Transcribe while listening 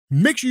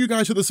Make sure you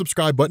guys hit the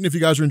subscribe button if you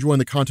guys are enjoying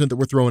the content that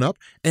we're throwing up.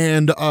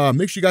 And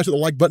make sure you guys hit the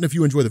like button if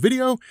you enjoy the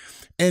video.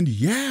 And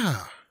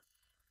yeah,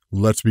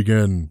 let's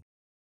begin.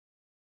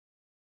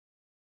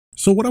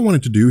 So what I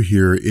wanted to do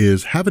here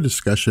is have a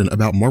discussion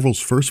about Marvel's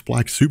first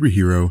black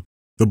superhero,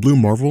 the Blue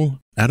Marvel,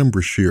 Adam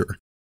Brashear.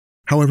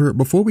 However,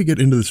 before we get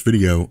into this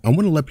video, I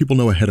want to let people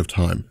know ahead of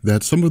time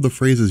that some of the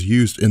phrases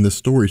used in this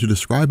story to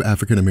describe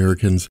African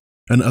Americans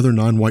and other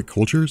non-white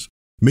cultures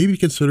may be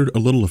considered a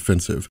little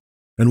offensive.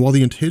 And while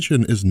the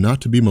intention is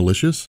not to be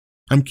malicious,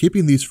 I'm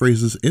keeping these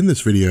phrases in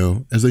this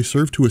video as they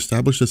serve to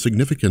establish the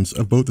significance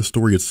of both the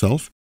story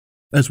itself,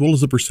 as well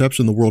as the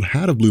perception the world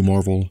had of Blue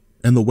Marvel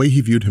and the way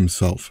he viewed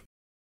himself.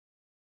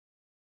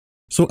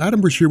 So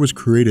Adam Brashear was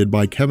created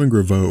by Kevin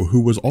Grevioux,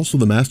 who was also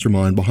the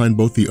mastermind behind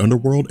both the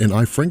Underworld and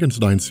I,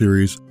 Frankenstein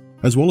series,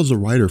 as well as a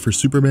writer for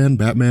Superman,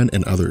 Batman,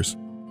 and others.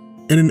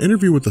 In an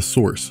interview with The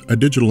Source, a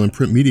digital and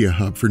print media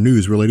hub for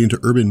news relating to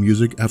urban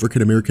music,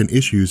 African American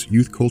issues,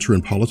 youth culture,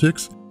 and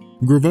politics,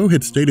 Grevioux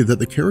had stated that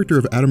the character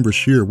of Adam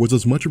Brashear was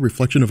as much a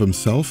reflection of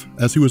himself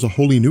as he was a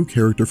wholly new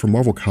character for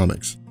Marvel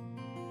Comics.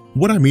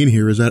 What I mean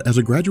here is that as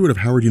a graduate of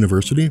Howard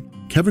University,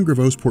 Kevin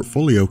Grevioux'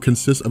 portfolio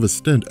consists of a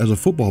stint as a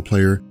football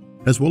player,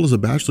 as well as a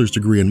bachelor's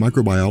degree in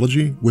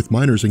microbiology with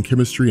minors in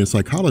chemistry and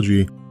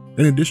psychology,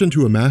 in addition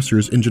to a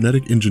master's in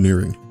genetic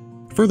engineering.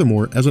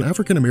 Furthermore, as an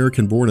African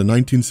American born in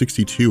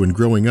 1962 and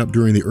growing up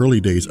during the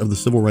early days of the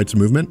civil rights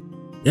movement,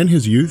 in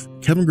his youth,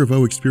 Kevin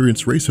Grevioux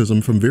experienced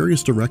racism from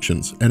various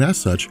directions and as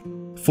such,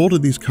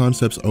 folded these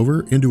concepts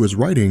over into his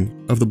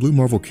writing of the Blue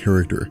Marvel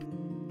character.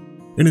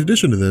 In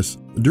addition to this,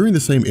 during the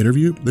same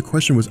interview, the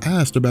question was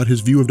asked about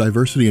his view of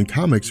diversity in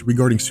comics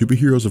regarding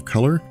superheroes of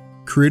color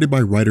created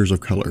by writers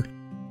of color.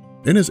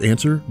 In his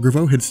answer,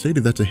 Grevioux had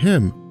stated that to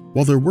him,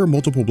 while there were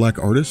multiple black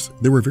artists,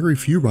 there were very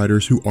few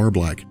writers who are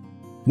black.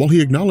 While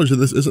he acknowledged that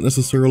this isn't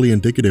necessarily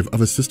indicative of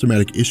a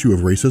systematic issue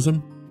of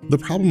racism, the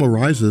problem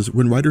arises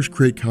when writers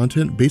create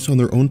content based on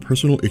their own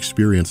personal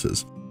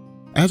experiences.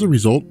 As a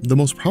result, the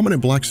most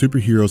prominent black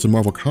superheroes in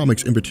Marvel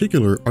Comics in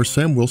particular are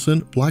Sam Wilson,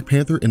 Black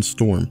Panther, and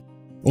Storm,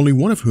 only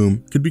one of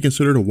whom could be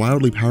considered a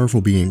wildly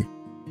powerful being.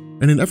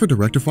 In an effort to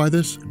rectify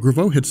this,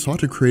 Grevioux had sought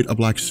to create a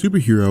black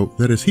superhero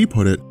that, as he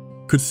put it,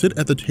 could sit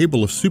at the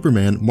table of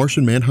Superman,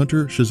 Martian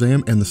Manhunter,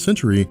 Shazam, and the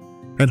Sentry,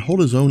 and hold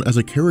his own as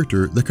a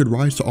character that could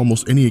rise to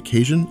almost any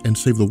occasion and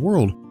save the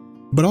world,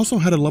 but also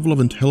had a level of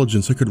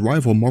intelligence that could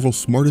rival Marvel's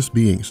smartest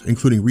beings,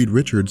 including Reed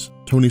Richards,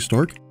 Tony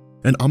Stark,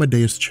 and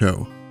Amadeus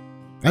Cho.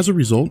 As a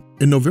result,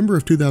 in November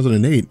of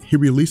 2008, he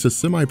released a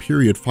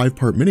semi-period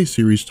 5-part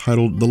miniseries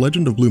titled The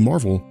Legend of Blue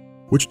Marvel,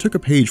 which took a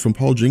page from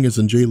Paul Jenkins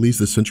and Jay Lee's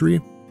The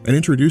Sentry and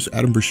introduced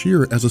Adam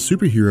Brashear as a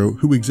superhero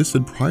who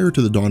existed prior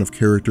to the dawn of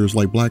characters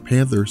like Black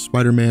Panther,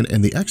 Spider-Man,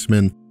 and the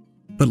X-Men,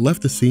 but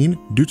left the scene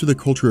due to the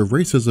culture of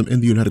racism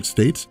in the United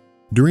States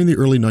during the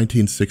early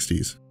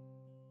 1960s.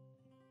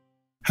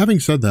 Having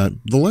said that,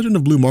 the Legend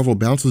of Blue Marvel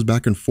bounces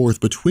back and forth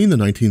between the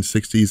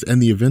 1960s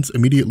and the events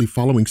immediately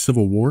following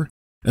Civil War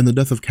and the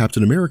death of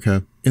Captain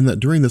America, in that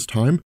during this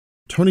time,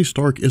 Tony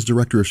Stark is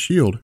director of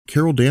S.H.I.E.L.D.,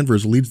 Carol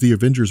Danvers leads the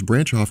Avengers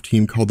branch-off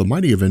team called the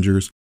Mighty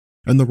Avengers,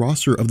 and the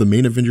roster of the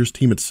main Avengers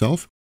team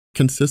itself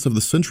consists of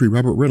the Sentry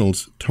Robert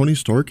Reynolds, Tony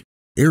Stark,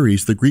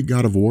 Ares the Greek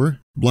god of war,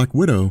 Black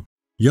Widow,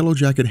 Yellow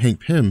Jacket Hank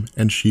Pym,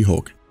 and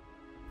She-Hulk.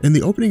 In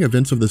the opening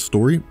events of this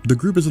story, the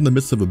group is in the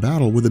midst of a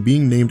battle with a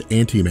being named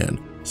Ant-Man,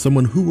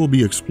 someone who will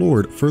be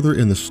explored further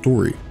in the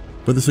story.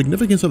 But the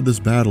significance of this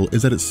battle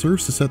is that it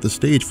serves to set the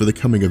stage for the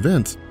coming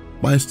events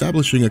by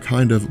establishing a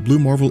kind of Blue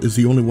Marvel is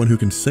the only one who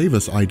can save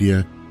us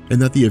idea,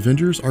 and that the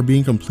Avengers are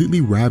being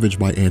completely ravaged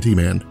by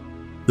Ant-Man.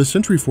 The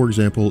Sentry, for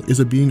example, is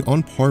a being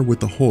on par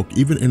with the Hulk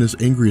even in his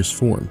angriest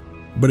form,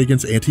 but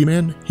against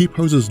Ant-Man, he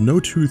poses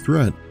no true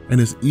threat and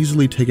is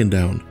easily taken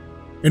down.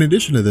 In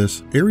addition to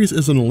this, Ares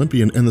is an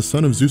Olympian and the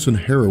son of Zeus and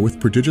Hera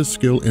with prodigious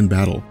skill in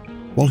battle.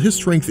 While his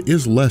strength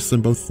is less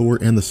than both Thor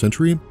and the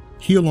Sentry,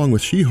 he, along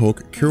with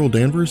She-Hulk, Carol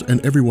Danvers,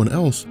 and everyone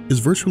else, is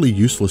virtually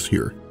useless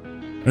here.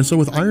 And so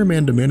with Iron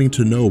Man demanding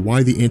to know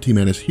why the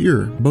Ant-Man is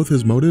here, both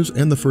his motives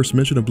and the first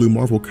mention of Blue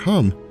Marvel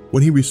come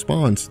when he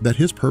responds that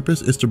his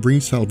purpose is to bring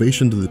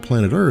salvation to the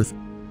planet Earth,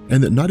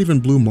 and that not even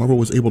Blue Marvel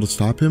was able to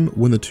stop him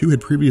when the two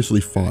had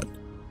previously fought.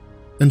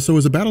 And so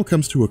as the battle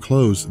comes to a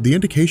close, the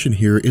indication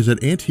here is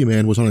that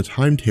Ant-Man was on a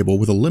timetable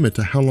with a limit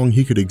to how long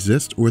he could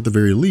exist, or at the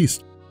very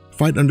least,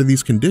 fight under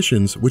these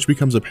conditions, which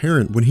becomes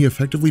apparent when he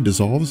effectively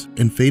dissolves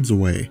and fades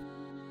away.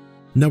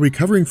 Now,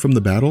 recovering from the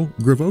battle,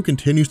 Grevioux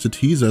continues to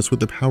tease us with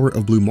the power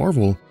of Blue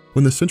Marvel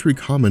when the Sentry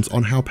comments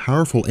on how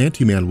powerful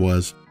Ant-Man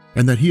was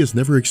and that he has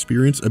never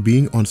experienced a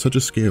being on such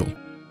a scale.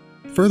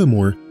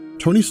 Furthermore,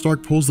 Tony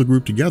Stark pulls the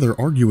group together,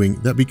 arguing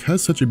that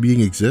because such a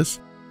being exists,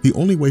 the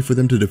only way for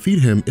them to defeat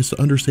him is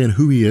to understand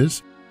who he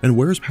is and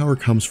where his power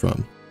comes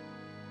from.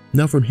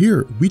 Now from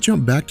here, we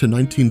jump back to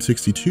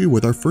 1962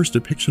 with our first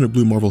depiction of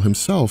Blue Marvel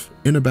himself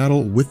in a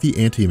battle with the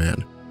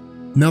Ant-Man.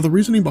 Now, the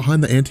reasoning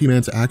behind the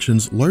Ant-Man's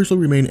actions largely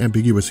remain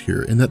ambiguous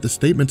here, in that the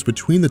statements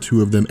between the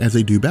two of them as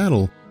they do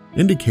battle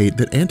indicate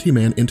that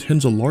Ant-Man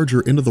intends a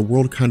larger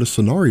end-of-the-world kind of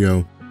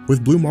scenario,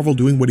 with Blue Marvel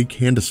doing what he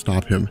can to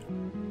stop him.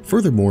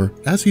 Furthermore,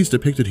 as he's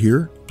depicted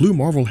here, Blue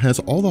Marvel has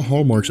all the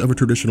hallmarks of a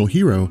traditional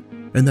hero,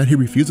 and that he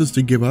refuses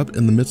to give up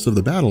in the midst of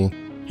the battle.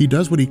 He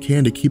does what he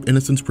can to keep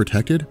innocents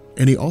protected,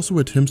 and he also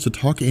attempts to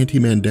talk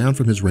Ant-Man down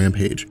from his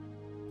rampage.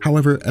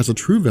 However, as a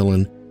true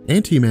villain,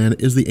 Ant-Man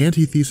is the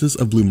antithesis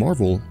of Blue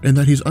Marvel, in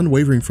that he's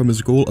unwavering from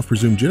his goal of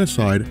presumed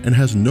genocide and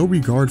has no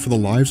regard for the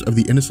lives of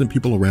the innocent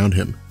people around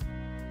him.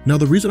 Now,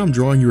 the reason I'm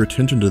drawing your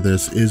attention to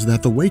this is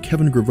that the way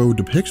Kevin Grevioux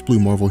depicts Blue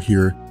Marvel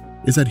here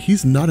is that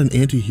he's not an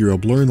anti-hero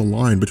blurring the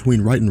line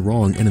between right and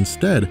wrong, and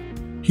instead,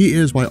 he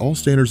is, by all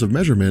standards of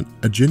measurement,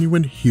 a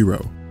genuine hero.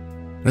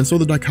 And so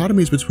the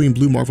dichotomies between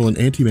Blue Marvel and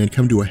Ant-Man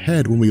come to a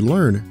head when we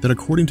learn that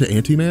according to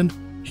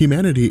Ant-Man,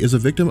 humanity is a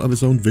victim of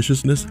its own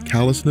viciousness,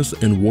 callousness,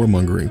 and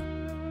warmongering.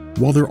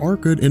 While there are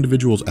good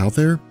individuals out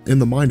there, in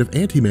the mind of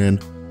Ant-Man,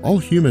 all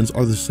humans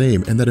are the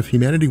same, and that if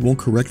humanity won't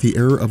correct the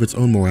error of its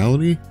own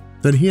morality,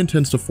 then he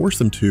intends to force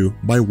them to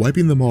by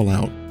wiping them all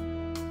out.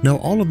 Now,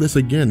 all of this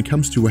again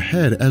comes to a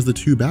head as the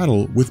two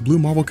battle, with Blue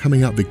Marvel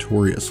coming out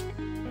victorious,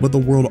 but the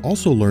world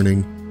also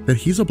learning that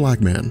he's a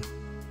black man.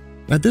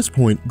 At this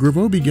point,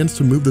 Grevioux begins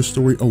to move the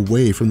story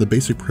away from the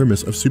basic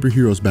premise of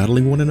superheroes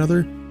battling one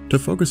another to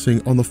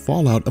focusing on the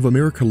fallout of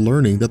America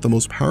learning that the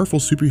most powerful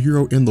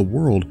superhero in the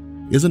world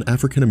is an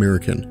African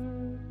American.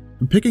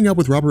 Picking up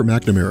with Robert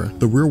McNamara,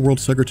 the real-world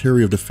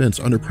Secretary of Defense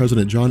under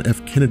President John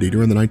F. Kennedy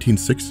during the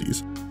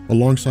 1960s,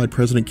 alongside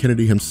President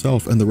Kennedy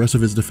himself and the rest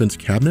of his defense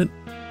cabinet,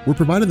 we're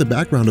provided the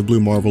background of Blue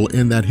Marvel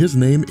in that his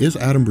name is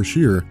Adam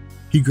Brashear.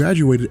 He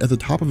graduated at the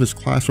top of his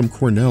class from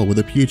Cornell with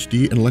a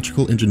PhD in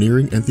electrical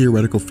engineering and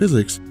theoretical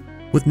physics,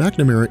 with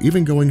McNamara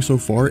even going so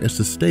far as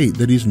to state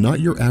that he's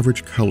not your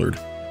average colored.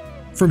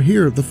 From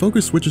here, the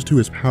focus switches to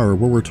his power,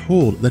 where we're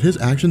told that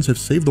his actions have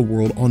saved the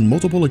world on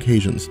multiple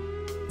occasions.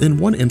 In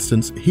one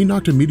instance, he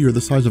knocked a meteor the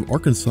size of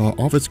Arkansas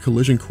off its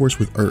collision course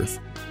with Earth.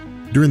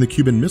 During the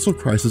Cuban Missile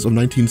Crisis of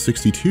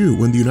 1962,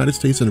 when the United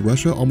States and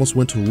Russia almost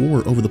went to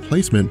war over the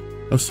placement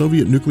of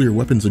Soviet nuclear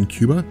weapons in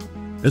Cuba,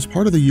 as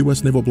part of the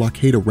US naval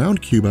blockade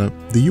around Cuba,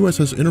 the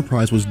USS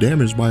Enterprise was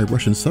damaged by a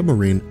Russian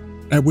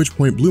submarine, at which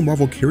point Blue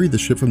Marvel carried the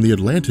ship from the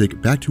Atlantic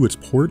back to its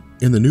port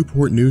in the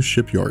Newport News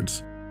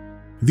shipyards.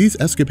 These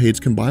escapades,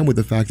 combined with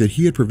the fact that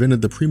he had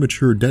prevented the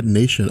premature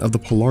detonation of the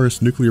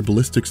Polaris nuclear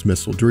ballistics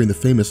missile during the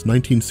famous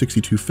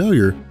 1962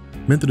 failure,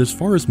 meant that as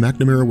far as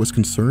McNamara was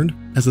concerned,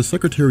 as the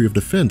Secretary of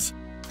Defense,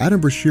 Adam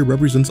Brashear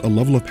represents a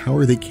level of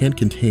power they can't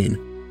contain,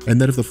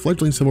 and that if the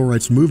fledgling civil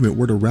rights movement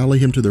were to rally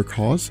him to their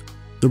cause,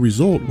 the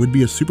result would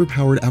be a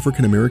superpowered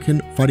African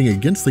American fighting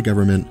against the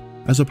government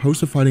as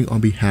opposed to fighting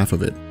on behalf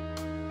of it.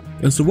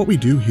 And so what we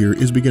do here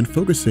is begin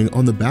focusing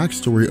on the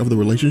backstory of the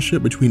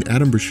relationship between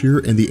Adam Brashear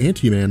and the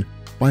Ant-Man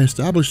by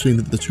establishing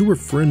that the two were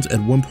friends at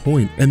one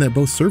point and that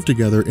both served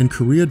together in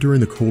Korea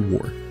during the Cold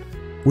War.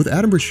 With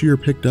Adam Brashear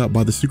picked up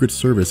by the Secret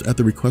Service at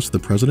the request of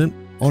the president,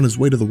 on his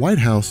way to the White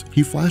House,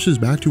 he flashes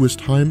back to his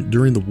time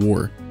during the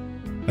war.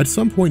 At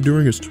some point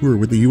during his tour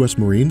with the US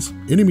Marines,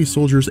 enemy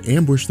soldiers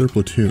ambushed their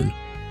platoon.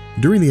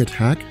 During the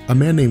attack, a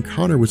man named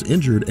Connor was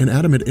injured and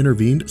Adam had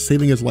intervened,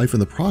 saving his life in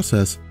the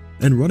process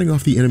and running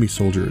off the enemy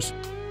soldiers.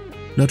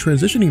 Now,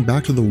 transitioning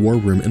back to the war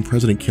room and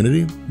President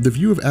Kennedy, the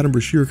view of Adam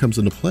Brashear comes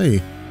into play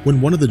when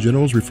one of the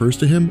generals refers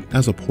to him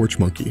as a porch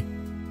monkey.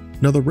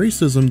 Now, the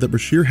racism that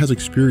Brashear has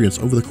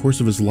experienced over the course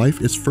of his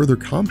life is further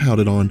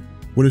compounded on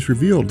when it's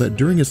revealed that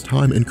during his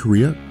time in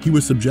Korea, he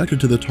was subjected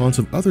to the taunts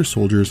of other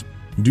soldiers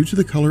due to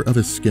the color of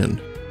his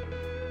skin.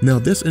 Now,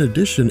 this in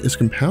addition is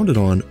compounded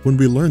on when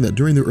we learn that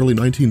during the early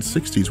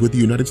 1960s, with the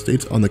United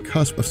States on the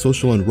cusp of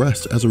social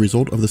unrest as a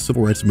result of the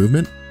civil rights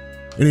movement,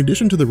 in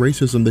addition to the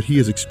racism that he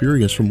has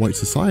experienced from white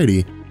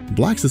society,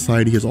 black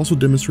society has also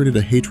demonstrated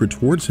a hatred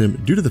towards him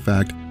due to the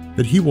fact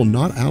that he will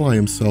not ally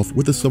himself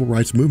with the civil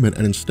rights movement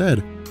and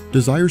instead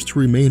desires to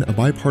remain a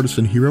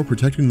bipartisan hero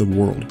protecting the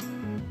world.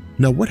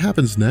 Now, what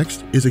happens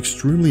next is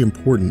extremely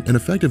important and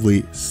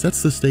effectively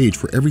sets the stage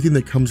for everything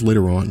that comes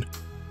later on.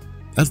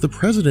 As the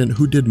president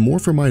who did more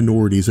for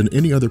minorities than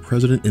any other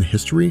president in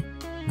history,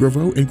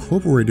 Grevioux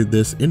incorporated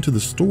this into the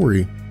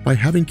story by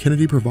having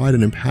Kennedy provide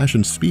an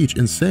impassioned speech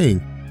and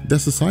saying that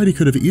society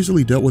could have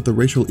easily dealt with the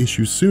racial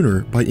issues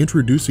sooner by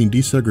introducing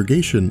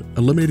desegregation,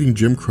 eliminating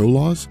Jim Crow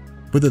laws,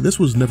 but that this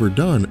was never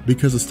done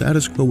because the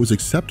status quo was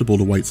acceptable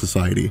to white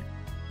society.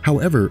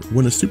 However,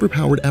 when a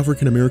superpowered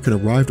African American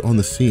arrived on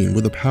the scene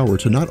with the power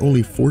to not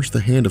only force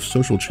the hand of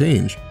social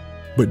change,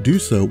 but do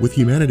so with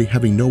humanity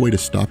having no way to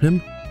stop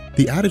him,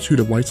 the attitude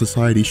of white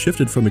society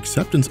shifted from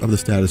acceptance of the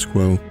status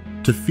quo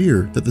to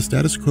fear that the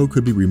status quo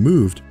could be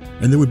removed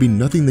and there would be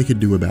nothing they could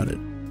do about it.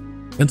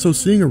 And so,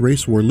 seeing a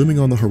race war looming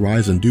on the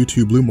horizon due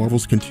to Blue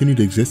Marvel's continued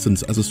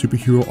existence as a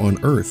superhero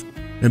on Earth,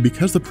 and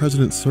because the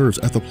president serves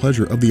at the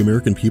pleasure of the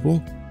American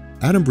people,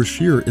 Adam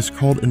Brashear is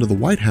called into the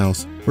White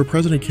House, where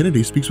President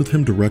Kennedy speaks with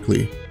him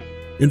directly.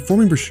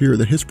 Informing Brashear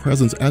that his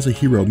presence as a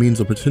hero means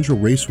a potential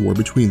race war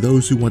between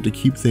those who want to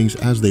keep things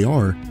as they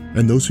are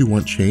and those who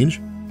want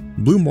change,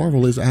 Blue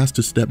Marvel is asked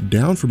to step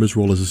down from his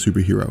role as a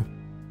superhero.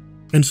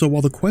 And so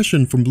while the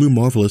question from Blue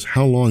Marvel is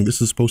how long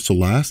this is supposed to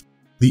last,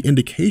 The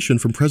indication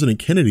from President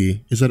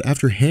Kennedy is that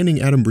after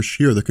handing Adam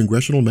Brashear the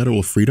Congressional Medal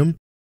of Freedom,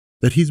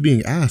 that he's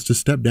being asked to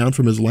step down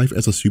from his life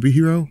as a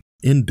superhero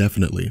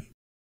indefinitely.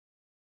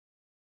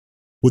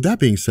 With that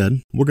being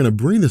said, we're going to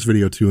bring this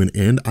video to an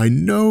end. I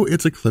know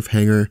it's a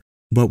cliffhanger,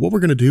 but what we're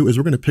going to do is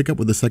we're going to pick up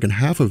with the second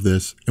half of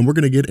this, and we're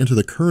going to get into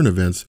the current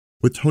events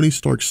with Tony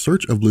Stark's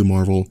search of Blue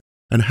Marvel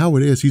and how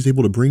it is he's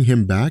able to bring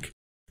him back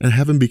and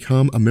have him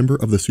become a member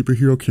of the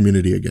superhero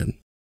community again.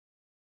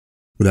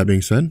 With that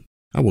being said,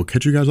 I will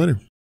catch you guys later.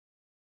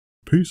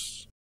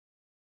 Peace.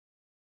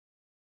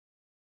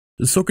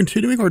 So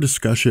continuing our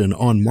discussion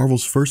on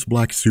Marvel's first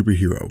black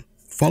superhero,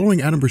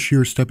 following Adam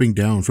Brashear stepping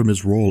down from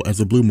his role as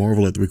the Blue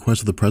Marvel at the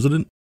request of the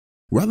president,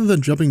 rather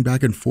than jumping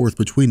back and forth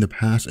between the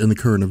past and the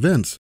current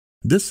events,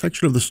 this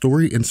section of the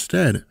story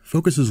instead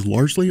focuses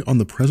largely on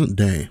the present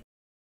day.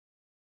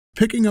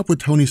 Picking up with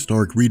Tony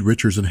Stark, Reed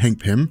Richards, and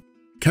Hank Pym,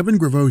 Kevin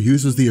Grevioux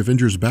uses the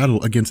Avengers'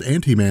 battle against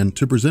Ant-Man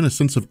to present a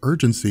sense of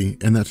urgency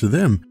and that to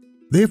them,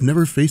 they have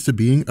never faced a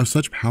being of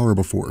such power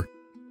before.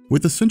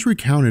 With the Sentry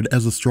counted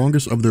as the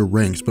strongest of their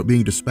ranks but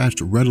being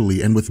dispatched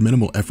readily and with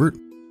minimal effort,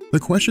 the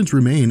questions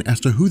remain as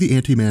to who the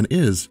Ant-Man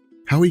is,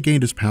 how he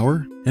gained his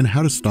power, and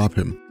how to stop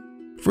him.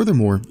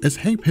 Furthermore, as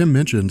Hank Pym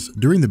mentions,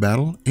 during the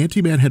battle,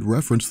 Ant-Man had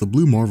referenced the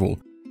Blue Marvel,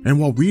 and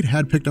while Reed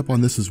had picked up on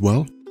this as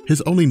well,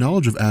 his only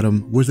knowledge of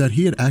Adam was that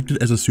he had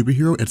acted as a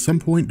superhero at some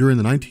point during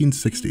the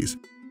 1960s.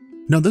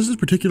 Now this is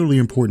particularly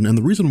important, and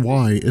the reason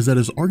why is that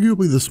as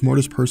arguably the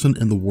smartest person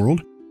in the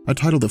world, a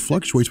title that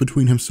fluctuates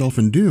between himself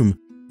and Doom,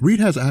 Reed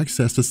has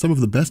access to some of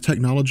the best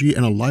technology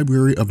and a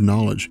library of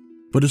knowledge,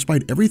 but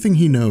despite everything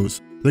he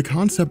knows, the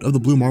concept of the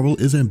Blue Marvel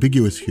is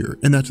ambiguous here,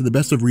 and that to the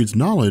best of Reed's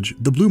knowledge,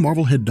 the Blue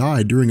Marvel had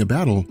died during a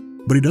battle,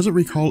 but he doesn't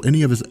recall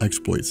any of his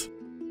exploits.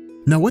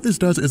 Now what this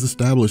does is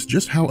establish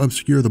just how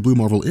obscure the Blue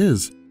Marvel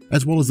is,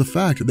 as well as the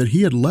fact that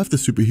he had left the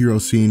superhero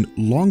scene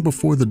long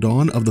before the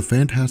dawn of the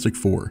Fantastic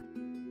Four.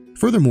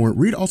 Furthermore,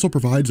 Reed also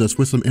provides us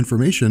with some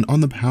information on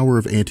the power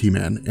of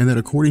Ant-Man, and that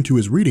according to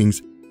his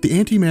readings, the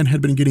Ant-Man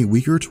had been getting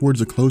weaker towards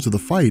the close of the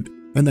fight,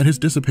 and that his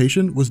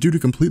dissipation was due to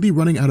completely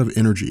running out of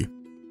energy.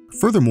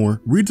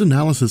 Furthermore, Reed's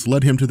analysis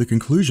led him to the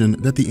conclusion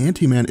that the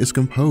Ant-Man is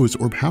composed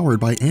or powered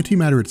by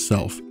antimatter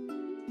itself.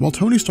 While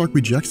Tony Stark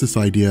rejects this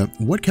idea,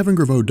 what Kevin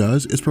Grevioux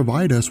does is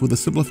provide us with a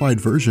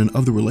simplified version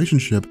of the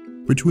relationship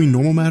between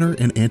normal matter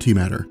and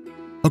antimatter.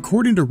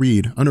 According to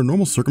Reed, under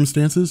normal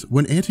circumstances,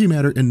 when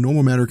antimatter and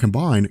normal matter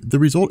combine, the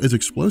result is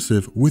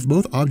explosive, with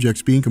both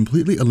objects being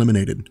completely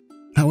eliminated.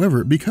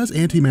 However, because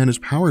Ant-Man is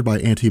powered by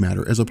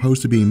antimatter as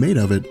opposed to being made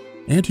of it,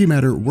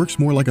 antimatter works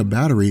more like a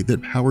battery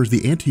that powers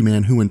the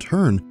Ant-Man, who in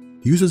turn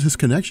uses his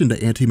connection to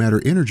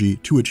antimatter energy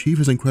to achieve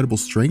his incredible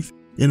strength,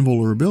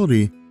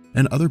 invulnerability,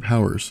 and other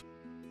powers.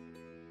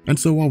 And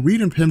so while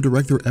Reed and Pym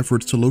direct their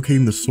efforts to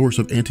locating the source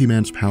of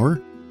Ant-Man's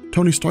power,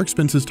 Tony Stark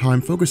spends his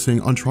time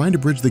focusing on trying to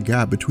bridge the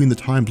gap between the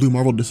time Blue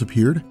Marvel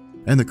disappeared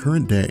and the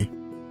current day.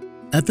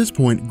 At this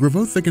point,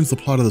 Grevioux thickens the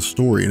plot of the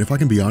story, and if I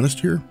can be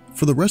honest here,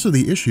 for the rest of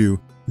the issue,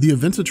 the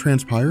events that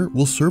transpire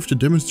will serve to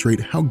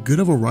demonstrate how good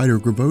of a writer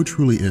Grevioux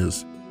truly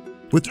is.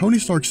 With Tony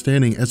Stark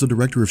standing as the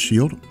director of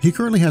S.H.I.E.L.D., he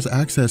currently has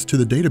access to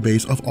the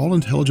database of all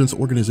intelligence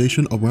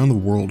organizations around the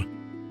world.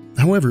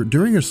 However,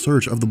 during a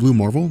search of the Blue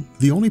Marvel,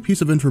 the only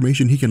piece of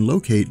information he can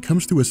locate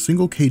comes through a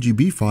single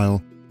KGB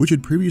file which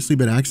had previously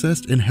been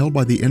accessed and held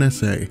by the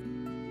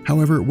NSA.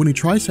 However, when he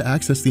tries to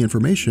access the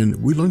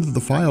information, we learn that the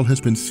file has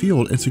been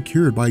sealed and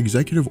secured by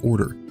executive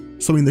order,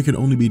 something that can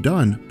only be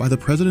done by the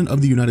President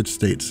of the United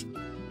States.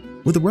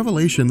 With the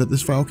revelation that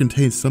this file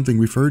contains something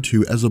referred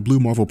to as the Blue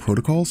Marvel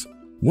Protocols,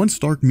 once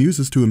Stark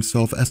muses to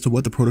himself as to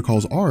what the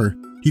protocols are,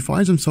 he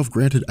finds himself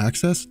granted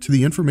access to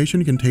the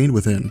information contained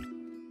within.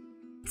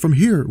 From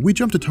here, we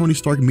jump to Tony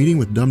Stark meeting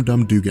with Dum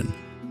Dum Dugan.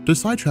 To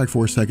sidetrack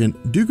for a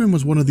second, Dugan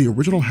was one of the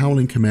original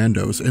Howling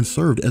Commandos and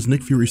served as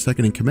Nick Fury's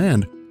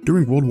second-in-command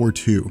during World War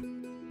II.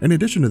 In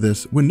addition to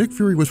this, when Nick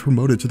Fury was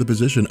promoted to the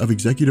position of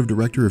Executive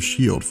Director of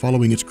S.H.I.E.L.D.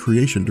 following its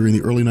creation during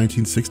the early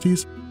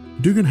 1960s,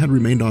 Dugan had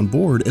remained on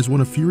board as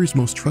one of Fury's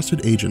most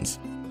trusted agents.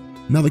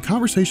 Now the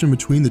conversation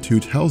between the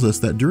two tells us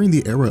that during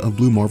the era of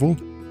Blue Marvel,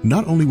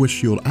 not only was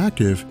S.H.I.E.L.D.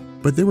 active,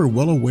 but they were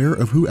well aware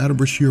of who Adam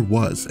Brashear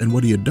was and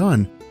what he had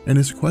done in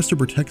his quest to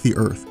protect the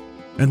Earth.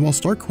 And while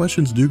Stark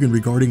questions Dugan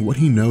regarding what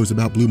he knows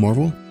about Blue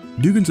Marvel,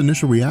 Dugan's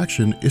initial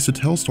reaction is to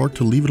tell Stark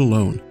to leave it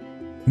alone.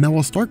 Now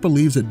while Stark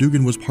believes that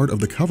Dugan was part of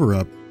the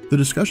cover-up, the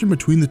discussion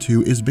between the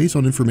two is based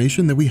on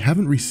information that we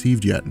haven't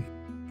received yet.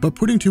 But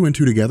putting two and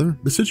two together,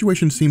 the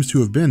situation seems to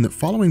have been that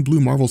following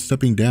Blue Marvel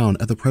stepping down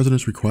at the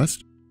President's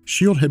request,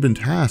 S.H.I.E.L.D. had been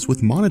tasked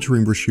with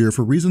monitoring Brashear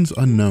for reasons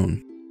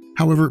unknown.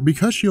 However,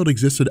 because S.H.I.E.L.D.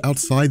 existed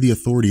outside the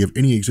authority of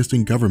any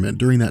existing government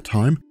during that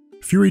time,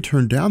 Fury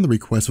turned down the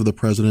request of the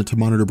President to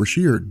monitor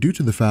Brashear due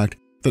to the fact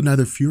that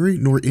neither Fury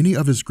nor any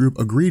of his group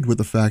agreed with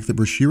the fact that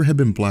Brashear had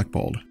been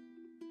blackballed.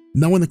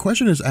 Now when the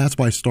question is asked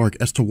by Stark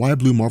as to why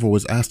Blue Marvel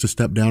was asked to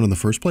step down in the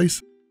first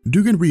place,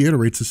 Dugan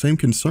reiterates the same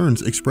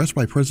concerns expressed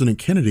by President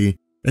Kennedy,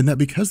 and that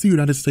because the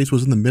United States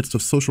was in the midst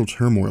of social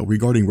turmoil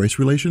regarding race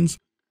relations,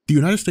 The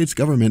United States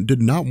government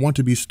did not want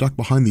to be stuck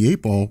behind the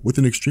 8 ball with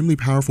an extremely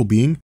powerful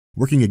being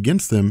working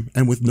against them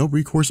and with no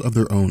recourse of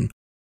their own.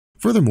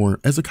 Furthermore,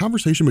 as the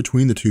conversation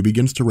between the two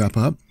begins to wrap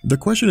up, the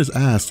question is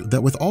asked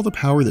that with all the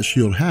power that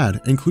S.H.I.E.L.D.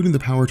 had, including the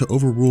power to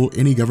overrule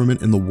any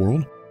government in the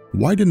world,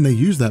 why didn't they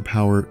use that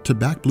power to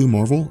back Blue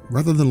Marvel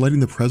rather than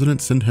letting the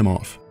president send him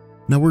off?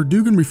 Now, where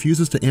Dugan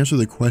refuses to answer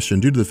the question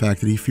due to the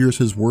fact that he fears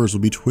his words will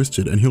be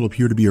twisted and he'll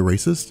appear to be a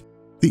racist,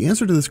 the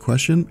answer to this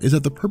question is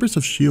that the purpose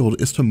of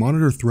S.H.I.E.L.D. is to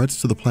monitor threats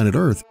to the planet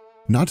Earth,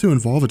 not to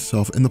involve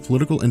itself in the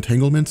political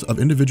entanglements of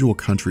individual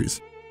countries.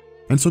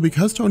 And so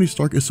because Tony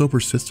Stark is so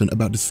persistent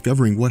about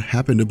discovering what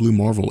happened to Blue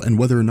Marvel and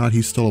whether or not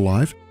he's still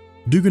alive,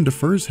 Dugan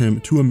defers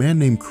him to a man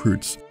named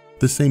Kroots,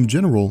 the same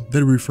general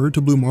that referred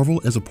to Blue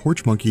Marvel as a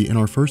porch monkey in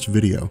our first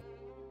video.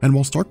 And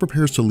while Stark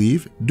prepares to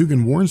leave,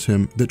 Dugan warns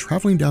him that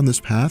traveling down this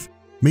path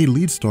may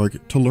lead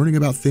Stark to learning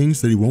about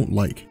things that he won't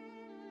like.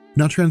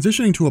 Now,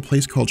 transitioning to a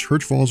place called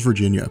Church Falls,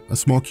 Virginia, a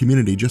small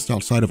community just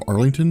outside of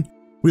Arlington,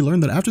 we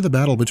learn that after the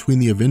battle between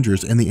the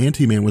Avengers and the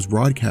Ant-Man was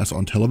broadcast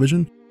on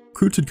television,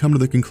 Kroots had come to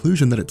the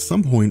conclusion that at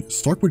some point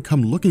Stark would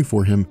come looking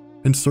for him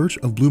in search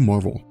of Blue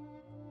Marvel.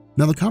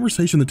 Now, the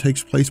conversation that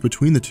takes place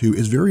between the two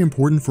is very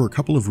important for a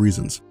couple of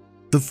reasons.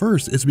 The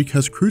first is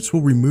because Kroots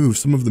will remove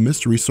some of the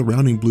mystery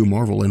surrounding Blue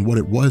Marvel and what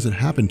it was that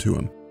happened to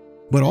him,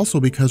 but also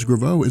because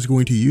Grevioux is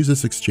going to use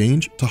this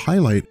exchange to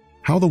highlight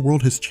how the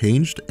world has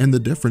changed and the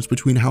difference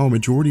between how a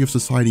majority of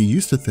society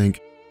used to think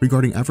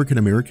regarding African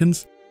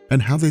Americans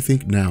and how they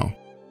think now.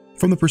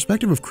 From the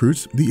perspective of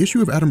Kroots, the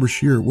issue of Adam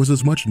Brashear was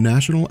as much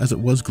national as it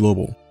was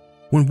global.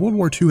 When World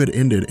War II had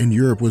ended and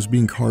Europe was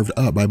being carved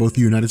up by both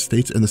the United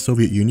States and the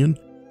Soviet Union,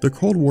 the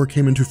Cold War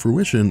came into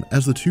fruition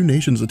as the two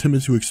nations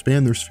attempted to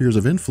expand their spheres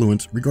of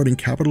influence regarding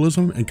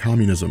capitalism and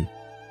communism.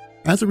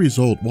 As a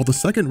result, while the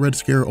Second Red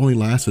Scare only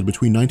lasted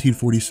between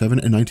 1947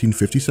 and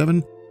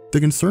 1957, the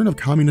concern of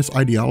communist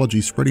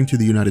ideology spreading to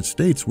the United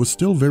States was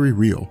still very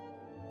real.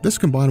 This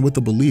combined with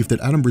the belief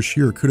that Adam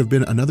Brashear could have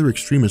been another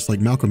extremist like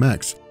Malcolm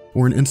X,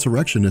 or an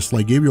insurrectionist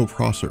like Gabriel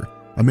Prosser,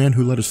 a man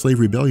who led a slave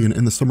rebellion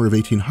in the summer of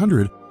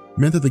 1800,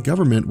 meant that the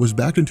government was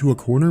backed into a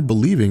corner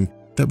believing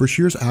that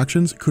Brashear's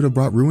actions could have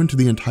brought ruin to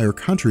the entire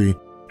country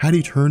had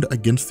he turned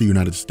against the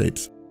United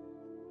States.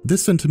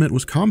 This sentiment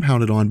was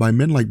compounded on by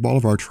men like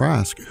Bolivar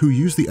Trask, who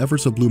used the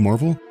efforts of Blue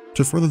Marvel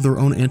to further their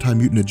own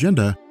anti-mutant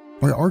agenda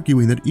by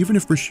arguing that even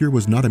if Brashear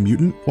was not a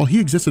mutant, while he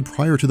existed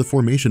prior to the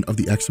formation of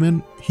the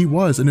X-Men, he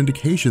was an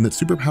indication that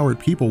superpowered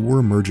people were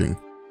emerging.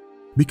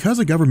 Because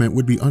a government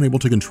would be unable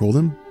to control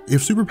them,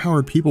 if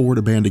superpowered people were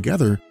to band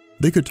together,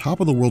 they could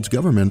topple the world's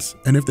governments,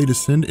 and if they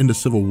descend into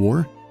civil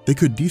war, they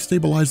could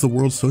destabilize the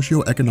world's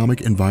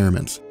socio-economic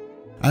environments.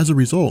 As a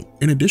result,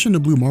 in addition to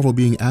Blue Marvel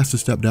being asked to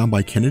step down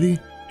by Kennedy,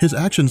 his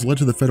actions led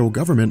to the federal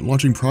government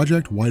launching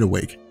Project Wide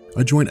Awake,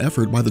 a joint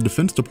effort by the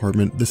Defense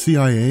Department, the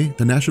CIA,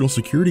 the National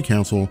Security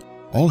Council,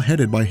 all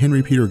headed by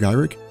Henry Peter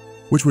Gyrick,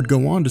 which would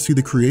go on to see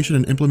the creation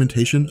and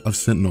implementation of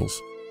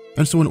Sentinels.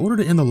 And so in order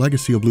to end the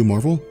legacy of Blue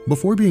Marvel,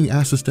 before being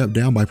asked to step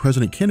down by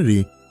President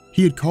Kennedy,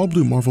 he had called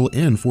Blue Marvel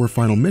in for a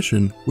final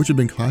mission, which had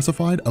been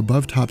classified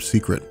above top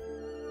secret.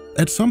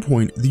 At some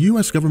point, the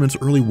US government's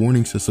early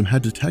warning system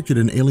had detected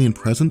an alien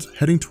presence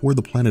heading toward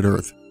the planet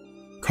Earth.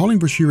 Calling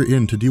Brashear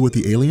in to deal with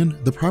the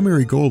alien, the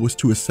primary goal was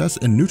to assess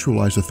and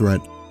neutralize the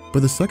threat,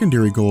 but the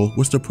secondary goal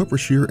was to put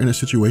Brashear in a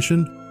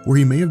situation where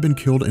he may have been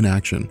killed in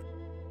action.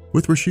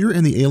 With Brashear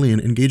and the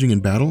alien engaging in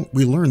battle,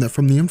 we learn that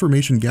from the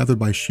information gathered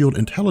by S.H.I.E.L.D.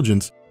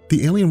 intelligence,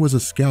 the alien was a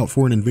scout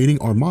for an invading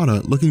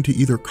armada looking to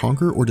either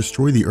conquer or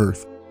destroy the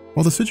Earth.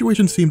 While the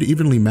situation seemed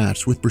evenly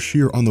matched with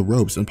Brashear on the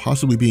ropes and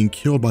possibly being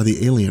killed by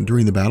the alien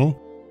during the battle,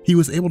 he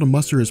was able to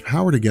muster his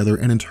power together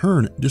and in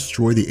turn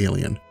destroy the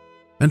alien.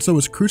 And so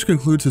as Kroots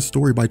concludes his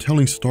story by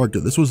telling Stark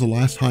that this was the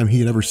last time he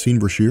had ever seen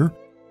Brashear,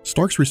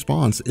 Stark's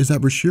response is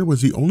that Brashear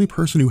was the only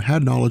person who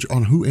had knowledge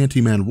on who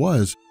Ant-Man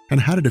was and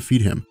how to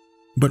defeat him.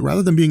 But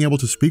rather than being able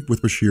to speak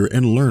with Brashear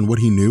and learn what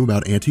he knew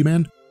about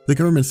Ant-Man, the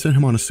government sent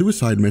him on a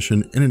suicide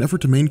mission in an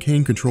effort to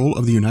maintain control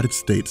of the United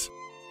States.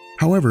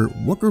 However,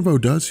 what Grevioux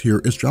does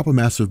here is drop a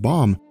massive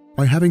bomb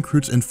by having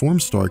Kroots inform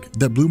Stark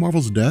that Blue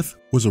Marvel's death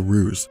was a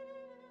ruse.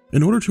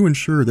 In order to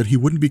ensure that he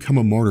wouldn't become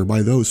a martyr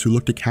by those who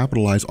looked to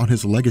capitalize on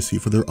his legacy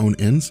for their own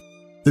ends,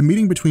 the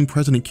meeting between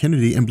President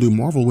Kennedy and Blue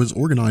Marvel was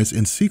organized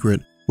in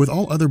secret, with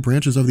all other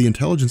branches of the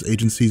intelligence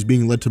agencies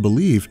being led to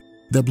believe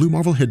that Blue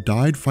Marvel had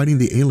died fighting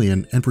the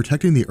alien and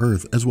protecting the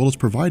Earth, as well as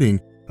providing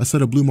a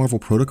set of Blue Marvel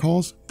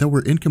protocols that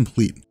were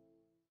incomplete.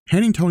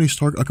 Handing Tony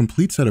Stark a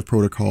complete set of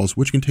protocols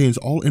which contains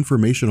all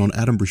information on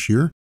Adam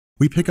Brashear,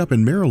 we pick up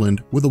in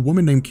Maryland with a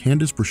woman named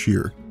Candace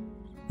Brashear.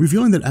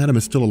 Revealing that Adam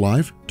is still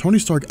alive, Tony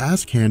Stark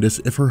asks Candace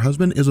if her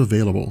husband is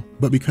available,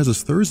 but because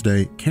it's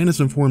Thursday, Candace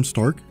informs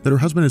Stark that her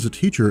husband is a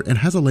teacher and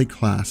has a late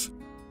class.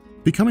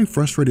 Becoming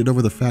frustrated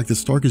over the fact that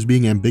Stark is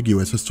being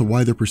ambiguous as to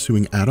why they're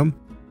pursuing Adam,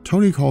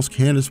 Tony calls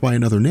Candace by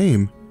another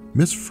name,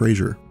 Miss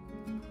Fraser.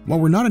 While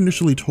we're not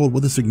initially told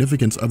what the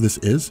significance of this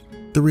is,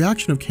 the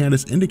reaction of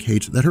Candace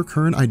indicates that her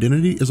current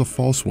identity is a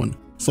false one,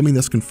 something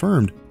that's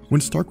confirmed when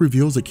Stark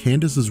reveals that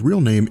Candace's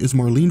real name is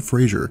Marlene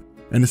Fraser,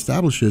 and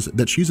establishes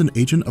that she's an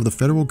agent of the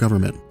federal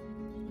government.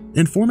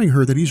 Informing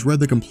her that he's read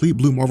the complete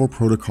Blue Marvel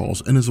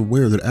protocols and is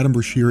aware that Adam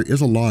Brashear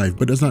is alive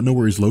but does not know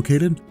where he's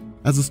located,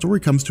 as the story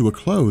comes to a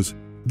close,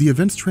 the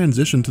events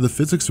transition to the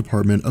physics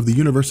department of the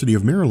University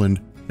of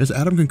Maryland as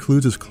Adam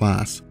concludes his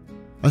class,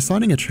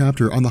 assigning a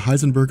chapter on the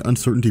Heisenberg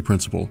uncertainty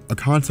principle, a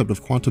concept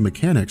of quantum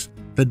mechanics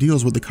that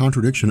deals with the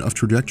contradiction of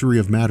trajectory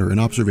of matter and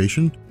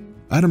observation.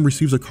 Adam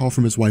receives a call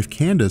from his wife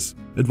Candace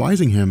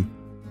advising him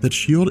that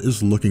S.H.I.E.L.D.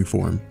 is looking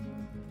for him.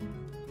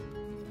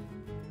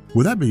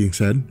 With that being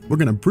said, we're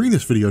going to bring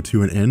this video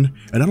to an end,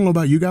 and I don't know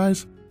about you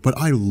guys, but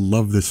I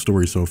love this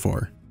story so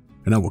far,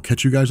 and I will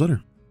catch you guys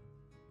later.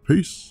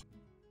 Peace.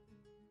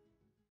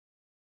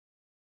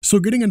 So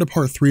getting into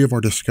part 3 of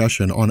our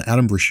discussion on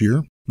Adam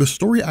Brashear, the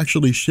story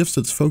actually shifts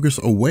its focus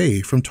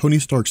away from Tony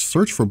Stark's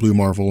search for Blue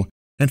Marvel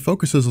and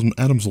focuses on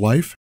Adam's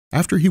life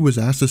after he was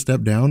asked to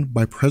step down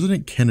by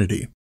President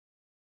Kennedy.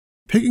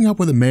 Picking up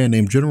with a man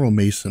named General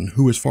Mason,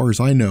 who as far as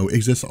I know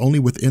exists only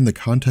within the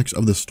context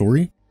of the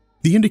story,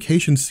 the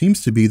indication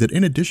seems to be that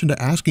in addition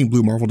to asking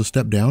Blue Marvel to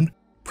step down,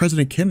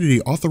 President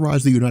Kennedy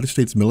authorized the United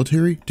States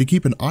military to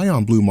keep an eye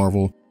on Blue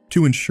Marvel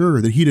to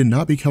ensure that he did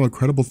not become a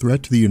credible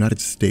threat to the United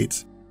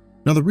States.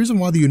 Now, the reason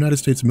why the United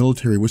States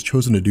military was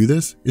chosen to do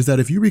this is that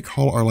if you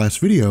recall our last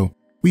video,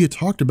 we had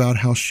talked about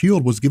how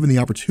S.H.I.E.L.D. was given the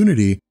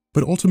opportunity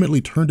but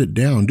ultimately turned it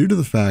down due to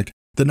the fact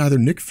that neither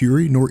Nick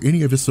Fury nor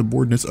any of his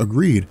subordinates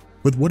agreed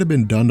with what had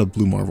been done to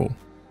Blue Marvel.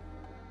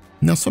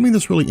 Now, something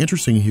that's really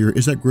interesting here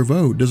is that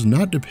Grevioux does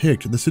not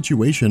depict the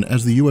situation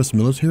as the US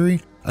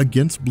military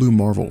against Blue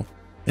Marvel.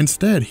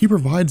 Instead, he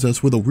provides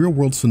us with a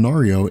real-world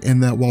scenario in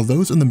that while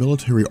those in the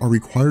military are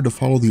required to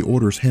follow the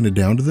orders handed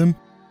down to them,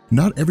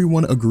 not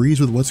everyone agrees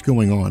with what's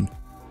going on.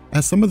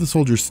 As some of the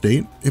soldiers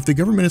state, if the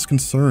government is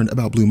concerned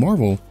about Blue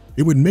Marvel,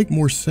 it would make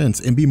more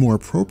sense and be more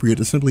appropriate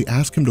to simply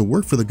ask him to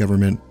work for the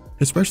government,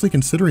 especially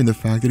considering the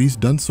fact that he's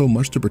done so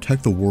much to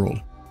protect the world.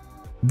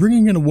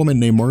 Bringing in a woman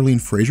named Marlene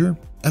Fraser,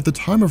 at the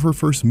time of her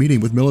first meeting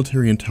with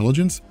military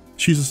intelligence,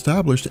 she's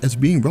established as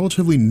being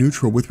relatively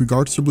neutral with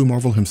regards to Blue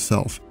Marvel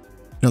himself.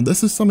 Now,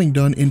 this is something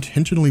done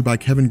intentionally by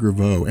Kevin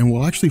Grevioux, and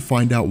we'll actually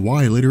find out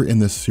why later in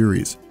this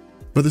series.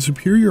 But the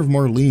superior of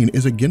Marlene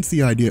is against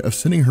the idea of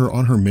sending her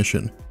on her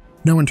mission.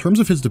 Now, in terms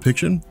of his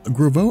depiction,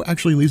 Grevioux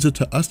actually leaves it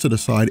to us to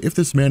decide if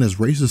this man is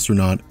racist or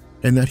not,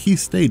 and that he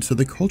states that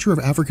the culture of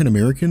African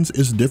Americans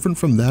is different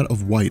from that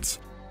of whites.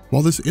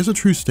 While this is a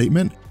true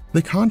statement,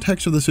 the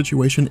context of the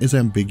situation is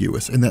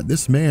ambiguous in that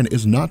this man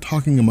is not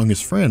talking among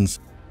his friends,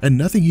 and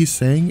nothing he's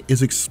saying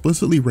is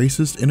explicitly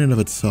racist in and of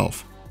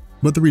itself.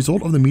 But the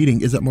result of the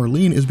meeting is that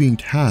Marlene is being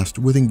tasked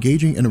with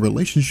engaging in a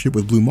relationship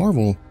with Blue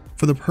Marvel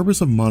for the purpose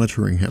of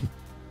monitoring him.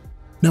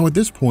 Now at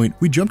this point,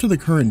 we jump to the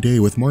current day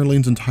with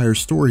Marlene's entire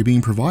story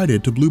being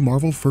provided to Blue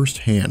Marvel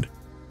firsthand.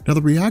 Now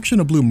the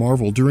reaction of Blue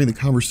Marvel during the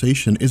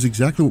conversation is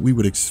exactly what we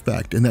would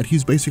expect, in that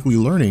he's basically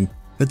learning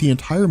that the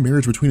entire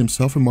marriage between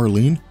himself and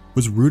Marlene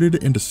was rooted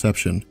in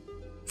deception.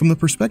 From the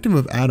perspective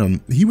of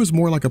Adam, he was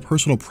more like a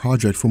personal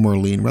project for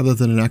Marlene rather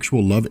than an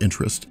actual love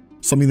interest,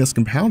 something that's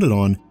compounded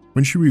on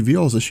when she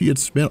reveals that she had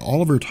spent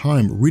all of her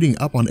time reading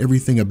up on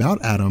everything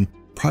about Adam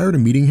prior to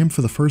meeting him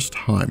for the first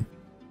time.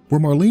 Where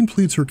Marlene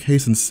pleads her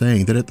case in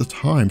saying that at the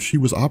time she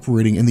was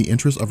operating in the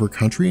interest of her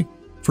country,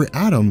 for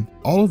Adam,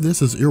 all of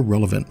this is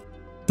irrelevant.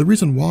 The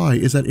reason why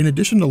is that in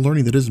addition to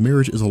learning that his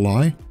marriage is a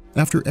lie,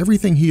 after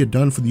everything he had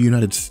done for the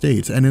United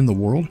States and in the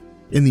world,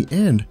 in the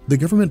end, the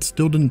government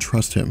still didn't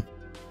trust him.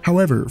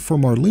 However, for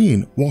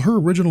Marlene, while her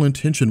original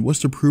intention was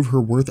to prove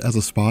her worth as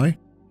a spy,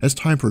 as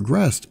time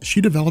progressed,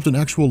 she developed an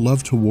actual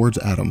love towards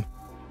Adam.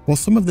 While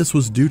some of this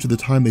was due to the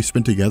time they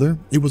spent together,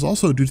 it was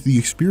also due to the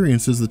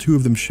experiences the two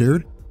of them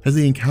shared as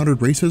they encountered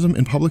racism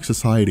in public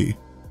society.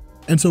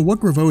 And so what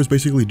Grevioux is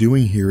basically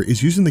doing here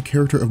is using the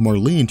character of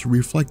Marlene to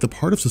reflect the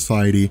part of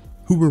society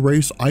who were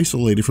raised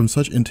isolated from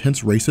such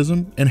intense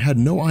racism and had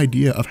no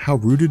idea of how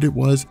rooted it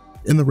was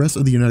in the rest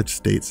of the United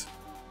States.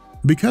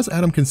 Because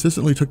Adam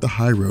consistently took the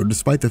high road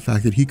despite the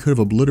fact that he could have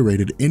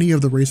obliterated any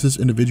of the racist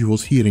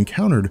individuals he had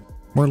encountered,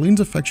 Marlene's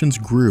affections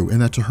grew,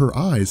 and that to her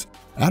eyes,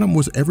 Adam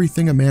was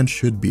everything a man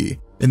should be,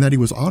 in that he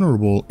was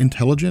honorable,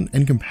 intelligent,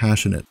 and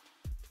compassionate.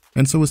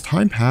 And so as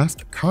time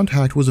passed,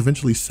 contact was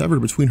eventually severed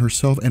between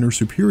herself and her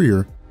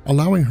superior,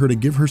 allowing her to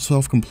give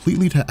herself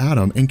completely to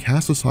Adam and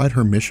cast aside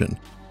her mission.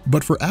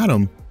 But for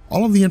Adam,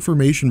 all of the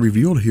information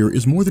revealed here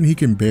is more than he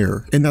can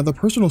bear, in that the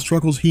personal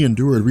struggles he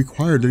endured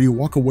required that he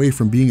walk away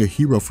from being a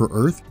hero for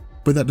Earth,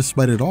 but that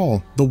despite it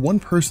all, the one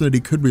person that he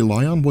could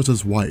rely on was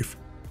his wife.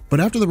 But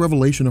after the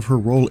revelation of her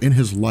role in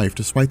his life,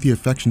 despite the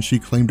affection she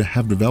claimed to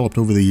have developed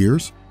over the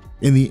years,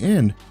 in the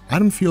end,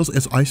 Adam feels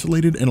as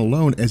isolated and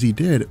alone as he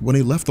did when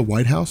he left the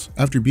White House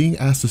after being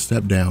asked to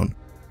step down.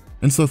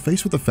 And so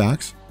faced with the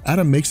facts,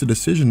 Adam makes a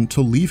decision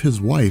to leave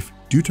his wife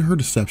due to her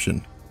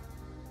deception.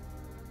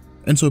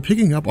 And so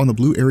picking up on the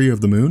blue area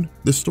of the moon,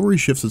 the story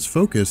shifts its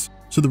focus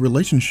to the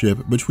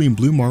relationship between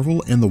Blue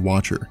Marvel and the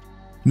Watcher.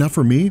 Now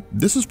for me,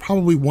 this is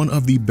probably one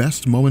of the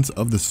best moments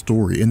of the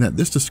story in that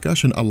this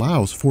discussion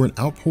allows for an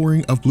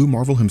outpouring of Blue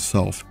Marvel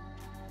himself.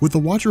 With the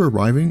Watcher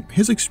arriving,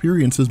 his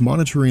experiences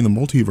monitoring the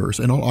multiverse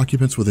and all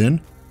occupants within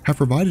have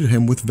provided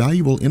him with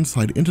valuable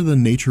insight into the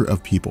nature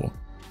of people.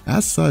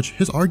 As such,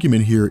 his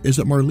argument here is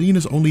that Marlene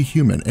is only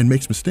human and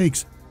makes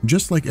mistakes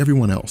just like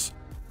everyone else.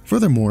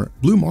 Furthermore,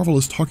 Blue Marvel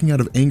is talking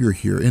out of anger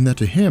here in that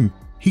to him,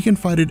 he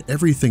confided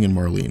everything in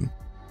Marlene.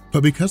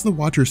 But because the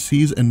Watcher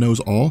sees and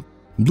knows all,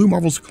 Blue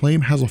Marvel's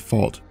claim has a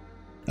fault.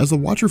 As the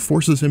Watcher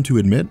forces him to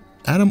admit,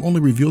 Adam only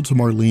revealed to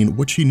Marlene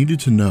what she needed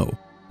to know,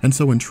 and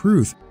so in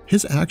truth,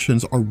 his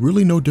actions are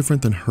really no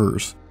different than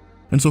hers.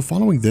 And so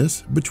following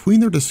this, between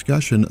their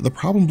discussion, the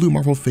problem Blue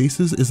Marvel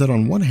faces is that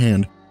on one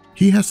hand,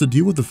 he has to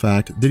deal with the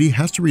fact that he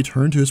has to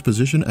return to his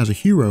position as a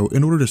hero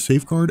in order to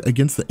safeguard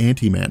against the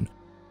Anti-Man.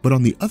 But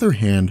on the other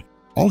hand,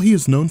 all he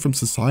has known from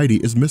society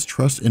is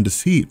mistrust and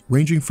deceit,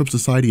 ranging from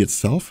society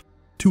itself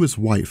to his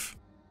wife.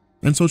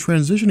 And so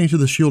transitioning to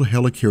the SHIELD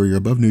helicarrier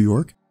above New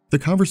York, the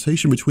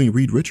conversation between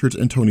Reed Richards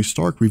and Tony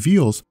Stark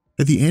reveals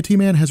that the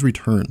Anti-Man has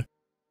returned.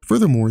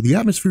 Furthermore, the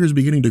atmosphere is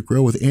beginning to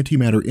grow with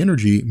antimatter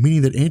energy,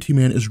 meaning that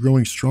Anti-Man is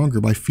growing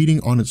stronger by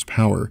feeding on its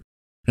power.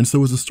 And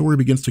so as the story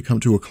begins to come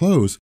to a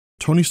close,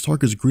 Tony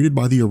Stark is greeted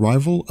by the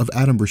arrival of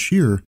Adam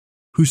Brashear,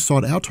 who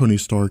sought out Tony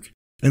Stark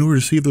in order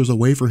to see if there's a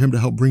way for him to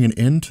help bring an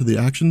end to the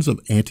actions of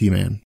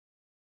Anti-Man.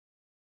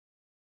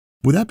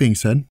 With that being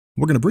said,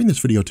 we're going to bring this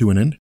video to an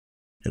end,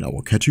 and I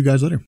will catch you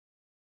guys later.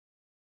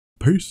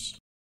 Peace.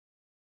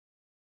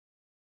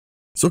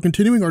 So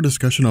continuing our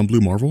discussion on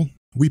Blue Marvel,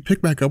 we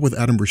pick back up with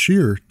Adam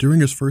Brashear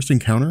during his first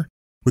encounter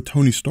with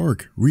Tony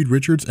Stark, Reed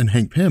Richards, and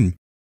Hank Pym,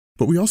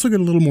 but we also get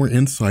a little more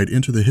insight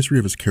into the history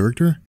of his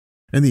character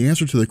and the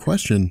answer to the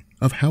question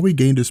of how he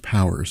gained his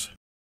powers.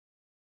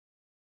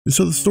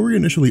 So the story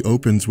initially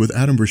opens with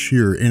Adam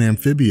Brashear in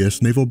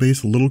amphibious naval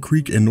base Little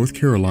Creek in North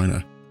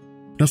Carolina.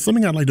 Now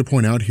something I'd like to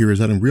point out here is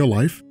that in real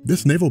life,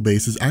 this naval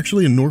base is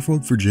actually in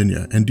Norfolk,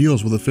 Virginia, and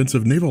deals with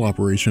offensive naval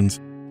operations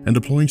and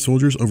deploying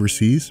soldiers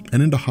overseas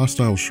and into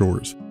hostile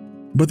shores.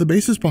 But the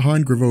basis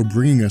behind Grevioux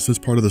bringing us this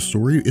part of the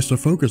story is to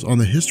focus on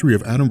the history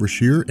of Adam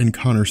Brashear and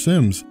Connor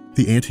Sims,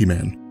 the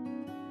Anti-Man.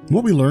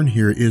 What we learn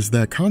here is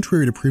that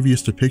contrary to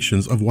previous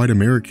depictions of white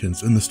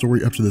Americans in the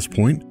story up to this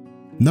point,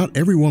 not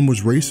everyone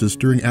was racist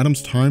during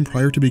Adam's time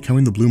prior to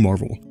becoming the Blue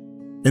Marvel.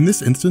 In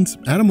this instance,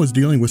 Adam was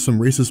dealing with some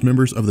racist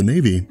members of the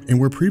Navy, and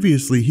where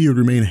previously he would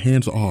remain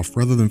hands-off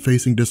rather than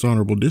facing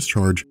dishonorable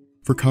discharge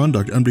for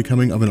conduct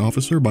unbecoming of an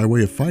officer by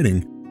way of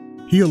fighting,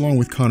 he along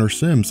with Connor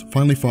Sims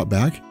finally fought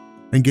back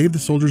and gave the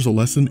soldiers a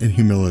lesson in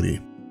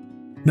humility.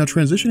 Now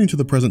transitioning to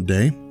the present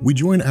day, we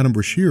join Adam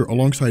Brashear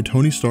alongside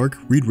Tony Stark,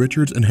 Reed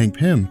Richards, and Hank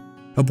Pym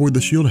aboard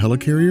the SHIELD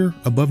helicarrier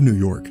above New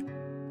York.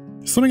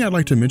 Something I'd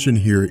like to mention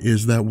here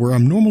is that where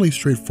I'm normally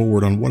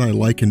straightforward on what I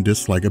like and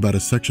dislike about a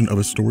section of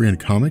a story in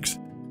comics,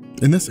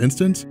 in this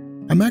instance,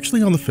 I'm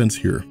actually on the fence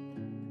here.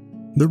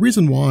 The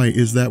reason why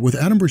is that with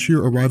Adam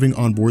Brashear arriving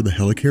on board the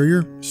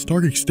helicarrier,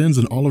 Stark extends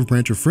an olive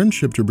branch of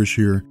friendship to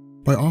Brashear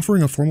by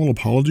offering a formal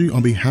apology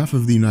on behalf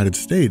of the United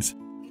States,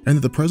 and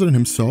that the president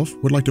himself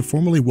would like to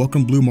formally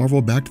welcome Blue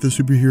Marvel back to the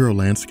superhero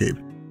landscape.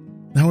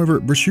 However,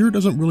 Brashear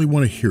doesn't really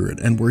want to hear it,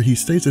 and where he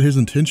states that his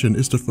intention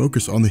is to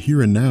focus on the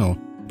here and now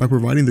by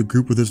providing the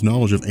group with his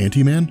knowledge of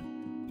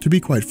Anti-Man, to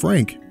be quite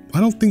frank, I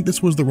don't think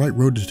this was the right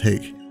road to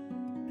take.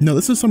 Now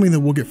this is something that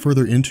we'll get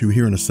further into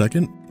here in a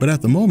second, but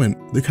at the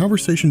moment, the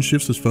conversation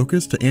shifts its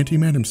focus to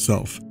Anti-Man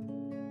himself.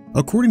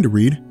 According to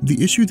Reed,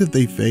 the issue that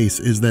they face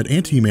is that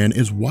Anti-Man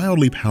is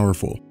wildly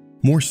powerful,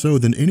 more so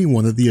than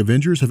anyone that the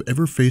Avengers have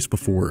ever faced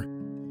before.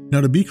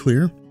 Now to be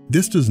clear,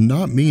 this does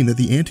not mean that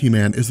the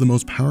Anti-Man is the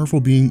most powerful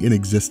being in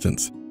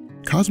existence.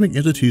 Cosmic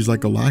entities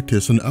like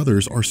Galactus and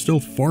others are still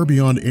far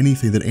beyond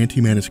anything that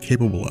Anti-Man is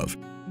capable of.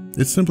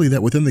 It's simply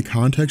that within the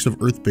context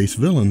of Earth-based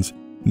villains,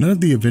 none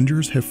of the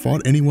Avengers have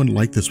fought anyone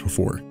like this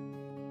before.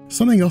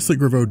 Something else that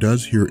Grevioux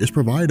does here is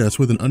provide us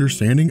with an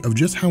understanding of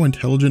just how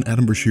intelligent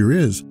Adam Brashear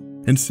is,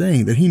 and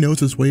saying that he knows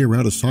his way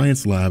around a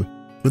science lab,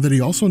 but that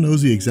he also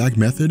knows the exact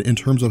method in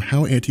terms of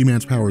how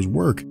Anti-Man's powers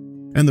work,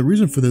 and the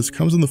reason for this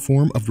comes in the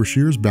form of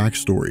Brashear's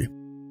backstory.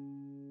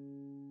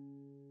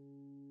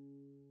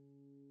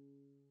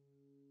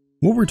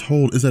 What we're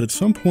told is that at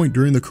some point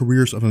during the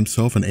careers of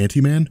himself and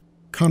Anti-Man,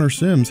 Connor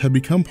Sims had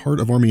become part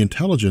of Army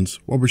intelligence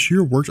while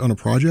Brashear worked on a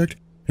project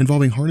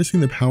involving harnessing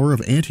the power of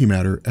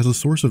antimatter as a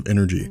source of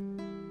energy.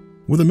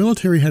 Where the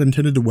military had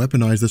intended to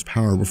weaponize this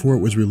power before it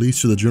was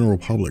released to the general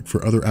public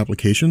for other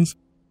applications,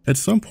 at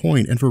some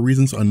point and for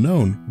reasons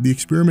unknown, the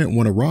experiment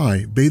went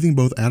awry, bathing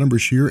both Adam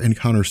Brashear and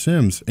Connor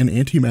Sims in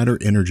antimatter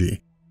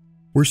energy.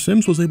 Where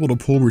Sims was able to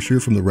pull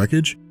Brashear from the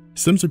wreckage,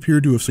 Sims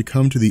appeared to have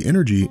succumbed to the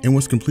energy and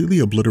was completely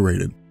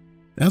obliterated.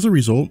 As a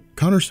result,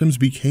 Connor Sims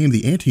became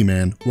the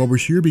Anti-Man while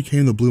Brashear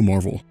became the Blue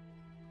Marvel.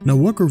 Now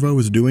what Grevioux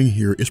is doing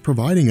here is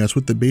providing us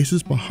with the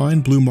basis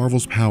behind Blue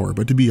Marvel's power,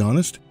 but to be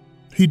honest,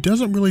 he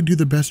doesn't really do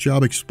the best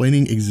job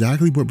explaining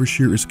exactly what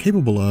Brashear is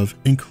capable of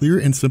in clear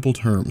and simple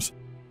terms.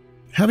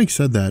 Having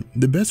said that,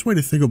 the best way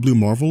to think of Blue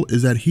Marvel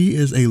is that he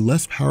is a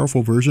less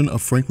powerful version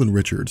of Franklin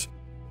Richards,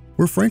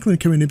 where Franklin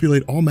can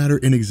manipulate all matter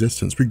in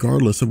existence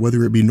regardless of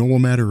whether it be normal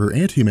matter or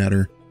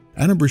antimatter,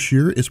 Adam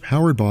Brashear is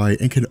powered by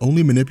and can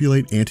only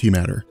manipulate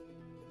antimatter.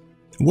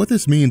 What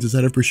this means is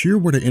that if Brashear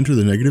were to enter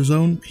the negative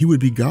zone, he would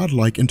be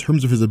godlike in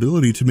terms of his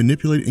ability to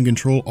manipulate and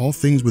control all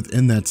things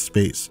within that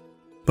space.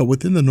 But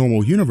within the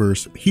normal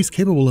universe, he's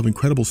capable of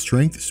incredible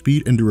strength,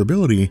 speed, and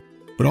durability,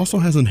 but also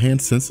has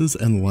enhanced senses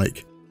and the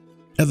like.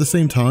 At the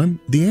same time,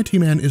 the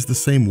Anti-Man is the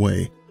same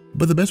way,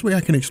 but the best way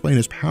I can explain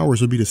his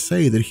powers would be to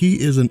say that he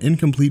is an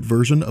incomplete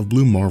version of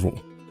Blue Marvel.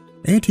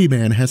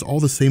 Anti-Man has all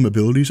the same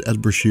abilities as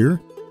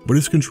Brashear, but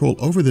his control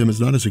over them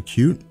is not as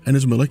acute, and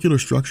his molecular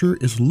structure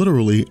is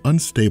literally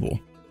unstable.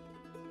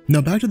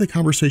 Now back to the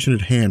conversation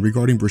at hand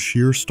regarding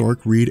Brashear,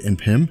 Stark, Reed, and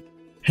Pym.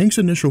 Hank's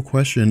initial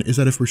question is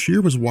that if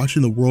Brashear was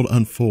watching the world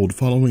unfold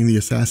following the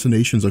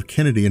assassinations of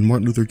Kennedy and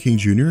Martin Luther King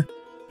Jr.,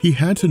 he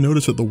had to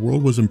notice that the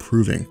world was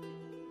improving.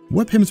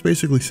 What Pym's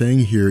basically saying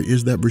here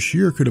is that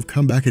Brashear could have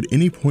come back at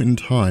any point in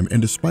time,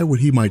 and despite what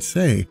he might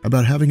say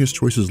about having his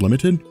choices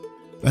limited,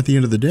 at the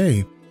end of the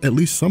day, at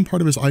least some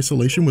part of his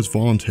isolation was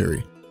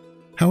voluntary.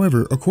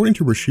 However, according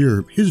to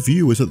Brashear, his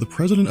view is that the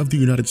President of the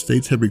United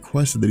States had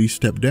requested that he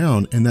step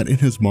down, and that in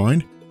his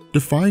mind,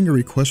 defying a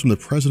request from the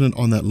President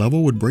on that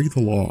level would break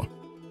the law.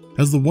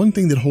 As the one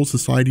thing that holds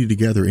society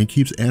together and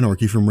keeps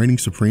anarchy from reigning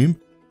supreme,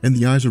 in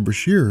the eyes of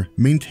Brashear,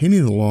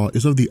 maintaining the law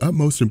is of the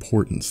utmost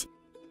importance.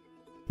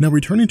 Now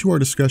returning to our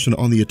discussion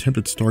on the attempt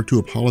at Stark to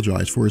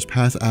apologize for his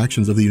past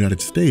actions of the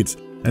United States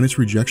and its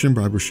rejection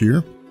by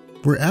Brashear,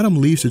 where Adam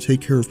leaves to take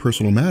care of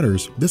personal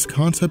matters, this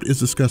concept is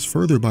discussed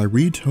further by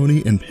Reed,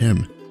 Tony, and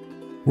Pym.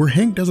 Where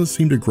Hank doesn't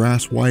seem to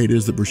grasp why it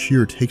is that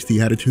Brashear takes the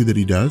attitude that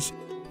he does,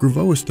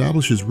 Grevioux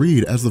establishes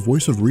Reed as the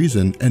voice of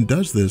reason and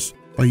does this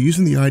by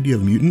using the idea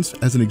of mutants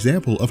as an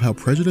example of how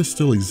prejudice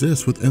still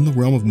exists within the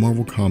realm of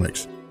Marvel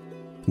Comics.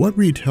 What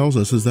Reed tells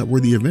us is that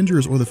where the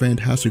Avengers or the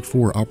Fantastic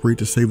Four operate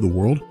to save the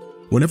world,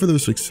 whenever they're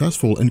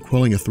successful in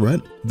quelling a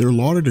threat, they're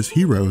lauded as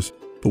heroes,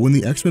 but when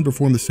the X-Men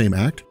perform the same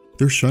act,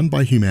 they're shunned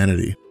by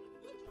humanity.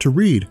 To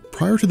Reed,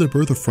 prior to the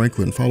birth of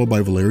Franklin followed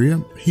by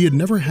Valeria, he had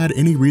never had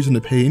any reason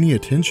to pay any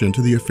attention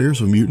to the affairs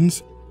of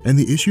mutants and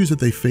the issues that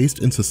they faced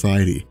in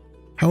society.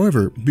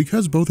 However,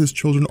 because both his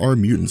children are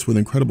mutants with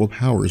incredible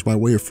powers by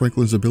way of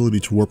Franklin's ability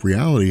to warp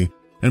reality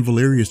and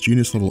Valeria's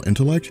genius-level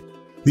intellect,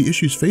 the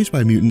issues faced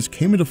by mutants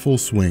came into full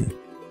swing.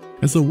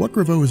 And so what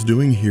Grevioux is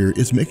doing here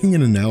is making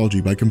an analogy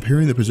by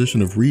comparing the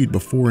position of Reed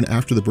before and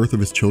after the birth of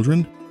his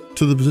children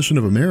to the position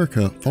of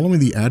America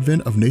following the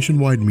advent of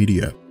nationwide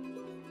media.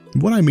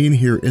 What I mean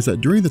here is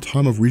that during the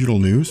time of regional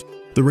news,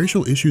 the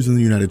racial issues in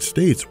the United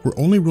States were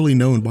only really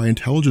known by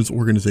intelligence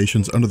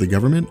organizations under the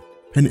government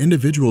and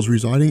individuals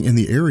residing in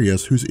the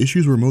areas whose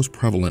issues were most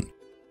prevalent.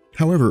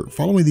 However,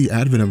 following the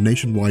advent of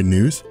nationwide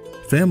news,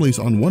 families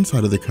on one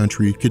side of the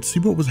country could see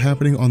what was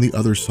happening on the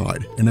other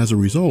side, and as a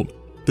result,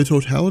 the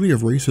totality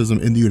of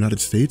racism in the United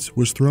States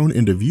was thrown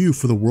into view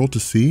for the world to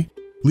see,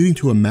 leading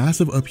to a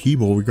massive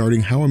upheaval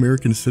regarding how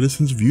American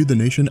citizens viewed the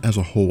nation as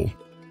a whole.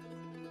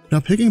 Now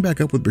picking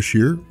back up with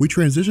Brashear, we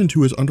transition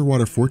to his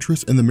underwater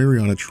fortress in the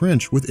Mariana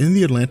Trench within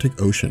the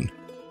Atlantic Ocean.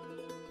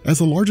 As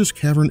the largest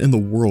cavern in the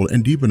world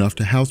and deep enough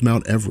to house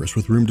Mount Everest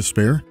with room to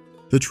spare,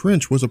 the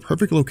trench was a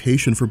perfect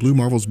location for Blue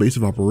Marvel's base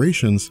of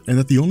operations, and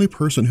that the only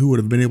person who would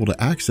have been able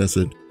to access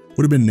it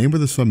would have been Namor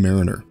the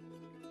Submariner.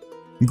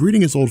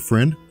 Greeting his old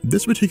friend,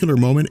 this particular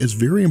moment is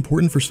very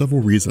important for several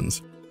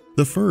reasons.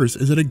 The first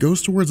is that it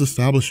goes towards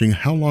establishing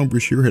how long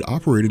Brashear had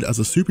operated as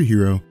a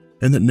superhero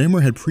and that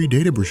Namor had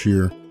predated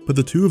Brashear, but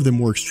the two of them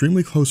were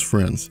extremely close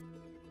friends.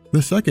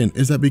 The second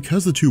is that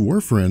because the two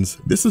were friends,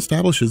 this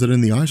establishes that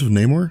in the eyes of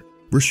Namor,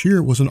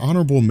 Brashear was an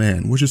honorable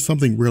man, which is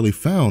something rarely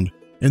found,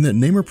 and that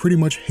Namor pretty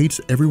much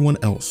hates everyone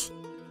else.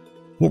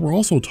 What we're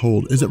also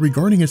told is that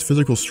regarding his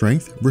physical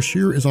strength,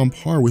 Brashear is on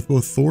par with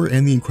both Thor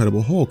and the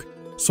Incredible Hulk,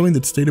 something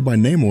that's stated by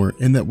Namor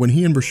in that when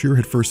he and Brashear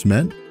had first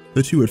met,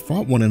 the two had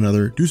fought one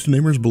another due to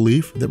Namor's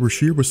belief that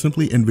Brashear was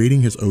simply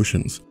invading his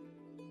oceans.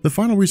 The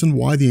final reason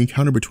why the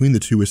encounter between the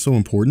two is so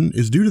important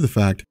is due to the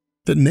fact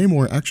that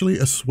Namor actually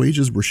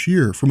assuages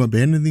Brashear from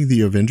abandoning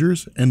the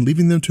Avengers and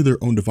leaving them to their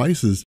own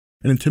devices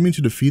and attempting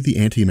to defeat the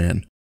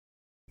Anti-Man.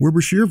 Where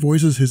Brashear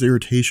voices his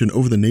irritation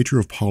over the nature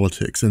of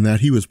politics and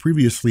that he was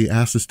previously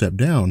asked to step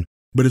down,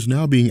 but is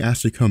now being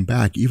asked to come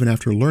back even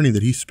after learning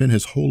that he spent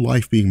his whole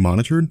life being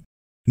monitored,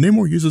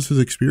 Namor uses his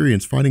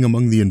experience fighting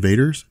among the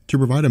invaders to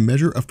provide a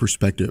measure of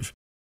perspective.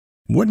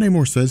 What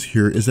Namor says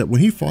here is that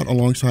when he fought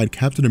alongside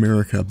Captain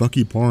America,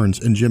 Bucky Barnes,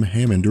 and Jim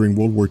Hammond during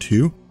World War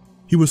II,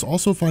 he was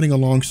also fighting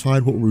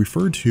alongside what were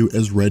referred to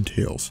as Red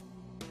Tails.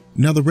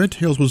 Now the Red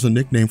Tails was a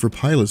nickname for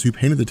pilots who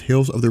painted the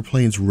tails of their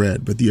planes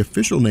red, but the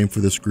official name for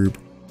this group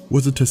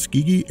was the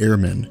Tuskegee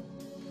Airmen.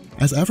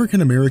 As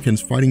African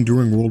Americans fighting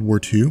during World War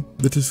II,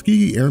 the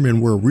Tuskegee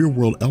Airmen were a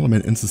real-world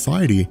element in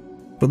society,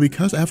 but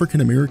because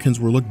African Americans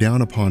were looked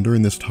down upon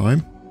during this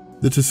time,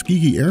 the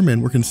Tuskegee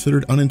Airmen were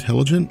considered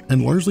unintelligent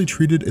and largely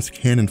treated as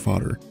cannon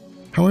fodder.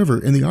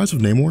 However, in the eyes of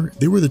Namor,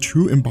 they were the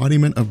true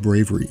embodiment of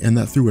bravery, and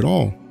that through it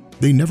all,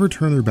 they never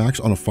turned their backs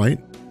on a fight,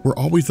 were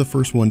always the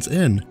first ones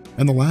in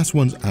and the last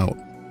ones out.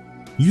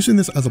 Using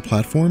this as a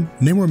platform,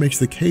 Namor makes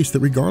the case that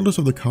regardless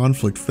of the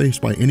conflict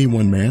faced by any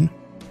one man,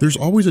 There's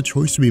always a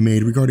choice to be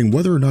made regarding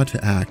whether or not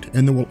to act,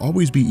 and there will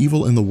always be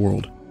evil in the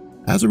world.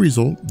 As a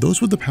result, those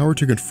with the power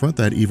to confront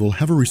that evil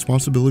have a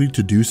responsibility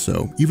to do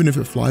so, even if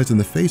it flies in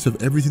the face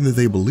of everything that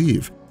they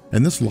believe.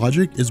 And this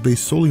logic is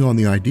based solely on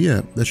the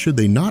idea that should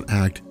they not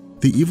act,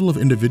 the evil of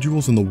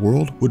individuals in the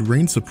world would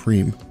reign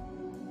supreme.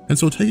 And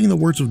so, taking the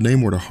words of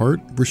Namor to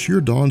heart,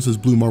 Brashear dons his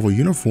Blue Marvel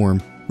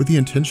uniform with the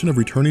intention of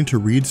returning to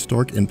Reed,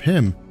 Stark, and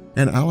Pym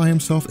and ally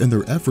himself in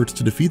their efforts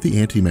to defeat the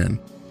Anti-Man.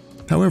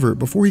 However,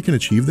 before he can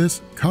achieve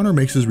this, Connor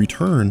makes his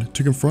return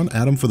to confront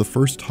Adam for the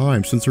first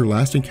time since their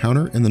last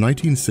encounter in the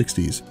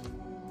 1960s.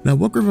 Now,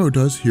 what Grevioux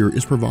does here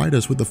is provide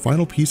us with the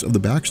final piece of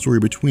the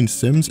backstory between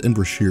Sims and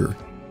Brashear.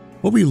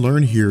 What we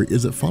learn here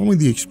is that following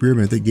the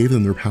experiment that gave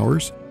them their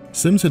powers,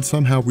 Sims had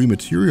somehow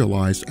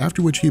rematerialized,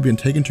 after which he had been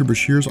taken to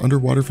Brashear's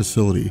underwater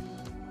facility.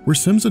 Where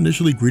Sims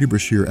initially greeted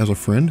Brashear as a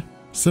friend,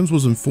 Sims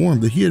was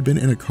informed that he had been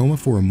in a coma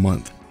for a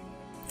month.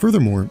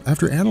 Furthermore,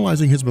 after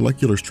analyzing his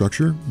molecular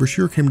structure,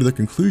 Brashear came to the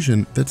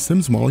conclusion that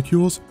Sims'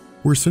 molecules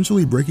were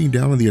essentially breaking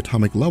down on the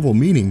atomic level,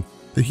 meaning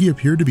that he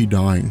appeared to be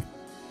dying.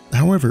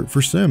 However,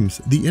 for Sims,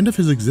 the end of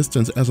his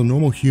existence as a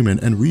normal human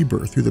and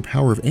rebirth through the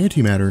power of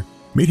antimatter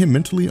made him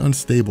mentally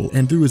unstable,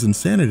 and through his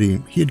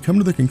insanity, he had come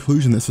to the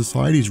conclusion that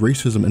society's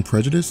racism and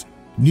prejudice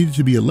needed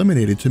to be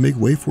eliminated to make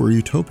way for a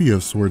utopia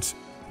of sorts,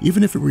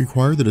 even if it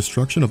required the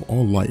destruction of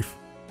all life.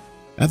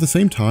 At the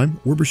same time,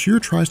 where Brashear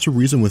tries to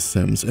reason with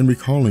Sims and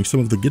recalling some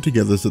of the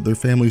get-togethers that their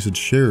families had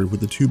shared, with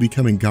the two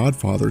becoming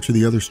godfather to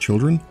the other's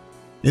children,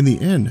 in the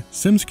end,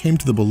 Sims came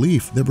to the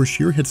belief that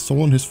Brashear had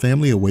stolen his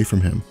family away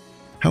from him.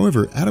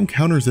 However, Adam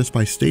counters this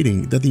by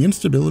stating that the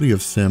instability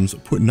of Sims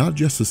put not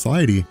just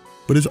society,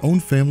 but his own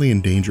family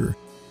in danger.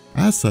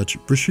 As such,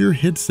 Brashear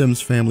hid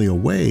Sims' family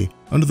away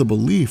under the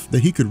belief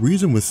that he could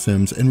reason with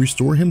Sims and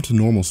restore him to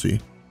normalcy.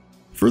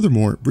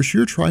 Furthermore,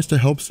 Brashear tries to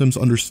help Sims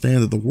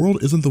understand that the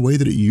world isn't the way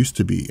that it used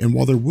to be, and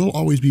while there will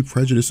always be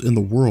prejudice in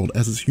the world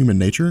as is human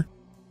nature,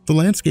 the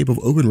landscape of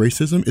open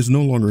racism is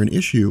no longer an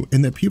issue,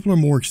 and that people are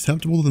more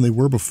acceptable than they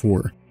were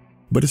before.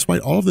 But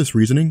despite all of this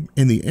reasoning,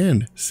 in the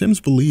end, Sims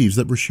believes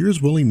that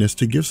Brashear's willingness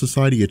to give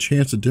society a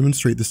chance to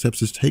demonstrate the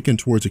steps it's taken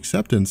towards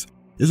acceptance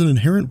is an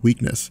inherent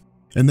weakness,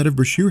 and that if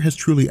Brashear has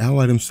truly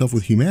allied himself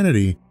with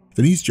humanity,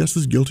 then he's just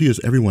as guilty as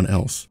everyone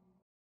else.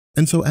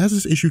 And so as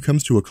this issue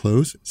comes to a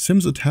close,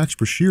 Sims attacks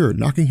Brashear,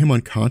 knocking him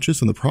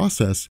unconscious in the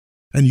process,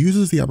 and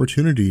uses the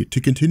opportunity to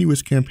continue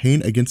his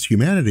campaign against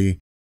humanity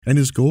and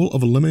his goal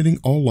of eliminating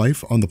all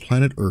life on the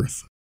planet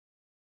Earth.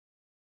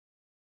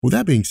 With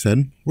that being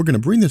said, we're going to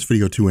bring this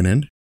video to an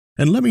end,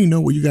 and let me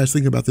know what you guys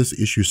think about this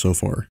issue so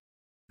far.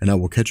 And I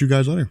will catch you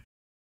guys later.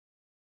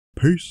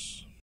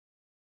 Peace.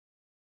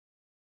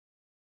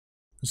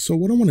 So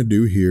what I want to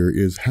do here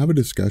is have a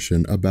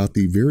discussion about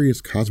the various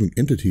cosmic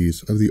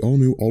entities of the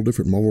all-new,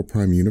 all-different Marvel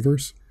Prime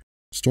universe,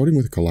 starting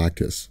with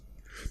Galactus.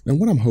 And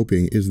what I'm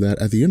hoping is that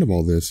at the end of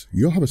all this,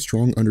 you'll have a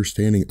strong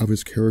understanding of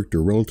his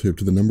character relative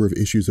to the number of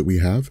issues that we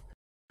have,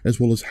 as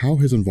well as how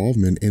his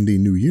involvement in the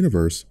new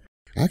universe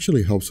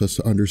actually helps us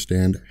to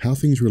understand how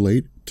things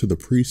relate to the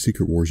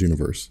pre-Secret Wars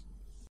universe.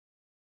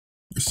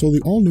 So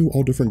the all-new,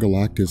 all-different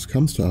Galactus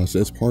comes to us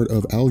as part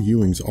of Al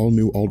Ewing's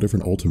all-new,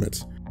 all-different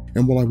Ultimates.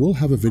 And while I will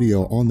have a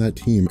video on that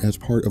team as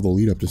part of the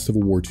lead up to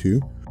Civil War II,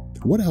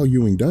 what Al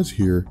Ewing does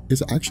here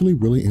is actually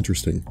really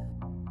interesting.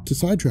 To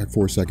sidetrack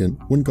for a second,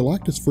 when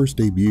Galactus first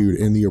debuted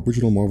in the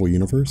original Marvel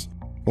Universe,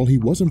 while he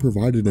wasn't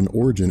provided an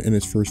origin in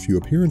his first few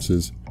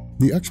appearances,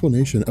 the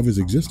explanation of his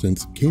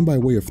existence came by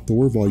way of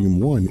Thor Volume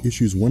 1,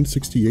 issues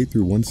 168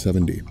 through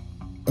 170.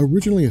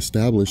 Originally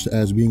established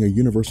as being a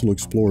universal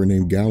explorer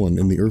named Gallon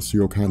in the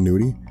Earth-Zero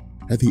continuity,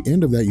 at the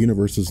end of that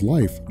universe's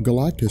life,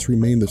 Galactus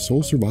remained the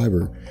sole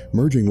survivor,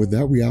 merging with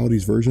that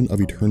reality's version of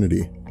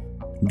eternity.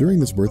 During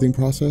this birthing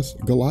process,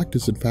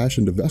 Galactus had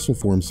fashioned a vessel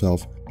for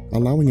himself,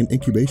 allowing an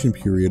incubation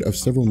period of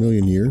several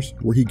million years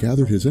where he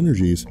gathered his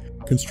energies,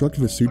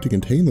 constructed a suit to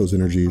contain those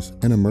energies,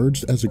 and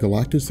emerged as the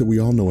Galactus that we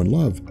all know and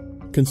love,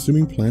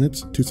 consuming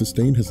planets to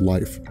sustain his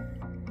life.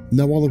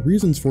 Now, while the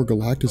reasons for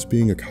Galactus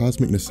being a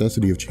cosmic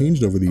necessity have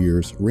changed over the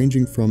years,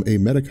 ranging from a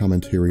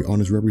meta-commentary on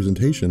his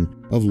representation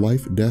of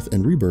life, death,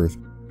 and rebirth,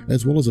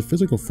 as well as a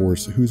physical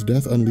force whose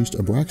death unleashed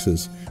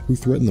Abraxas, who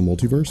threatened the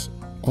multiverse,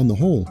 on the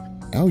whole,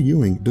 Al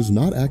Ewing does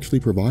not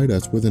actually provide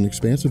us with an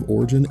expansive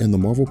origin in the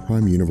Marvel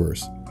Prime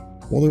universe.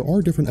 While there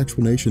are different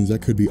explanations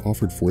that could be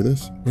offered for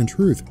this, in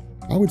truth,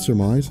 I would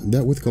surmise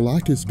that with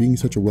Galactus being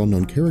such a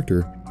well-known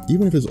character,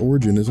 even if his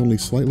origin is only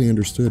slightly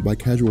understood by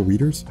casual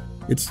readers,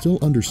 it's still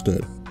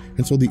understood.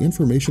 And so the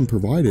information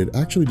provided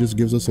actually just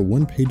gives us a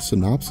one-page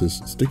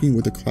synopsis sticking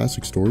with the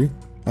classic story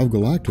of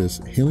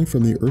Galactus hailing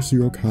from the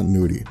Earth-Zero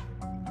continuity.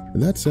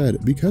 That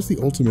said, because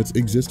the Ultimates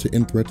exist to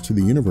end threats to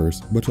the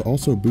universe, but to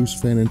also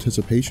boost fan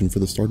anticipation for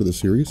the start of the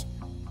series,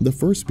 the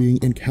first being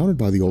encountered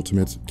by the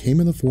Ultimates came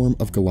in the form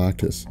of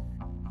Galactus.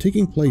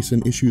 Taking place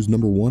in issues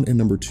number 1 and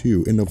number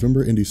 2 in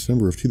November and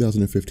December of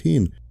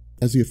 2015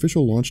 as the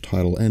official launch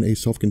title and a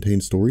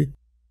self-contained story,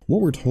 what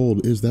we're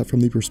told is that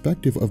from the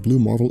perspective of Blue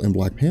Marvel and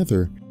Black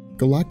Panther,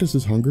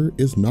 Galactus' hunger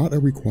is not a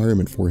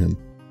requirement for him.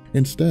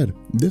 Instead,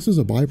 this is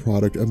a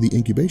byproduct of the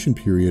incubation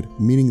period,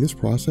 meaning this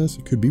process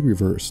could be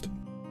reversed.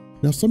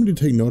 Now, something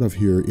to take note of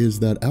here is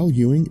that Al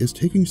Ewing is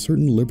taking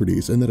certain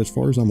liberties, and that as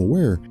far as I'm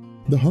aware,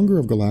 the hunger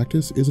of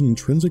Galactus is an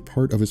intrinsic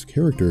part of his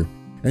character,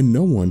 and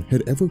no one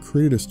had ever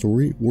created a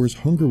story where his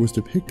hunger was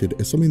depicted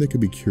as something that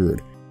could be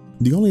cured.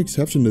 The only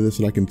exception to this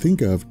that I can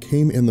think of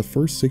came in the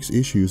first 6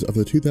 issues of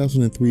the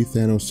 2003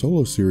 Thanos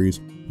solo series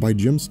by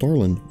Jim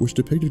Starlin, which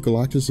depicted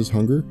Galactus'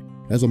 hunger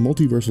as a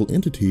multiversal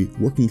entity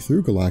working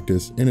through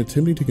Galactus and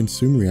attempting to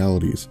consume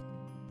realities.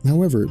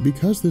 However,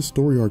 because this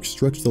story arc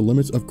stretched the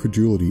limits of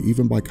credulity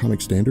even by comic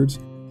standards,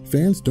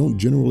 fans don't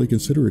generally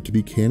consider it to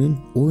be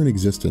canon or in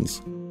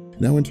existence.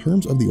 Now, in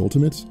terms of the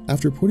Ultimates,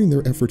 after putting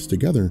their efforts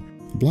together,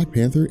 Black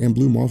Panther and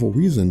Blue Marvel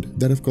reasoned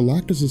that if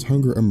Galactus'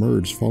 hunger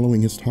emerged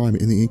following his time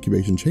in the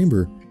incubation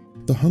chamber,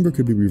 the hunger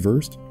could be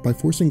reversed by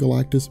forcing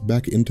Galactus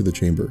back into the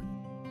chamber.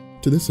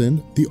 To this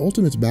end, the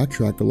Ultimates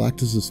backtrack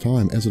Galactus'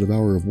 time as a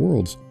devourer of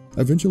worlds,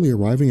 eventually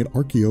arriving at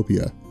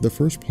Archaeopia, the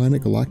first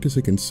planet Galactus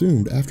had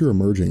consumed after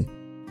emerging.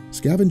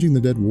 Scavenging the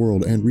dead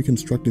world and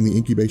reconstructing the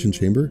incubation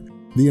chamber,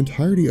 the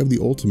entirety of the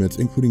Ultimates,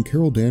 including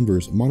Carol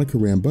Danvers, Monica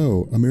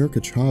Rambeau,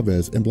 America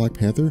Chavez, and Black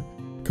Panther,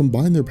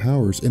 combine their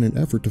powers in an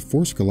effort to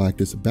force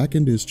Galactus back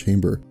into his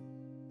chamber.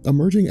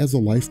 Emerging as the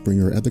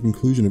Lifebringer at the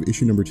conclusion of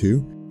issue number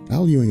 2,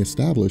 Al Ewing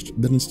established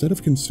that instead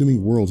of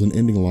consuming worlds and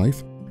ending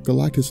life,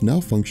 Galactus now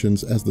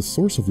functions as the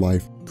source of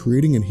life,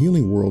 creating and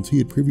healing worlds he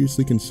had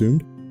previously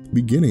consumed,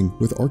 beginning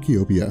with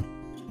Archaeopia.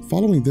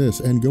 Following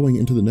this and going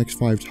into the next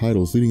 5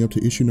 titles leading up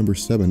to issue number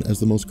 7 as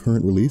the most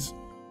current release,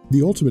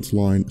 the Ultimates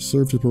line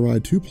served to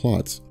provide 2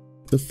 plots,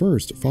 the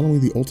first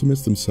following the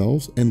Ultimates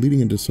themselves and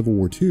leading into Civil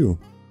War II,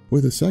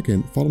 with the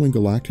second following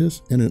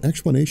Galactus and an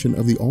explanation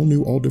of the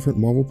all-new, all-different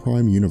Marvel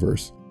Prime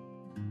universe.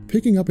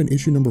 Picking up in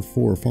issue number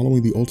 4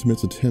 following the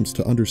Ultimates' attempts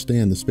to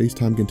understand the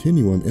space-time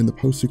continuum in the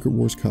post-Secret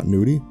Wars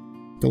continuity,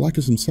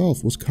 Galactus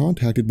himself was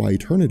contacted by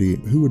Eternity,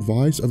 who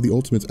advised of the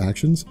Ultimates'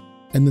 actions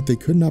and that they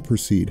could not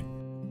proceed.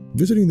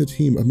 Visiting the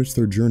team amidst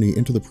their journey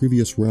into the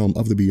previous realm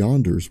of the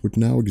Beyonders, which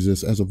now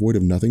exists as a void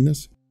of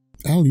nothingness,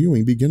 Al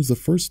Ewing begins the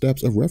first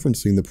steps of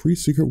referencing the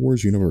pre-Secret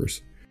Wars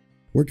universe.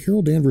 Where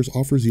Carol Danvers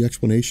offers the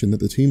explanation that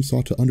the team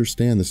sought to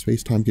understand the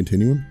space-time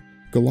continuum,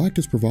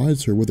 Galactus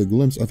provides her with a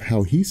glimpse of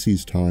how he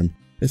sees time,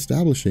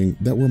 establishing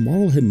that where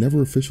Marvel had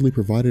never officially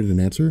provided an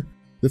answer,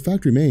 the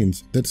fact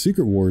remains that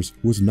Secret Wars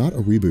was not a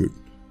reboot.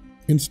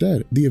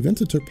 Instead, the events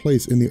that took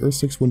place in the Earth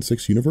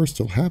 616 universe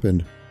still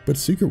happened, but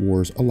Secret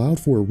Wars allowed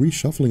for a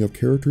reshuffling of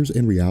characters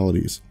and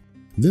realities.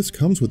 This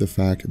comes with the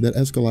fact that,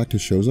 as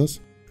Galactus shows us,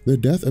 the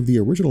death of the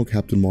original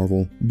Captain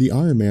Marvel, the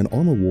Iron Man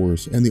Armor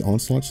Wars, and the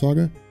Onslaught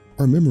Saga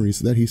are memories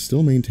that he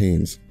still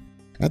maintains.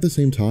 At the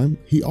same time,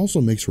 he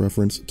also makes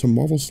reference to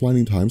Marvel's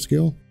sliding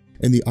timescale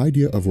and the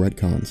idea of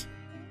retcons.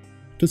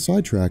 To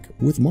sidetrack,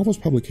 with Marvel's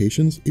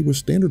publications, it was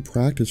standard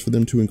practice for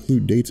them to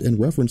include dates and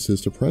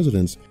references to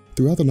presidents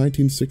throughout the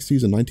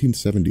 1960s and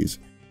 1970s,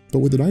 but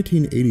with the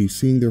 1980s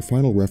seeing their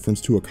final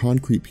reference to a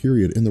concrete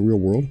period in the real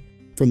world,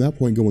 from that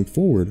point going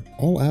forward,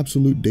 all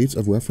absolute dates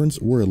of reference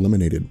were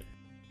eliminated.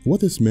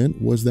 What this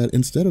meant was that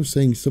instead of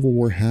saying Civil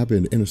War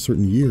happened in a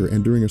certain year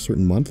and during a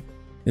certain month,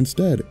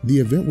 instead, the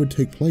event would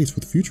take place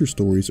with future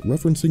stories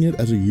referencing it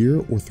as a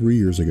year or 3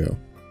 years ago.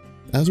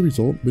 As a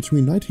result,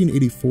 between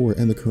 1984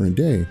 and the current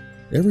day,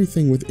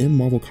 everything within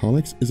Marvel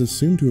Comics is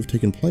assumed to have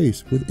taken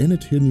place within a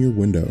 10-year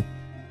window.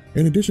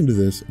 In addition to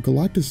this,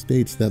 Galactus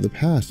states that the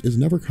past is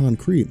never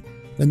concrete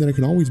and that it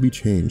can always be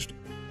changed.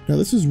 Now,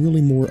 this is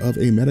really more of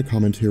a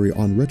meta-commentary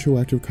on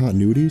retroactive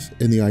continuities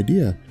and the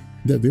idea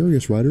that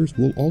various writers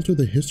will alter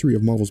the history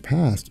of Marvel's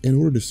past in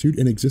order to suit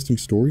an existing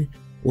story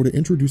or to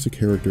introduce a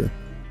character.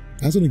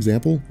 As an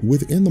example,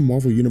 within the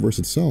Marvel Universe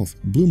itself,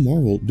 Blue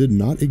Marvel did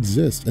not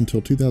exist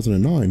until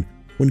 2009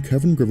 when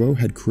Kevin Grevioux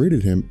had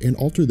created him and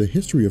altered the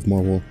history of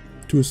Marvel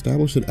to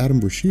establish that Adam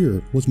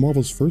Brashear was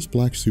Marvel's first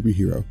black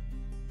superhero.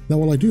 Now,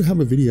 while I do have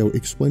a video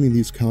explaining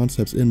these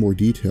concepts in more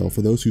detail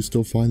for those who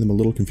still find them a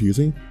little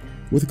confusing,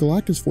 with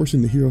Galactus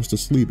forcing the heroes to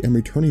sleep and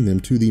returning them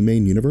to the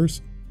main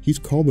universe, he's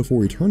called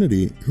before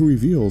Eternity, who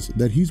reveals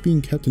that he's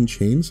being kept in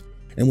chains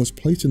and was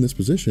placed in this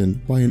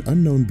position by an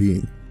unknown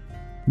being.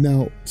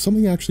 Now,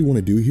 something I actually want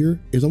to do here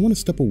is I want to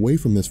step away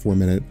from this for a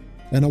minute,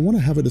 and I want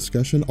to have a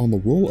discussion on the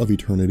role of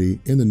Eternity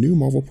in the new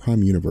Marvel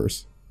Prime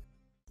universe.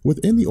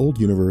 Within the old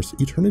universe,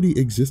 Eternity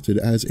existed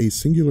as a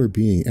singular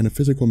being and a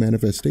physical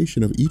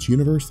manifestation of each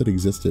universe that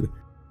existed.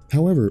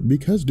 However,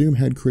 because Doom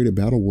had created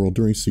Battleworld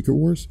during Secret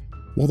Wars,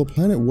 while the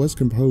planet was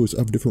composed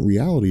of different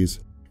realities,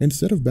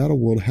 instead of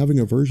Battleworld having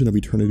a version of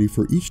Eternity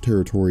for each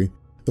territory,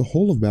 the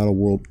whole of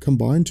Battleworld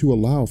combined to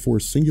allow for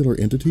a singular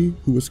entity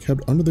who was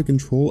kept under the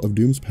control of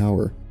Doom's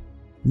power.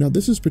 Now,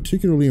 this is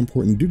particularly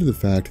important due to the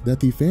fact that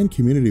the fan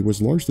community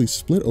was largely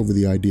split over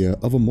the idea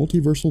of a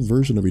multiversal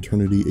version of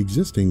Eternity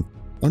existing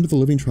under the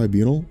Living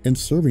Tribunal and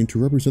serving to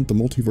represent the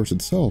multiverse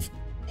itself,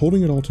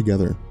 holding it all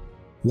together.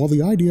 While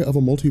the idea of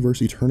a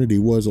multiverse Eternity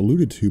was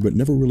alluded to but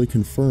never really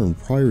confirmed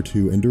prior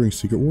to and during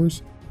Secret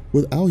Wars,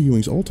 with Al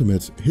Ewing's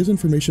Ultimates, his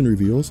information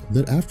reveals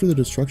that after the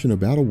destruction of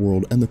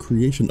Battleworld and the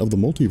creation of the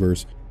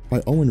multiverse,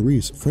 by Owen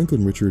Reese,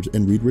 Franklin Richards,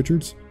 and Reed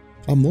Richards,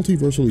 a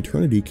multiversal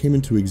eternity came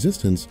into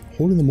existence,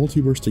 holding the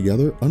multiverse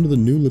together under the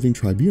New Living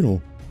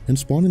Tribunal and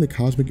spawning the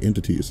cosmic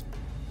entities.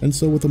 And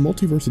so with the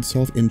multiverse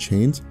itself in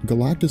chains,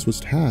 Galactus was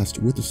tasked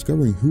with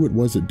discovering who it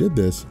was that did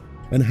this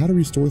and how to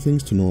restore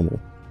things to normal.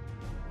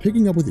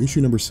 Picking up with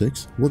issue number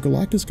 6, where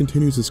Galactus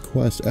continues his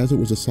quest as it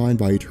was assigned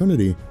by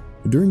Eternity,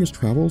 during his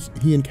travels,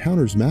 he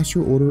encounters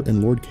Master Order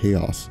and Lord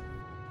Chaos.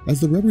 As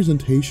the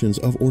representations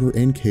of Order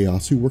and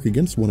Chaos who work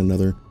against one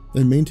another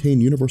and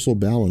maintain universal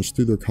balance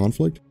through their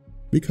conflict,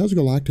 because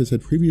Galactus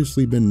had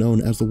previously been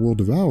known as the World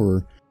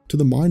Devourer, to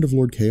the mind of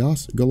Lord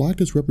Chaos,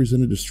 Galactus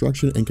represented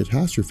destruction and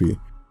catastrophe,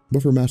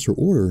 but for Master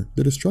Order,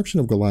 the destruction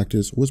of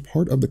Galactus was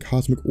part of the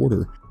cosmic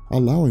order,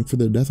 allowing for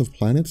the death of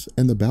planets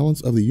and the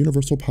balance of the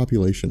universal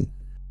population.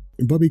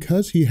 But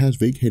because he has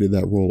vacated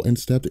that role and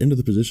stepped into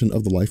the position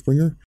of the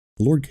Lifebringer,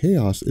 Lord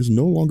Chaos is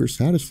no longer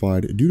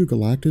satisfied due to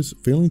Galactus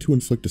failing to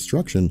inflict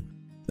destruction,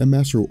 and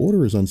Master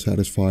Order is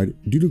unsatisfied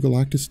due to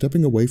Galactus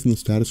stepping away from the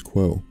status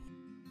quo.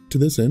 To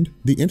this end,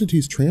 the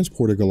entities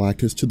transported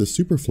Galactus to the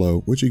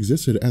Superflow, which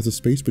existed as a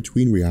space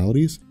between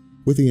realities,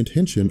 with the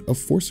intention of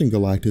forcing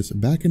Galactus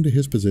back into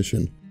his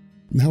position.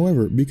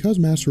 However, because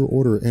Master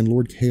Order and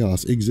Lord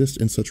Chaos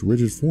exist in such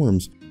rigid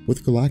forms,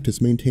 with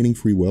Galactus maintaining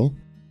free will,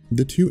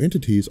 the two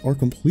entities are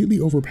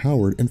completely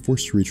overpowered and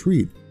forced to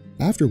retreat,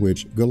 after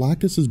which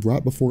Galactus is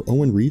brought before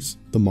Owen Reese,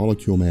 the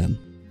Molecule Man.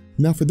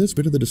 Now for this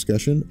bit of the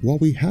discussion, while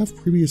we have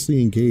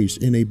previously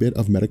engaged in a bit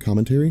of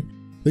meta-commentary,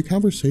 the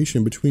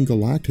conversation between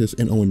Galactus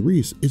and Owen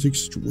Reese is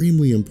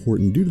extremely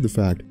important due to the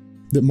fact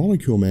that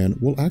Molecule Man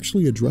will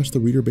actually address the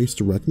reader base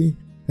directly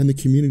and the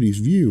community's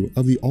view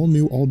of the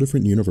all-new,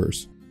 all-different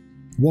universe.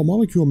 While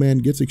Molecule Man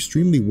gets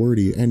extremely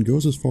wordy and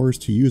goes as far as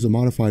to use a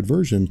modified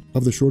version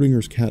of the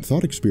Schrodinger's cat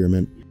thought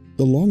experiment,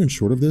 the long and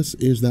short of this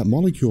is that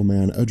Molecule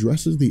Man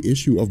addresses the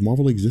issue of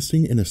Marvel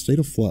existing in a state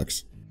of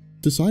flux.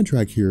 To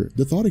sidetrack here,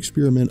 the thought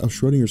experiment of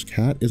Schrodinger's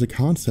cat is a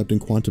concept in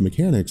quantum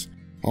mechanics,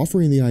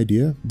 offering the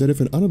idea that if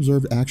an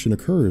unobserved action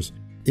occurs,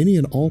 any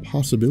and all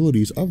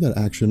possibilities of that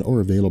action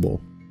are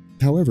available.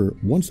 However,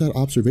 once that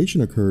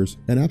observation occurs,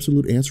 an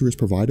absolute answer is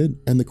provided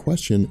and the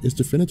question is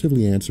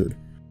definitively answered.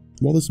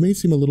 While this may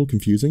seem a little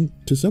confusing,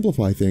 to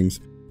simplify things,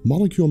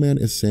 Molecule Man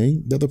is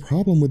saying that the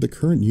problem with the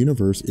current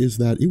universe is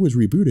that it was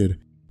rebooted,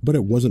 but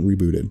it wasn't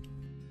rebooted.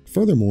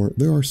 Furthermore,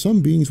 there are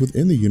some beings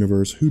within the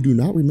universe who do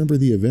not remember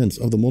the events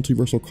of the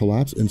multiversal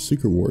collapse and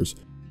Secret Wars,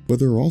 but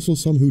there are also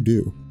some who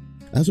do.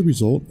 As a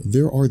result,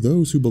 there are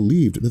those who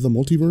believed that the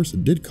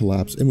multiverse did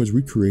collapse and was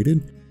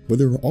recreated, but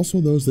there are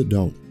also those that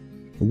don't.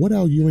 What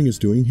Al Ewing is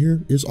doing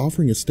here is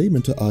offering a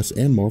statement to us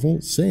and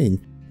Marvel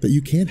saying that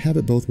you can't have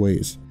it both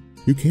ways.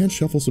 You can't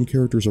shuffle some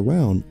characters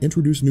around,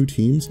 introduce new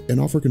teams, and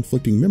offer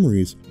conflicting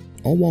memories,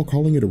 all while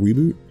calling it a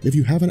reboot if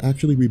you haven't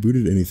actually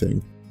rebooted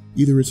anything.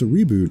 Either it's a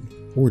reboot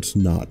or it's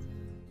not.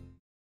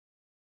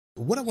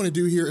 What I want to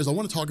do here is I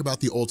want to talk about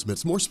the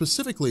Ultimates. More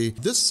specifically,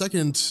 this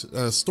second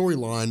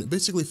storyline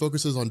basically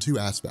focuses on two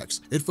aspects.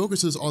 It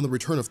focuses on the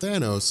return of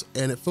Thanos,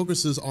 and it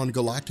focuses on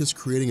Galactus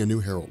creating a new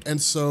herald. And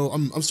so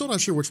I'm still not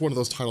sure which one of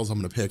those titles I'm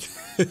going to pick.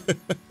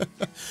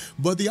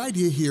 But the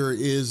idea here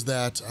is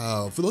that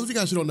for those of you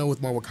guys who don't know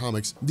with Marvel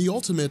Comics, the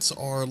Ultimates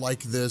are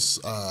like this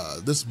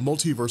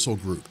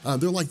multiversal group.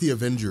 They're like the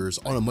Avengers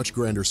on a much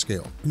grander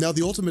scale. Now,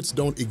 the Ultimates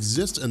don't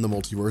exist in the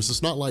multiverse.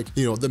 It's not like,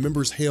 you know, the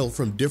members hail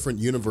from different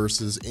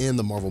universes in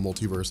the Marvel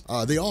multiverse.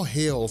 They all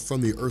hail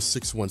from the Earth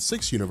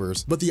 616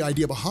 universe, but the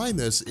idea behind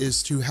this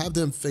is to have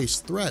them face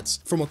threats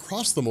from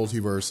across the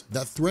multiverse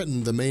that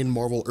threaten the main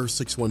Marvel Earth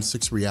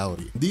 616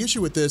 reality. The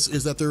issue with this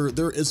is that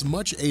they're as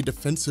much a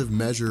defensive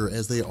measure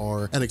as they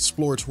are an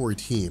exploratory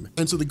team.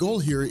 And so the goal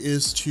here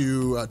is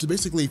to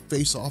basically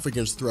face off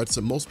against threats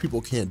that most people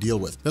can't deal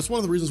with. That's one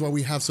of the reasons why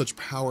we have such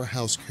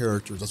powerhouse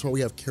characters. That's why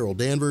we have Carol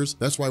Danvers.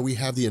 That's why we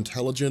have the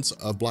intelligence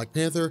of Black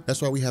Panther.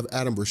 That's why we have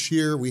Adam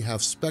Brashear. We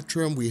have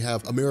Spectrum. We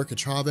have America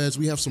Chavez.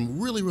 We have some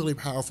really, really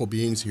powerful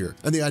beings here.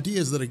 And the idea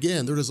is that,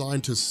 again, they're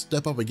designed to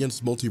step up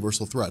against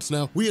multiversal threats.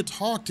 Now, we had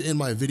talked in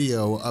my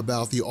video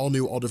about the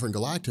all-new, all-different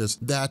Galactus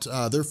that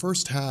their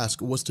first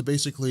task was to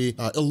basically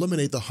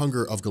eliminate the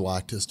hunger of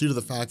Galactus due to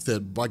the fact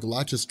that by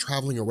Galactus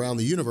traveling around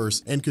the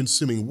universe and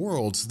consuming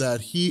worlds,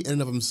 that he in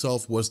and of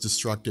himself was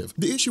destructive.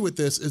 The issue with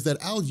this is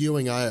that Al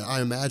Ewing,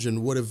 I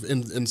imagine, would have,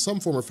 in some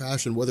form or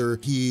fashion, whether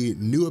he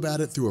knew about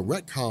it through a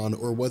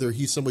retcon or whether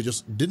he simply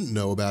just didn't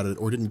know about it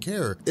or didn't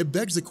care, it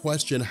begs the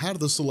question, how do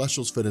the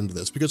Celestials fit into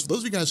this? Because for those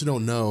of you guys who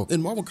don't know,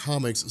 in Marvel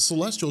Comics,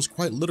 Celestials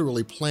quite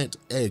literally plant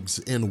eggs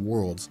in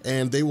worlds,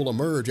 and they will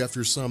emerge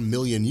after some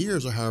million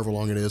years or however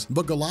long it is,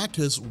 but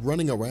Galactus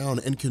running around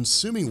and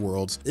consuming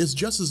worlds is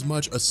just as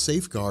much a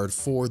safeguard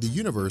for the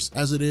universe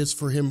as it is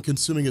for him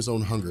consuming his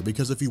own hunger,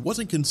 because if he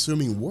wasn't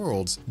consuming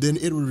worlds, then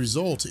it would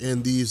result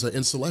in these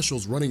in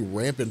Celestials running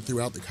rampant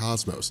throughout the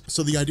cosmos.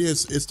 So the idea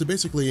is to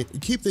basically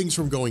keep things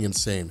from going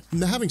insane.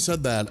 Now, having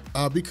said that,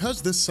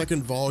 because this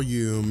second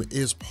volume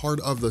is part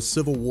of the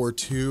Civil War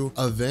II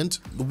event.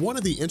 One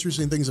of the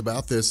interesting things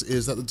about this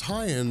is that the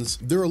tie-ins,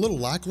 they're a little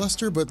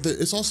lackluster, but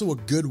it's also a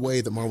good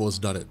way that Marvel has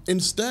done it.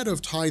 Instead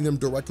of tying them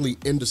directly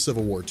into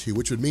Civil War II,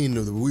 which would mean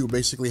that we would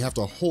basically have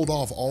to hold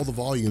off all the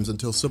volumes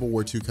until Civil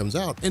War II comes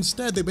out,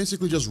 instead they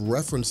basically just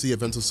reference the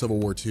events of Civil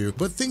War II,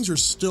 but things are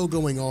still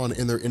going on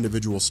in their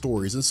individual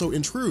stories. And so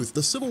in truth,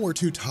 the Civil War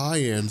II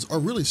tie-ins are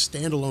really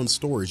standalone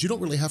stories. You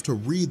don't really have to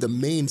read the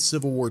main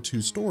Civil War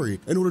II story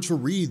in order to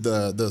read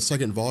the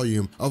second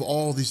volume of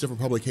all these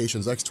different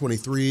publications,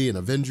 X-23 and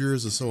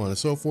Avengers and so on and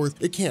so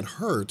forth. It can't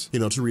hurt,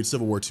 to read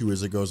Civil War II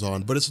as it goes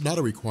on, but it's not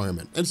a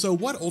requirement. And so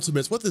what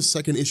this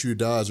second issue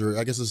does, or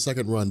I guess the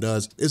second run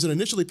does, is it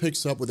initially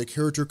picks up with a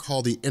character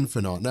called the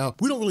Infinite. Now,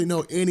 we don't really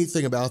know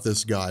anything about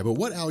this guy, but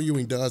what Al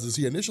Ewing does is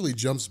he initially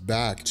jumps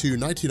back to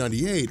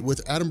 1998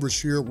 with Adam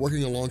Brashear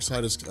working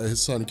alongside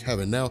his son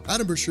Kevin. Now,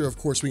 Adam Brashear, of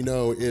course, we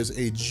know is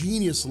a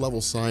genius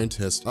level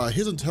scientist.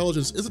 His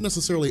intelligence isn't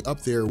necessarily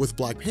up there with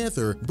Black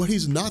Panther, but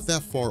he's not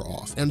that far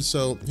off. And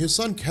so his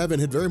son Kevin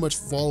had very much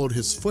followed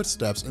his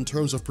footsteps in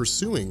terms of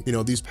pursuing,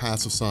 these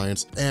paths of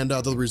science. And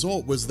the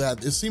result was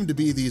that it seemed to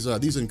be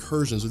these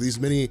incursions or these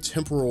many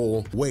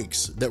temporal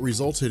wakes that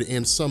resulted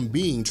in some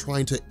being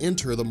trying to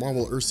enter the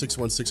Marvel Earth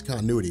 616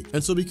 continuity.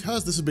 And so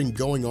because this had been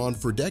going on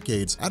for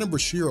decades, Adam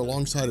Brashear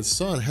alongside his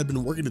son had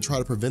been working to try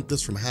to prevent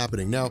this from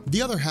happening. Now,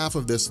 the other half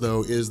of this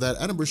though is that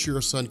Adam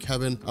Brashear's son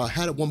Kevin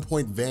had at one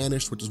point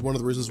vanished, which is one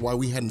of the reasons why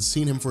we hadn't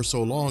seen him for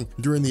so long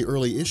during the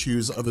early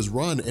issues of his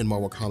run in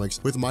Marvel Comics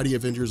with Mighty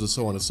Avengers and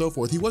so on and so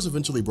forth. He was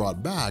eventually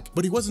brought back,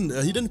 but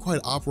he didn't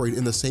quite operate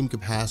in the same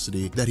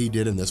capacity that he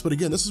did in this. But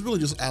again, this is really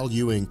just Al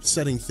Ewing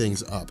setting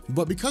things up.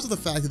 But because of the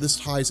fact that this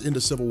ties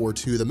into Civil War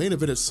II, the main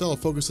event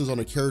itself focuses on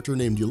a character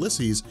named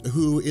Ulysses,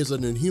 who is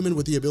an Inhuman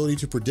with the ability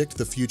to predict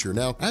the future.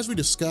 Now, as we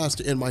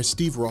discussed in my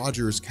Steve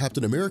Rogers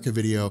Captain America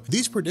video,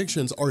 these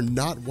predictions are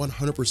not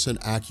 100%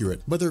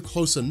 accurate, but they're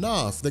close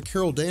enough that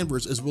Carol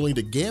Danvers is willing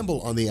to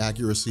gamble on the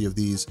accuracy of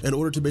these in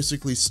order to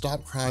basically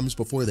stop crimes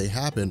before they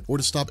happen or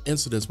to stop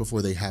incidents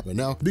before they happen.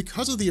 Now,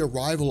 because of the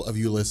arrival of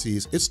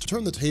Ulysses, it's to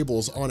turn the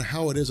tables on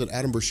how it is that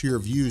Adam Brashear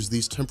views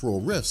these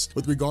temporal rifts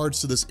with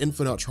regards to this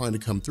Infinite trying to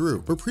come through.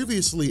 Where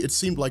previously it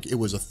seemed like it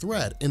was a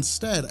threat,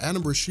 instead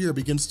Adam Brashear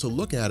begins to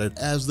look at it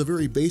as the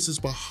very basis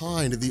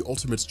behind the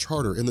Ultimates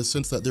Charter, in the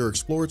sense that they're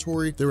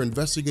exploratory, they're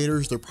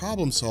investigators, they're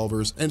problem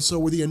solvers. And so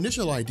where the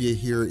initial idea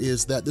here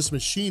is that this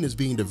machine is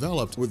being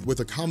developed with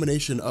a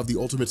combination of the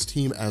Ultimates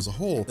team as a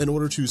whole. In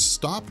order to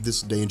stop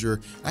this danger,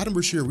 Adam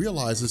Brashear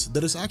realizes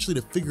that it's actually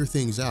to figure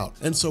things out.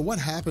 And so what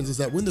happens is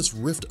that when this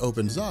rift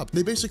opens up,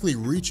 they basically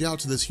reach out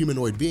to this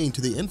humanoid being,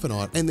 to the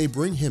Infinite, and they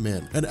bring him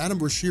in. And Adam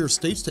Brashear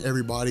states to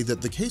everybody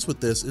that the case with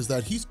this is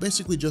that he's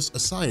basically just a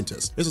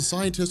scientist. He's a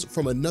scientist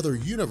from another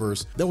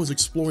universe that was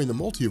exploring the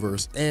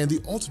multiverse, and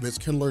the Ultimates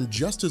can learn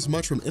just as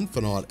much from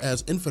Infinite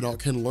as Infinite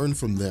can learn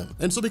from them.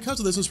 And so because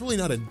of this, it's really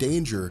not a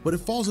danger, but it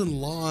falls in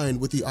line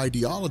with the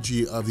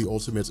ideology of the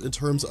Ultimates in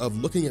terms of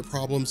looking at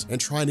problems and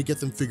trying to get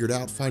them figured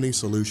out, finding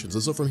solutions.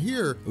 And so from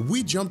here,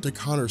 we jump to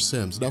Connor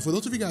Sims. Now, for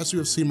those of you guys who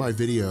have seen my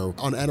video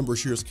on Adam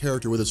Brashear's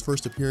character with his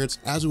first appearance,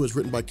 as it was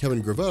written by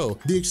Kevin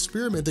Grevioux, the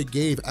experiment that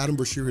gave Adam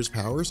Brashear his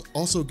powers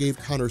also gave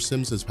Connor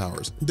Sims his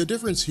powers. The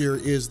difference here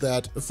is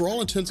that for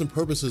all intents and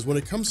purposes, when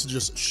it comes to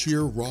just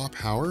sheer raw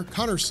power,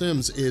 Connor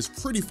Sims is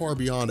pretty far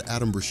beyond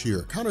Adam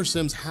Brashear. Connor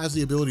Sims has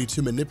the ability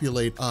to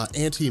manipulate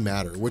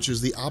antimatter, which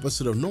is the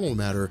opposite of normal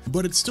matter,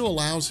 but it still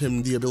allows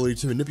him the ability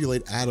to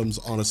manipulate atoms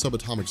on a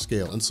subatomic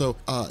scale. And so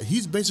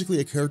he's basically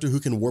a character who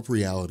can warp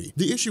reality.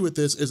 The issue with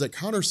this is that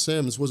Connor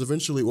Sims was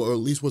eventually, or at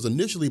least was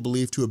initially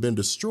believed to have been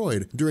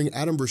destroyed during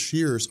Adam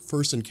Brashear's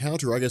first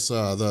encounter, I guess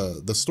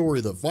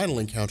the final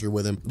encounter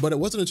with him. But it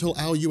wasn't until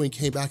Al Ewing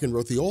came back and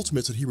wrote the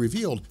Ultimates that he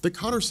revealed that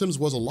Connor Sims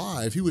was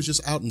alive. He was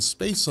just out in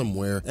space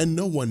somewhere and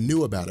no one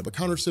knew about it. But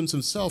Connor Sims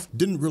himself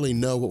didn't really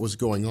know what was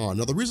going on.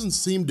 Now, the reason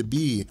seemed to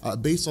be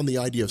based on the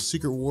idea of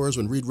Secret Wars,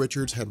 when Reed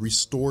Richards had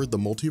restored the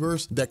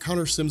multiverse, that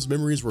Connor Sims'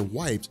 memories were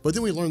wiped. But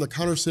then we learned that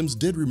Connor Sims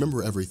did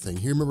remember everything.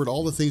 He remembered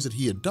all the things that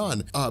he had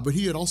done, but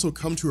he had also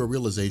come to a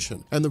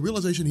realization. And the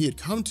realization he had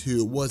come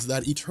to was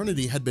that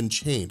eternity had been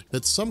chained,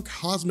 that some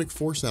cosmic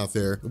force out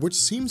there, which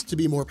seems to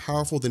be more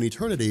powerful than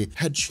eternity,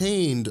 had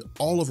chained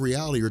all of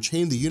reality, or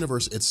chained the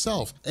universe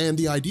itself. And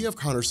the idea of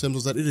Connor Sims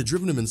was that it had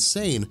driven him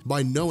insane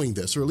by knowing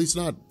this, or at least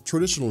not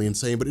traditionally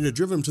insane, but it had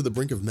driven him to the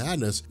brink of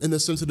madness in the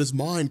sense that his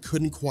mind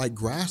couldn't quite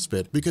grasp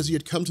it, because he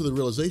had come to the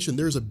realization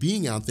there's a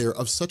being out there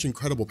of such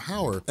incredible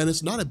power, and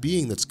it's not a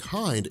being that's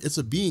kind, it's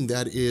a being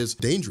that is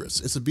dangerous.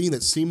 It's a being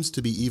that seems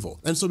to be evil.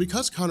 And so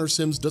because Connor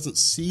Sims doesn't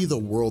see the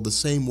world the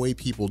same way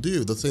people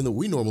do, the same that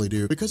we normally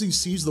do, because he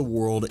sees the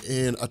world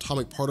in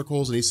atomic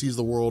particles and he sees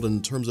the world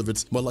in terms of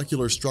its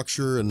molecular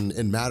structure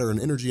and matter and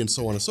energy and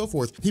so on and so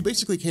forth, he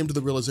basically came to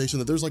the realization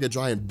that there's like a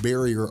giant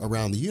barrier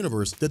around the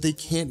universe that they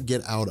can't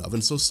get out of.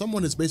 And so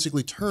someone has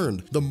basically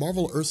turned the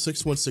Marvel Earth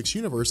 616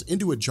 universe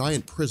into a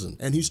giant prison,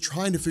 and he's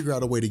trying to figure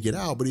out a way to get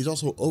out, but he's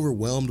also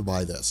overwhelmed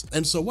by this.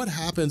 And so what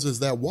happens is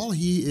that while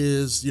he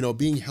is,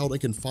 being held in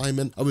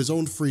confinement of his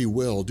own free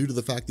will due to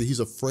the fact that he's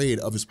afraid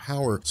of his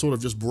power sort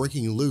of just breaking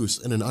breaking loose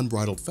in an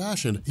unbridled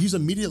fashion, he's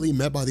immediately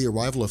met by the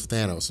arrival of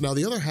Thanos. Now,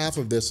 the other half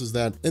of this is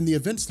that in the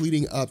events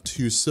leading up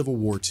to Civil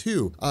War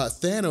II,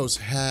 Thanos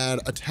had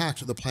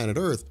attacked the planet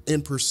Earth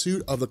in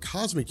pursuit of the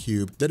Cosmic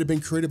Cube that had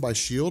been created by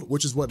S.H.I.E.L.D.,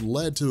 which is what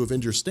led to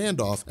Avengers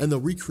Standoff and the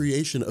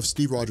recreation of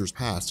Steve Rogers'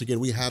 past. Again,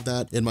 we have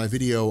that in my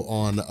video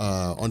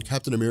on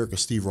Captain America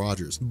Steve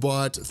Rogers.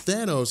 But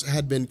Thanos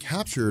had been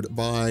captured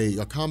by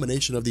a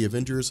combination of the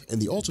Avengers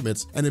and the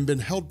Ultimates and had been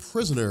held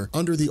prisoner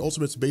under the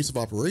Ultimates base of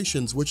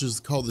operations, which is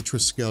called the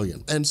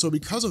Triskelion. And so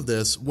because of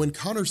this, when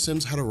Connor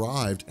Sims had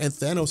arrived and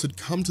Thanos had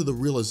come to the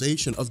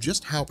realization of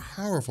just how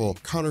powerful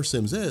Connor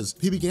Sims is,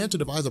 he began to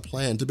devise a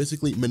plan to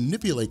basically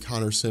manipulate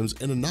Connor Sims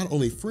into not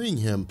only freeing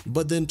him,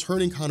 but then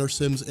turning Connor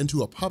Sims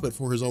into a puppet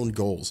for his own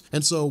goals.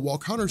 And so while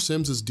Connor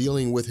Sims is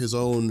dealing with his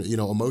own,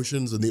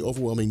 emotions and the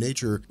overwhelming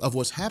nature of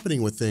what's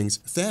happening with things,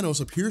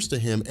 Thanos appears to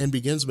him and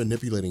begins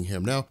manipulating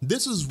him. Now,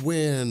 this is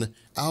when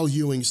Al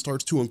Ewing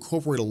starts to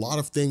incorporate a lot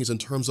of things in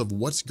terms of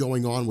what's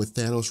going on with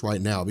Thanos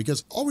right now,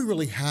 because all we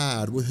really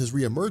had with his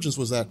reemergence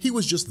was that he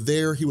was just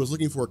there, he was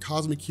looking for a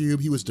cosmic cube,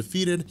 he was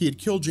defeated, he had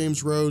killed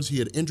James Rhodes, he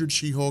had injured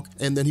She-Hulk,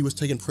 and then he was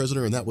taken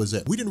prisoner, and that was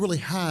it. We didn't really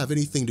have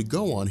anything to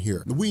go on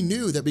here. We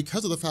knew that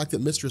because of the fact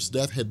that Mistress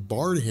Death had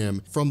barred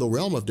him from the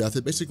realm of death,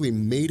 it basically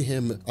made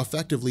him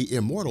effectively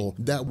immortal,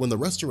 that when the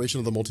restoration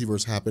of the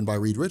multiverse happened by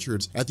Reed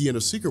Richards at the end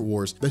of Secret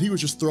Wars, that he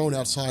was just thrown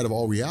outside of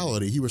all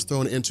reality. He was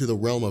thrown into the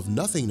realm of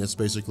nothingness,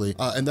 basically,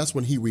 and that's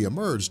when he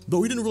reemerged, but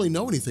we didn't really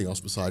know anything else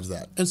besides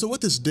that. And so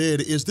what this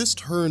did is this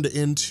turned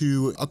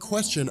into a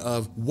question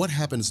of what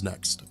happens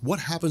next? What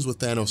happens with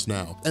Thanos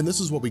now? And this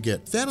is what we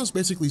get. Thanos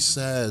basically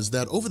says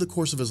that over the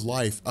course of his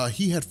life,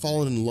 he had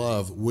fallen in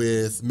love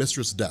with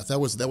Mistress Death. That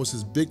was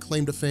his big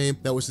claim to fame.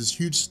 That was his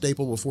huge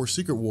staple before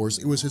Secret Wars.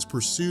 It was his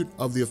pursuit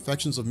of the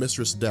affections of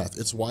Mistress Death.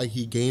 It's why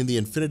he gained the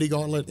Infinity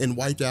Gauntlet and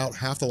wiped out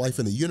half the life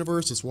in the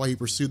universe. It's why he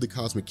pursued the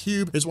Cosmic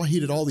Cube. It's why he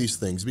did all these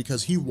things,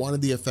 because he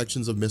wanted the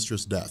affections of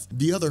Mistress Death.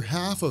 The other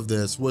half of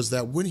this was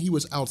that when he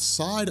was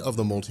outside of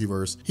the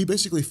multiverse, he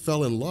basically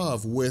fell in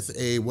love with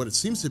what it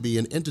seems to be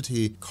an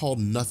entity called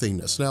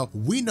nothingness. Now,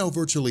 we know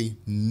virtually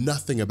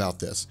nothing about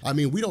this. I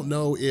mean, we don't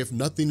know if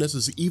nothingness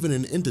is even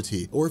an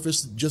entity, or if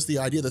it's just the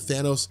idea that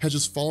Thanos has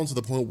just fallen to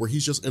the point where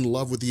he's just in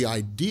love with the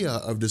idea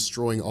of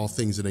destroying all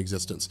things in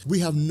existence. We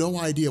have no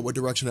idea what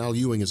direction Al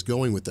Ewing is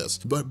going with this,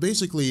 but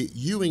basically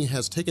Ewing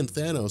has taken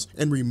Thanos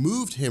and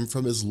removed him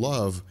from his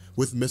love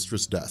with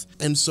Mistress Death.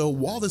 And so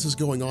while this is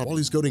going on, while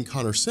he's goading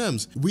Connor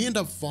Sims, we end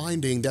up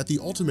finding that the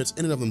Ultimates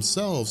in and of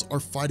themselves are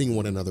fighting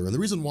one another. And the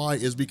reason why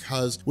is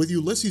because with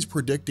Ulysses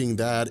predicting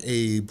that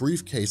a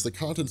briefcase, the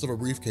contents of a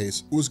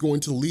briefcase, was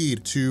going to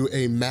lead to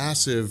a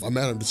massive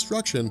amount of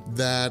destruction,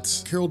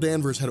 that Carol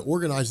Danvers had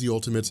organized the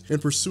Ultimates in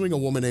pursuing a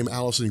woman named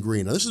Allison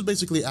Green. Now, this is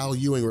basically Al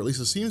Ewing, or at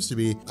least it seems to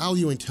be, Al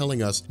Ewing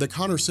telling us that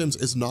Connor Sims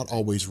is not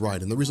always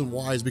right. And the reason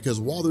why is because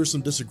while there's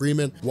some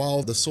disagreement,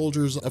 while the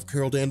soldiers of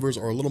Carol Danvers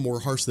are a little more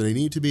harsh than they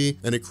need to be,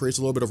 and it creates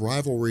a little bit of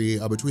rivalry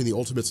between the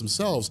Ultimates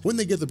themselves, when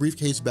they get the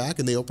briefcase back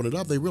and they open it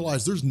up, they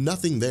realize there's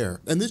nothing there.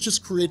 And this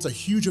just creates a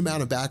huge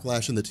amount of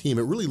backlash in the team.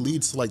 It really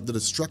leads to like the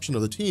destruction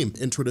of the team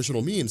in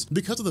traditional means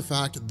because of the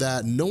fact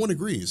that no one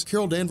agrees.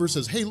 Carol Danvers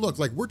says, hey, look,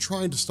 like we're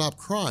trying to stop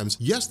crimes.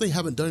 Yes, they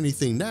haven't done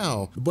anything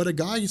now, but a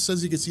guy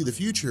says he can see the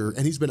future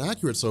and he's been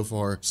accurate so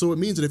far. So it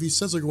means that if he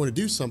says they're going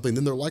to do something,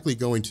 then they're likely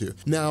going to.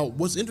 Now,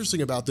 what's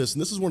interesting about this,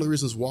 and this is one of the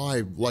reasons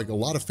why like a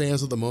lot of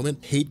fans at the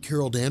moment hate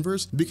Carol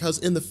Danvers, because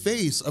in the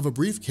face of a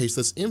briefcase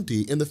that's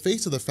empty, in the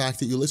face of the fact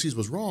that Ulysses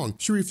was wrong,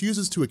 she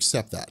refuses to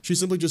accept that. She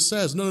simply just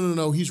says,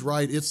 no, he's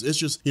right. It's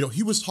just,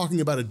 he was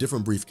talking about a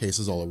different briefcase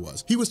is all it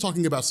was. He was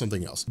talking about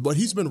something else, but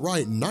he's been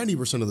right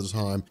 90% of the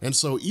time. And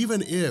so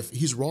even if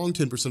he's wrong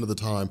 10% of the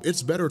time,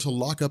 it's better to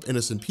lock up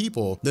innocent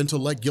people than to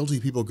let guilty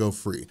people go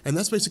free. And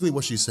that's basically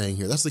what she's saying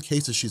here. That's the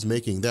case that she's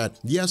making, that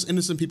yes,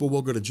 innocent people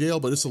will go to jail,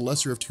 but it's the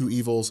lesser of two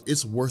evils.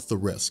 It's worth the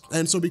risk.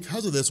 And so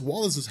because of this,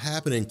 while this is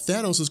happening,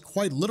 Thanos is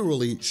quite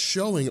literally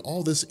showing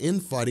all this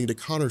infighting to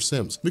Connor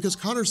Sims, because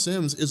Connor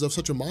Sims is of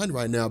such a mind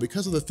right now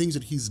because of the things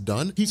that he's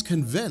done. He's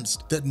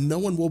convinced that no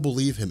one will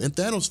believe him. And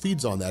Thanos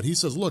feeds on that. He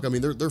says, look, I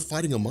mean, they're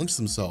fighting amongst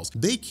themselves.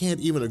 They can't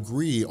even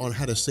agree on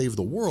how to save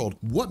the world.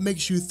 What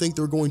makes you think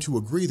they're going to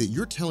agree that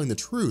you're telling the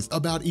truth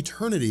about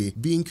eternity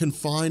being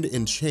confined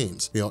in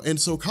chains? And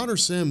so Connor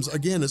Sims,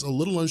 again, is a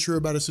little unsure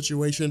about his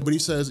situation, but he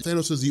says,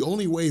 Thanos says the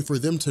only way for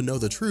them to know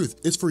the truth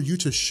is for you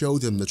to show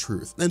them the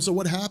truth. And so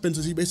what happens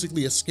is he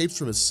basically escapes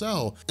from his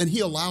cell and he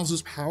allows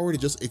his power to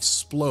just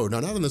explode. Now,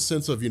 not in the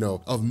sense of,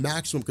 of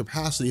maximum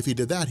capacity. If he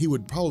did that, he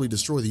would probably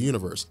destroy the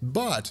universe,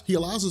 but he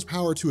allows his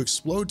power to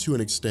explode to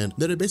an extent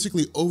that it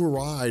basically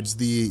overrides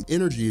the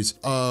energies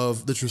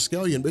of the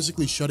Triskelion,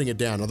 basically shutting it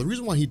down. Now, the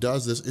reason why he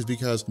does this is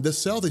because the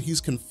cell that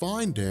he's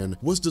confined in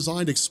was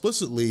designed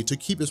explicitly to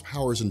keep his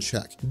powers in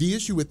check. The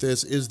issue with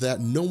this is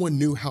that no one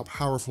knew how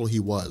powerful he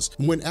was.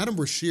 When Adam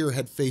Brashear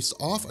had faced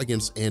off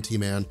against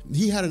Ant-Man,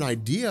 he had an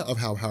idea of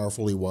how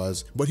powerful he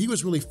was, but he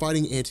was really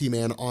fighting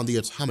Ant-Man on the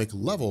atomic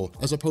level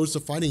as opposed to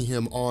fighting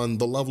him on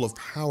the level of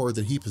power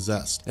that he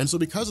possessed. And so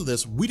because of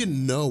this, we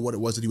didn't know what it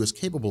was that he was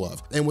capable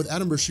of. And with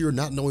Adam Brashear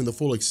not knowing knowing the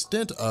full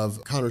extent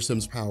of Connor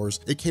Sims' powers,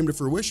 it came to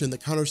fruition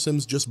that Connor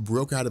Sims just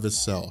broke out of his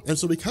cell. And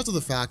so because of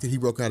the fact that he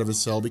broke out of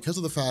his cell, because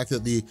of the fact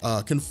that the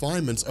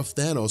confinements of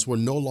Thanos were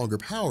no longer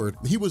powered,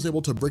 he was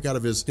able to break out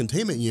of his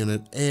containment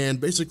unit and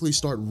basically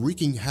start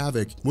wreaking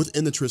havoc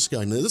within the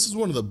Triskelion. Now, this is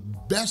one of the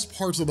best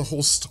parts of the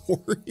whole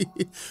story.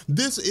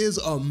 This is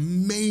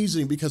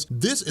amazing because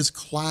this is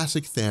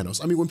classic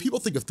Thanos. I mean, when people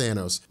think of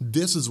Thanos,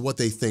 this is what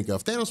they think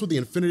of. Thanos with the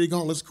Infinity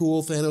Gauntlet's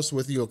cool, Thanos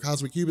with,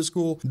 Cosmic Cube is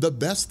cool. The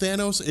best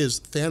Thanos is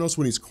Thanos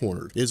when he's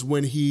cornered, is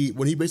when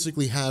he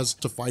basically has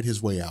to fight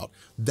his way out.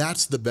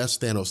 That's the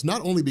best Thanos,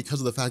 not only because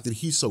of the fact that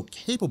he's so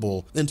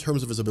capable in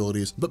terms of his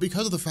abilities, but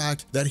because of the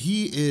fact that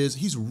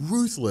he's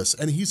ruthless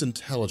and he's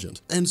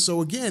intelligent. And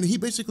so again, he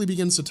basically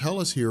begins to tell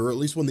us here, or at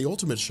least when the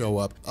Ultimates show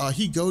up,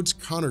 he goads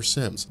Connor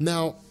Sims.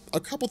 Now, a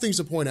couple things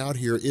to point out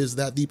here is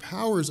that the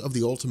powers of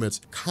the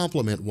Ultimates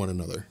complement one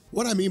another.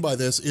 What I mean by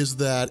this is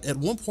that at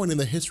one point in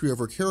the history of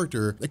her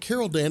character,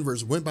 Carol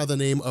Danvers went by the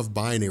name of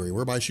Binary,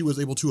 whereby she was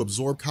able to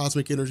absorb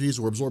cosmic energies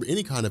or absorb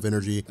any kind of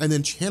energy and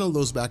then channel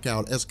those back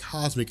out as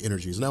cosmic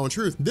energies. Now, in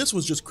truth, this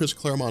was just Chris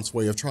Claremont's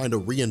way of trying to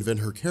reinvent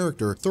her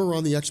character, throw her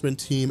on the X-Men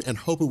team, and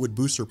hope it would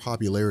boost her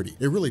popularity.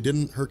 It really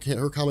didn't. Her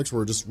comics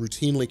were just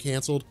routinely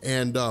canceled,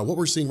 and what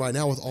we're seeing right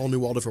now with All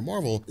New, All Different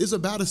Marvel is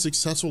about as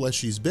successful as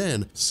she's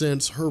been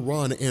since her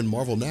run in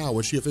Marvel Now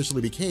when she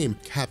officially became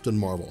Captain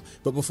Marvel.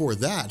 But before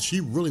that, she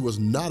really was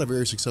not a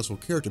very successful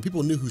character.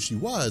 People knew who she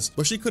was,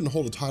 but she couldn't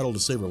hold a title to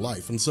save her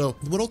life. And so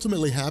what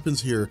ultimately happens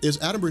here is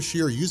Adam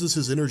Brashear uses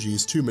his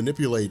energies to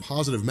manipulate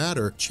positive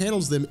matter,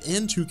 channels them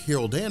into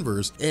Carol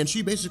Danvers, and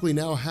she basically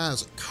now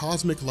has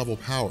cosmic level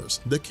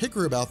powers. The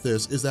kicker about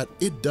this is that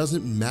it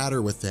doesn't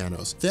matter with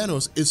Thanos.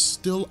 Thanos is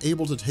still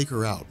able to take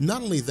her out.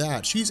 Not only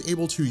that, she's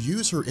able to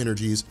use her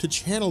energies to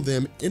channel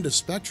them into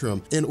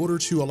Spectrum in order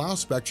to allow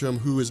Spectrum,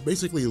 who is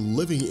basically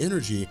living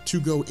energy, to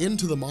go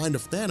into the mind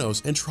of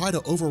Thanos and try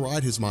to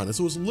override his mind. And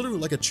so it's literally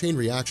like a chain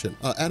reaction.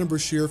 Adam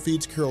Brashear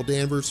feeds Carol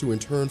Danvers, who in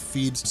turn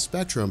feeds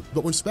Spectrum.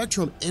 But when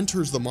Spectrum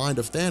enters the mind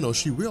of Thanos,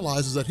 she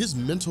realizes that his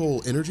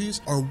mental energies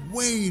are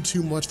way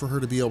too much for her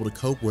to be able to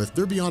cope with.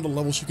 They're beyond a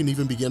level she can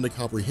even begin to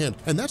comprehend.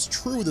 And that's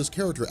true with this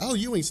character. Al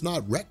Ewing's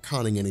not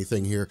retconning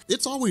anything here.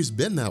 It's always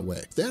been that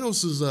way.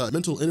 Thanos'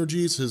 mental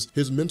energies,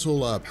 his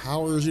mental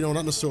powers,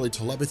 not necessarily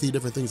telepathy,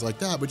 different things like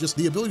that, but just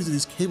the abilities that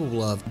he's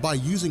capable of by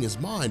using his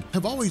mind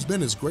have always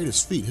been his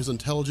greatest feat, his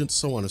intelligence,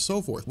 so on and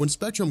so forth. When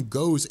Spectrum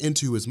goes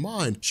into his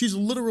mind, she's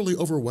literally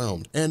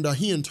overwhelmed. And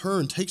he in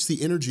turn takes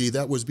the energy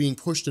that was being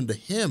pushed into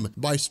him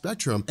by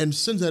Spectrum and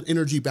sends that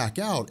energy back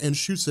out and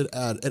shoots it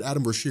at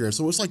Adam Brashear. And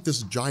so it's like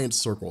this giant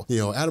circle.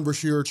 Adam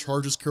Brashear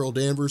charges Carol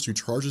Danvers, who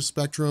charges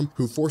Spectrum,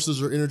 who forces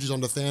her energies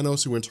onto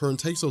Thanos, who in turn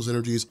takes those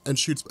energies and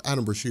shoots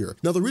Adam Brashear.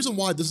 Now, the reason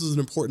why this is an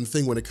important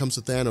thing when it comes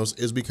to Thanos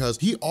is because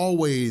he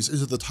always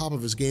is at the top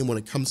of his game when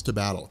it comes to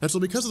battle. And so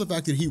because of the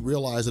fact that he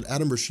realized that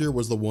Adam Brashear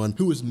was the one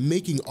who was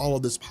making all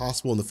of this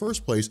possible in the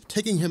first place,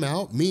 taking him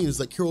out means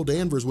that Carol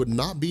Danvers would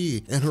not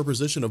be in her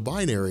position of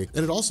Binary,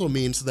 and it also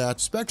means that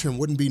Spectrum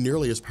wouldn't be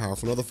nearly as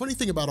powerful. Now, the funny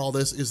thing about all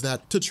this is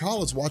that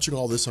T'Challa's watching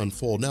all this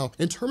unfold. Now,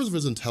 in terms of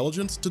his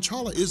intelligence,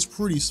 T'Challa is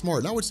pretty smart,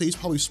 and I would say he's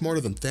probably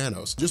smarter than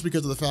Thanos, just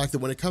because of the fact that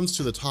when it comes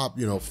to the top,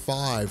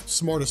 5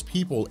 smartest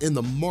people in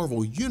the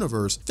Marvel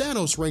universe,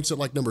 Thanos ranks at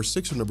like number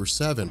 6 or number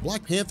 7.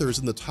 Black Panther is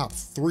in the top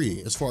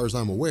 3, as far as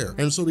I'm aware.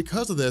 And so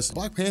because of this,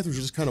 Black Panther's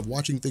just kind of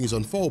watching things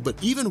unfold,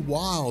 but even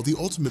while the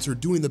Ultimates are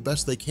doing the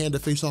best they can to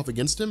face off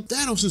against him,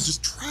 Thanos is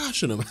just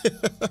trashing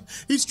him.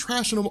 He's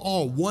trashing them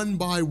all one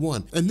by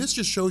one. And this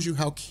just shows you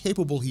how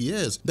capable he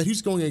is, that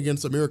he's going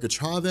against America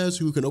Chavez,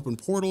 who can open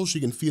portals, she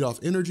can feed off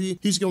energy.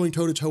 He's going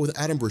toe-to-toe with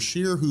Adam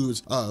Brashear,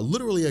 who's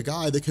literally a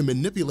guy that can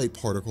manipulate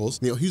particles.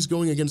 He's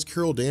going against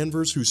Carol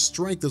Danvers, whose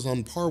strength is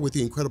on par with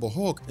the Incredible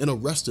Hulk in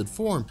arrested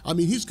form. I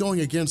mean, he's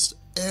going against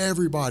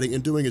everybody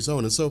and doing his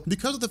own. And so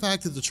because of the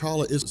fact that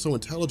T'Challa is so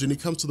intelligent, he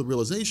comes to the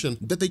realization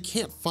that they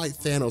can't fight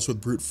Thanos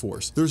with brute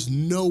force. There's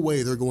no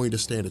way they're going to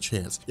stand a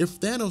chance. If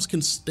Thanos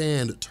can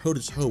stand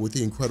toe-to-toe with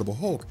the Incredible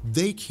Hulk,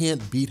 they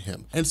can't beat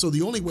him. And so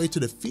the only way to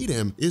defeat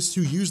him is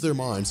to use their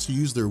minds, to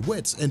use their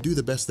wits, and do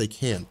the best they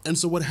can. And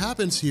so what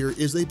happens here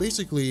is they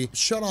basically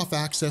shut off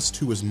access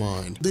to his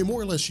mind. They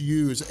more or less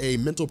use a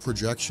mental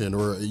projection,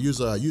 or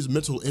use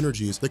mental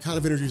energies, the kind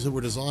of energies that were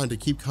designed to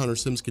keep Connor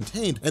Sims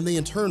contained, and they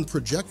in turn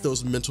project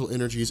those mental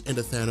energies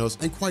into Thanos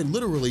and quite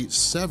literally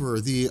sever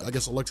the,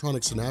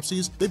 electronic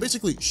synapses. They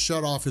basically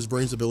shut off his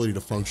brain's ability to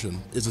function,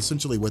 is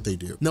essentially what they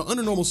do. Now,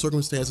 under normal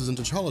circumstances, and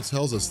T'Challa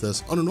tells us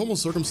this, under normal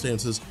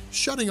circumstances,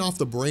 shutting off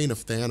the brain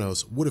of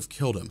Thanos would have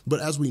killed him. But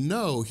as we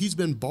know, he's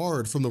been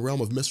barred from the realm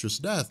of Mistress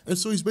Death, and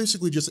so he's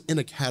basically just in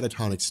a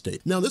catatonic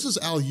state. Now, this is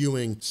Al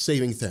Ewing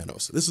saving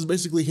Thanos. This is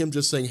basically him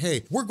just saying,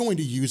 hey, we're going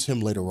to use him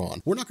later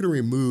on. We're not going to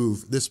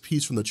remove this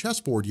piece from the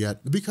chessboard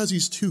yet because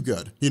he's too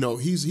good.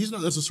 He's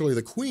not necessarily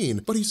the queen,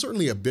 main, but he's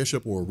certainly a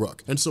bishop or a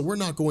rook. And so we're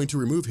not going to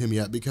remove him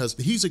yet because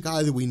he's a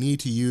guy that we need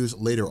to use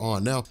later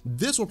on. Now,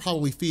 this will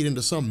probably feed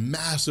into some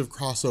massive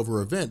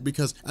crossover event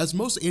because as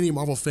most any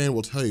Marvel fan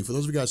will tell you, for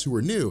those of you guys who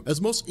are new,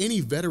 as most any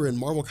veteran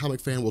Marvel comic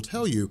fan will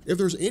tell you, if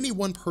there's any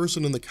one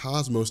person in the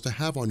cosmos to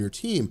have on your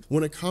team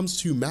when it comes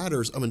to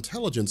matters of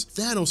intelligence,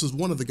 Thanos is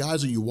one of the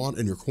guys that you want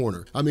in your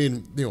corner. I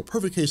mean,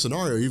 perfect case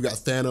scenario, you've got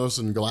Thanos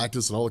and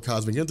Galactus and all the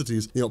cosmic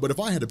entities, but if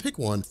I had to pick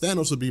one,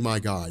 Thanos would be my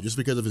guy just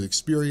because of his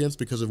experience,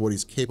 because of what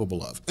he's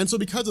capable of. And so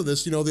because of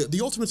this, the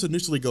Ultimates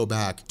initially go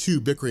back to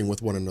bickering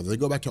with one another. They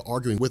go back to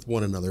arguing with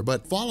one another.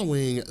 But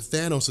following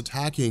Thanos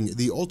attacking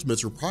the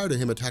Ultimates, or prior to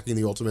him attacking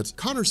the Ultimates,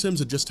 Connor Sims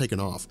had just taken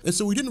off. And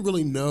so we didn't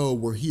really know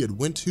where he had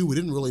went to. We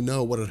didn't really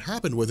know what had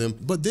happened with him.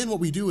 But then what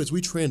we do is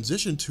we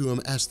transition to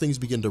him as things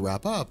begin to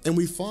wrap up. And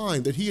we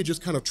find that he had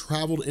just kind of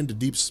traveled into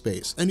deep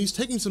space. And he's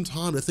taking some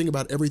time to think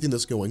about everything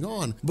that's going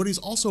on, but he's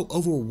also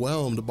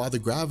overwhelmed by the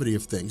gravity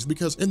of things,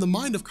 because in the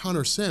mind of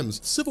Connor Sims,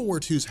 Civil War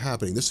II is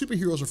happening. The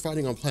superheroes are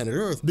fighting on planet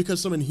Earth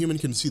because some Inhuman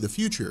can see the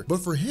future. But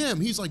for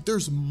him, he's like,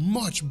 there's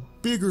much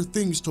bigger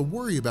things to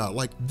worry about.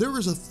 Like, there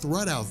is a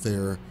threat out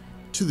there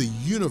to the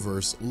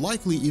universe,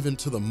 likely even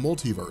to the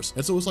multiverse.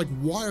 And so it's like,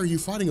 why are you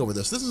fighting over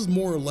this? This is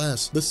more or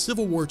less the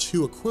Civil War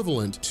II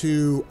equivalent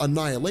to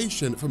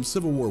Annihilation from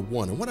Civil War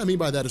I. And what I mean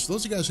by that is, for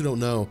those of you guys who don't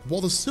know, while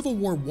the Civil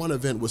War I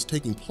event was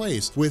taking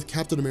place with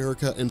Captain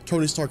America and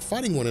Tony Stark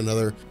fighting one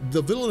another,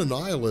 the villain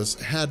Annihilus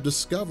had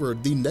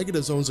discovered the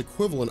negative zone's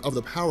equivalent of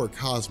the power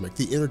cosmic,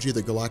 the energy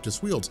that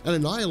Galactus wields.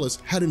 And Annihilus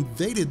had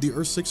invaded the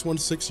Earth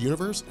 616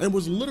 universe and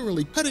was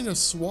literally cutting a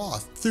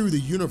swath through the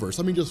universe.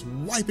 I mean, just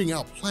wiping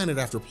out planet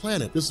after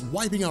planet, just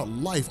wiping out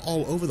life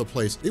all over the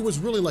place. It was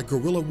really like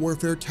guerrilla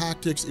warfare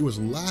tactics. It was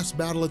last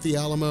battle at the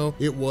Alamo.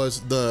 It was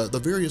the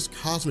various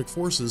cosmic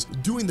forces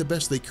doing the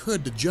best they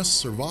could to just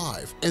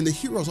survive. And the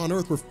heroes on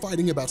Earth were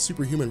fighting about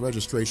superhuman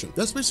registration.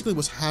 That's basically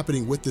what's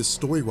happening with this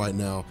story right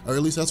now, or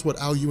at least that's what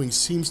Al Ewing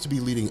seems to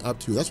be leading up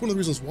to. That's one of the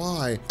reasons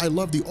why I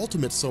love the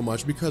Ultimates so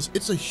much, because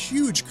it's a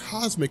huge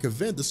cosmic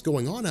event that's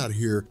going on out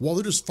here while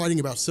they're just fighting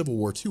about Civil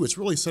War II. It's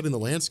really setting the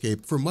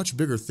landscape for much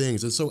bigger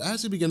things. And so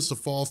as he begins to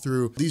fall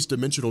through these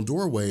dimensional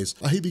doorways,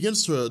 he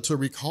begins to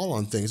recall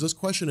on things. This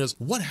question is,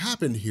 what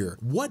happened here?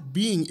 What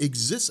being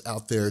exists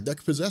out there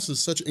that possesses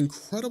such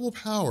incredible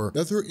power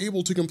that they're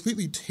able to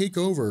completely take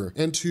over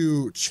and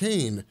to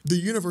chain the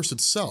universe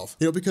itself?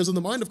 Because in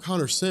the mind of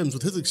Connor Sims,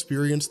 with his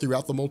experience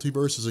throughout the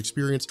multiverse, his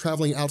experience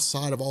traveling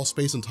outside of all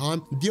space and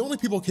time, the only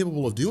people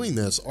capable of doing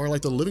this are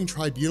like the Living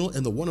Tribunal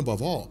and the One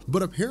Above All.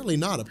 But apparently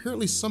not.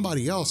 Apparently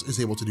somebody else is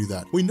able to do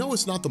that. We know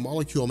it's not the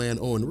Molecule Man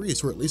Owen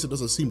Reese, or at least it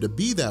doesn't seem to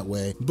be that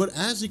way. But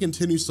as he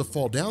continues to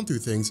fall down through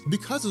things,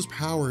 because his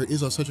power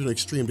is of such an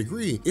extreme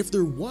degree, if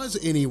there was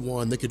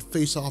anyone that could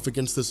face off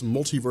against this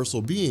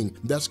multiversal being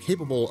that's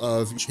capable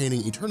of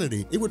chaining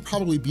eternity, it would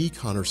probably be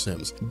Connor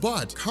Sims.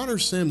 But Connor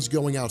Sims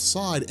going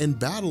outside and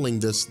battling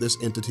this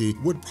entity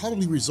would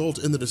probably result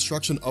in the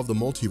destruction of the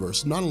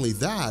multiverse. Not only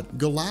that,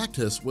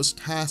 Galactus was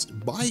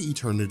tasked by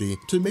Eternity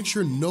to make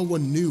sure no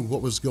one knew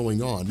what was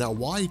going on. Now,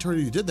 why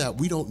Eternity did that,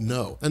 we don't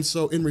know. And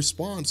so in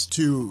response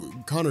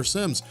to Connor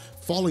Sims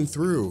falling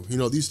through,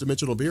 these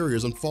dimensional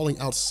barriers and falling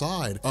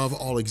outside of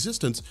all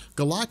existence,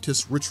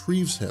 Galactus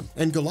retrieves him,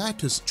 and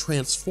Galactus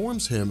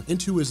transforms him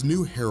into his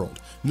new herald.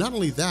 Not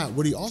only that,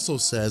 what he also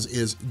says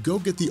is, go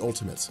get the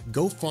Ultimates,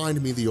 go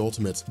find me the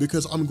Ultimates,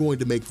 because I'm going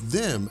to make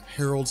them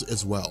heralds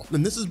as well.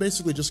 And this is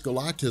basically just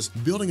Galactus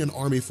building an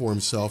army for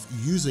himself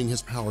using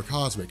his power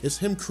cosmic. It's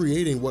him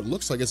creating what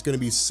looks like it's going to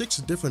be 6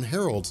 different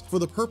heralds for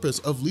the purpose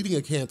of leading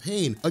a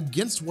campaign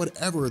against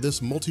whatever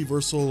this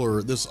multiversal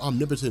or this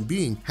omnipotent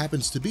being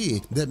happens to be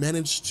that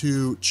managed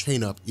to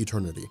chain up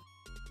eternity.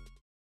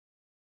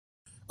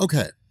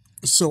 Okay,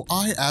 so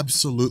I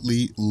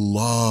absolutely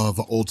love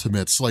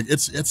Ultimates. Like,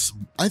 it's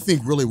I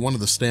think really one of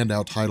the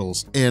standout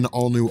titles in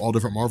all new, all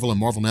different Marvel and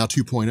Marvel Now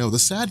 2.0. The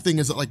sad thing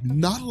is that like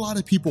not a lot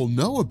of people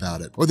know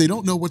about it, or they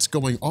don't know what's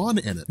going on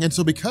in it. And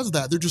so because of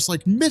that, they're just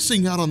like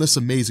missing out on this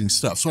amazing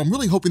stuff. So I'm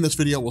really hoping this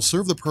video will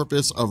serve the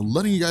purpose of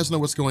letting you guys know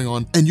what's going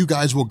on, and you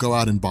guys will go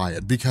out and buy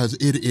it because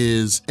it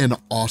is an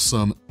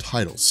awesome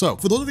title. So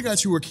for those of you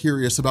guys who are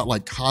curious about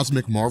like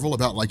cosmic Marvel,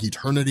 about like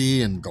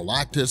Eternity and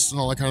Galactus and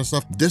all that kind of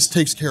stuff, this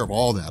takes care of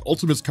all that.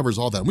 Ultimates covers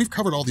all that. And we've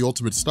covered all the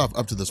Ultimate stuff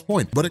up to this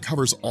point, but it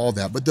covers all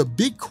that. But the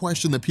big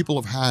question that people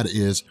have had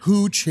is,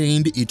 who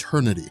chained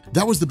Eternity?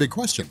 That was the big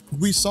question.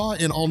 We saw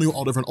in all new,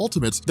 all different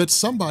Ultimates that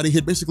somebody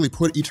had basically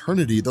put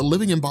Eternity, the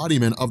living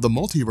embodiment of the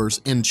multiverse,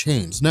 in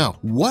chains. Now,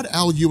 what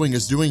Al Ewing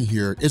is doing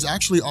here is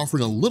actually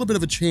offering a little bit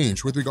of a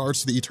change with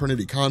regards to the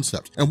Eternity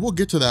concept. And we'll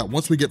get to that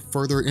once we get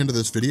further into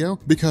this video,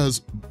 because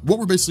because what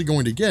we're basically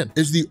going to get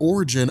is the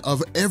origin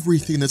of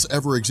everything that's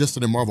ever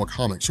existed in Marvel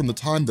Comics, from the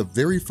time the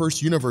very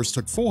first universe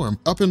took form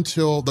up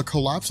until the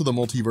collapse of the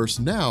multiverse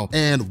now,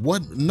 and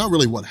not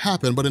really what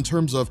happened, but in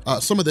terms of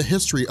some of the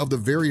history of the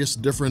various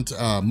different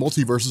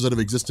multiverses that have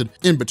existed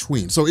in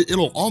between. So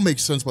it'll all make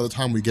sense by the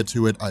time we get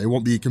to it. It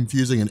won't be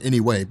confusing in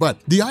any way,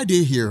 but the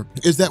idea here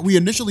is that we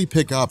initially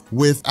pick up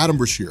with Adam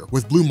Brashear,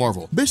 with Blue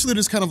Marvel, basically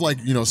just kind of like,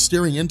 you know,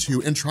 staring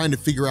into and trying to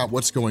figure out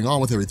what's going on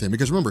with everything.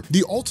 Because remember,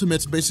 the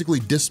Ultimates basically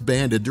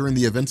disbanded during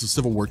the events of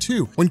Civil War II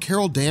when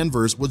Carol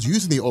Danvers was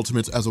using the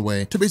Ultimates as a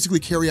way to basically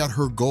carry out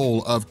her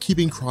goal of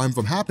keeping crime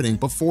from happening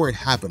before it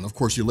happened. Of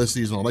course,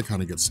 Ulysses and all that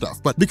kind of good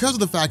stuff. But because of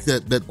the fact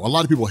that a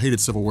lot of people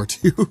hated Civil War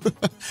II,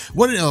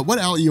 what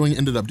Al Ewing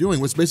ended up doing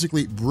was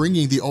basically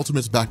bringing the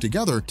Ultimates back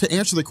together to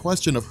answer the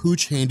question of who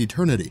chained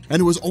eternity. And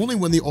it was only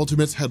when the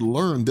Ultimates had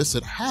learned this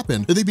had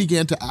happened that they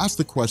began to ask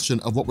the question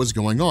of what was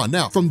going on.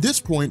 Now, from this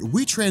point,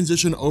 we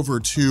transition over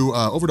to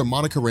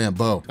Monica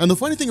Rambeau. And the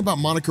funny thing about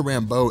Monica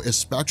Rambeau is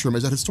Spectrum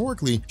is that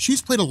historically,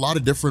 she's played a lot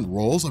of different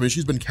roles. I mean,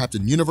 she's been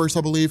Captain Universe,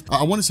 I believe.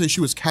 I want to say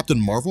she was Captain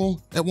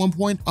Marvel at one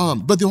point.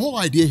 But the whole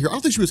idea here, I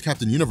don't think she was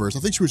Captain Universe. I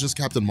think she was just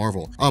Captain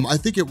Marvel. I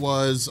think it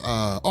was,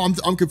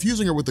 I'm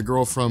confusing her with the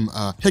girl from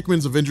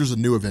Hickman's Avengers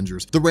and New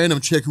Avengers, the random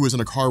chick who was in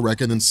a car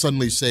wreck and then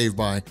suddenly saved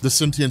by the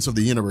sentience of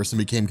the universe and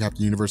became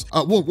Captain Universe.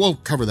 We'll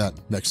cover that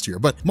next year.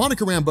 But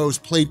Monica Rambeau's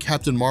played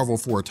Captain Marvel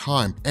for a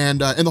time,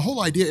 and the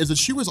whole idea is that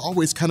she was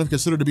always kind of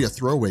considered to be a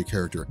throwaway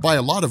character by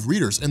a lot of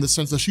readers, in the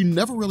sense that she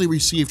never really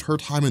received her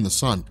time in the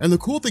sun. And the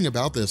cool thing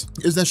about this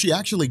is that she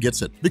actually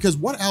gets it, because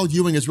what Al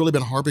Ewing has really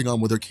been harping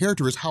on with her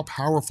character is how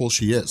powerful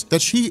she is,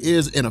 that she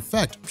is in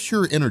effect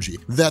pure energy,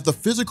 that the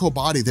physical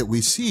body that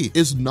we see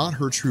is not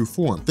her true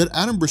form, that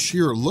Adam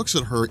Brashear looks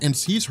at her and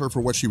sees her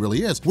for what she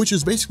really is, which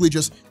is basically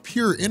just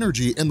pure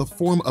energy in the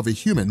form of a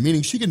human,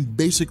 meaning she can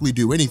basically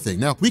do anything.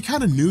 Now, we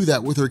kind of knew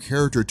that with her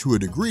character to a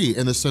degree,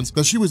 in the sense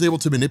that she was able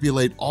to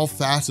manipulate all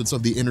facets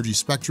of the energy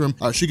spectrum.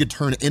 She could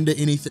turn into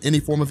any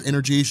form of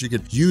energy, she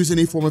could use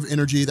any form of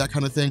energy, that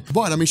kind of thing.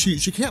 But I mean,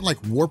 she can't like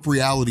warp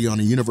reality on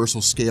a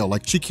universal scale.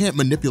 Like, she can't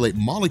manipulate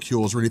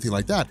molecules or anything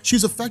like that.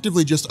 She's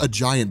effectively just a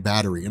giant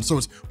battery. And so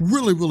it's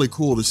really, really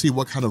cool to see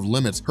what kind of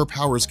limits her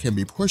powers can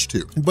be pushed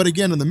to. But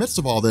again, in the midst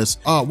of all this,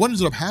 what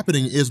ends up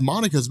happening is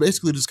Monica's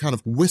basically just kind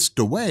of whisked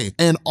away,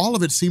 and all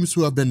of it seems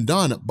to have been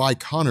done by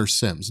Connor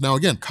Sims. Now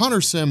again,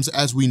 Connor Sims,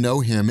 as we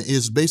know him,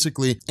 is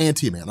basically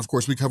Ant-Man. Of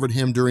course, we covered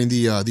him during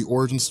the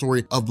origin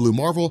story of Blue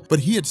Marvel, but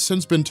he had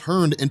since been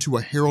turned into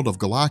a Herald of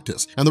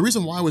Galactus. And the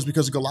reason why was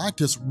because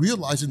Galactus,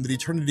 realizing that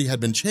eternity had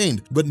been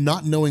chained, but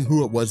not knowing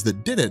who it was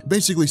that did it,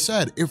 basically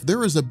said, if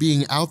there is a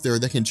being out there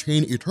that can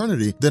chain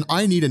eternity, then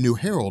I need a new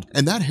Herald.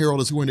 And that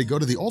Herald is going to go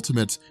to the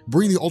Ultimates,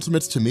 bring the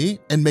Ultimates to me,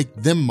 and make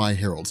them my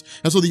Heralds.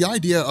 And so the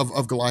idea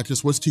of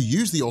Galactus was to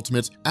use the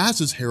Ultimates as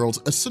his Heralds,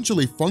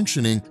 essentially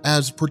functioning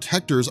as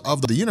protectors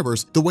of the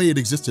universe the way it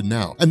existed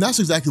now. And that's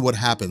exactly what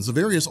happens. The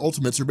various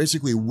Ultimates are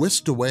basically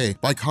whisked away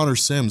by Connor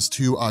Sims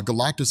to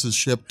Galactus's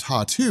ship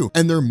Ta-2,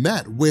 and they're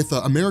met with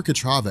America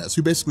Chavez,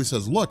 who basically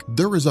says, look,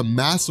 there is a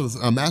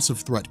massive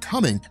threat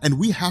coming, and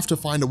we have to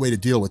find a way to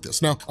deal with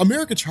this. Now,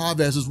 America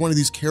Chavez is one of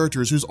these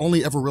characters who's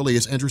only ever really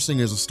as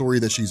interesting as a story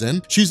that she's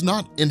in. She's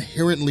not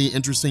inherently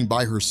interesting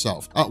by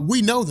herself.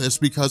 We know this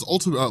because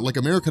like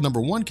America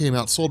 #1 came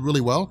out, sold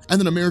really well, and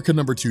then America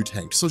 #2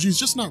 tanked. So she's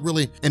just not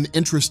really an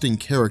interesting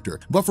character.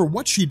 But for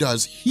what she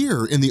does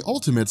here in the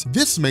Ultimates,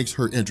 this makes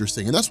her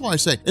interesting. And that's why I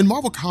say, in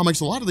Marvel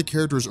Comics, a lot of the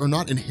characters are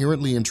not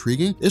inherently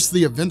intriguing. It's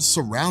the events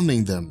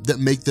surrounding them that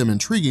make them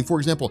intriguing. For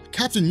example,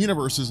 Captain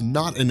Universe is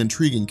not an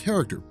intriguing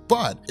character,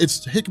 but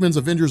it's Hickman's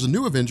Avengers and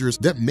New Avengers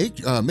that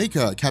make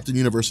Captain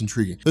Universe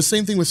intriguing. The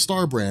same thing with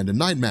Starbrand and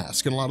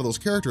Nightmask and a lot of those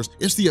characters.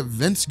 It's the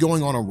events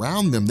going on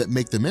around them that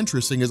make them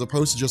interesting, as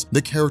opposed to just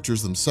the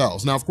characters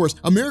themselves. Now, of course,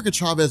 America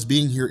Chavez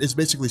being here is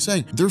basically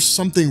saying there's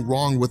something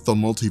wrong with the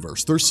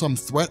multiverse. There's some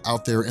threat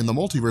out there in the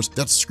multiverse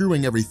that's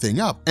screwing everything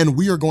up, and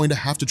we are going to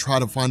have to try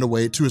to find a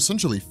way to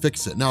essentially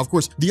fix it. Now, of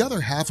course, the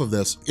other half of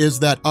this is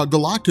that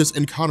Galactus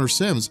and Connor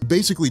Sims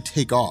basically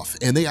take off,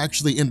 and they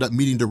actually end up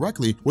meeting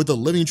directly with the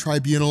Living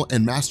Tribunal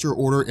and Master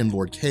Order and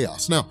Lord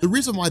Chaos. Now, the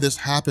reason why this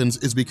happens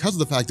is because of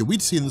the fact that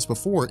we'd seen this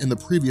before in the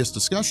previous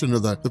discussion, or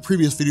the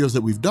previous videos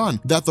that we've done,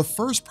 that the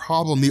first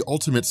problem the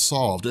Ultimates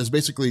solved is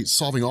basically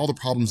solving all the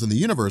problems in the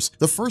universe.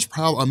 The first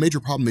major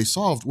problem they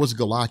solved was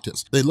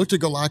Galactus. They looked at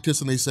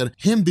Galactus and they said,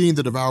 him being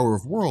the devourer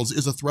of worlds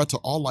is a threat to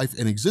all life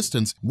in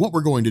existence. What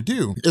we're going to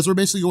do is we're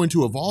basically going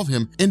to evolve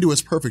him into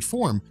his perfect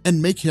form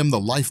and make him the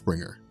life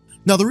bringer.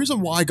 Now, the reason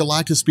why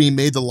Galactus being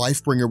made the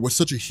Lifebringer was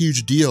such a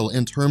huge deal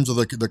in terms of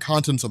the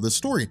contents of this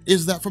story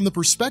is that from the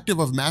perspective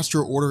of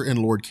Master Order and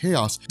Lord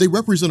Chaos, they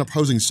represent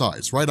opposing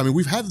sides, right? I mean,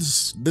 we've had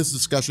this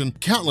discussion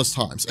countless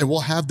times, and we'll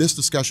have this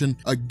discussion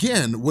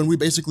again when we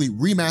basically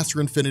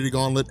remaster Infinity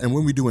Gauntlet and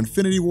when we do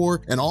Infinity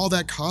War and all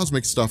that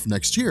cosmic stuff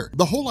next year.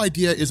 The whole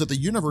idea is that the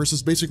universe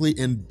is basically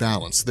in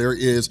balance. There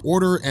is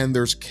order and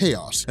there's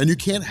chaos, and you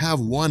can't have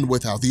one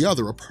without the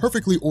other. A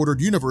perfectly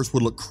ordered universe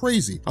would look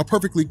crazy. A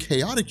perfectly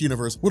chaotic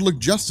universe would look look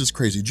just as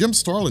crazy. Jim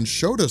Starlin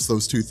showed us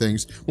those two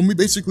things when we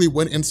basically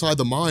went inside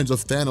the minds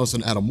of Thanos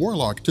and Adam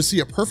Warlock to see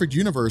a perfect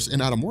universe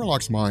in Adam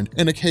Warlock's mind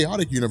and a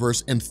chaotic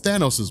universe in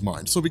Thanos'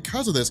 mind. So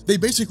because of this, they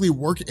basically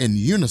work in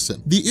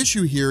unison. The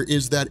issue here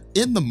is that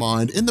in the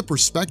mind, in the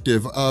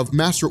perspective of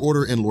Master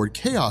Order and Lord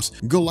Chaos,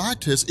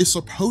 Galactus is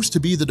supposed to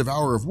be the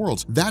Devourer of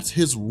Worlds. That's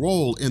his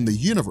role in the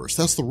universe.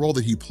 That's the role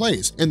that he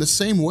plays. In the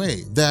same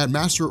way that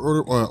Master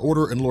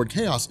Order and Lord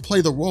Chaos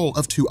play the role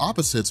of two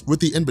opposites, with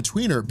the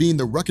in-betweener being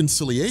the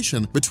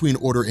reconciliation between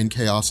Order and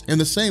Chaos, in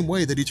the same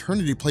way that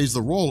Eternity plays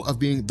the role of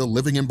being the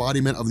living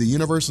embodiment of the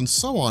universe and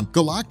so on,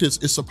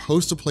 Galactus is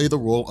supposed to play the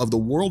role of the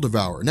World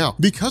Devourer. Now,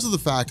 because of the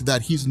fact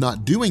that he's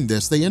not doing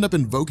this, they end up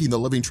invoking the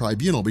Living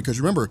Tribunal, because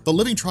remember, the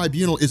Living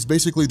Tribunal is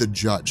basically the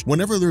judge.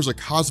 Whenever there's a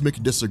cosmic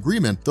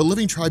disagreement, the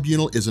Living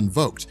Tribunal is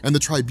invoked, and the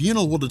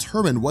tribunal will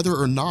determine whether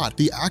or not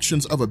the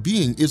actions of a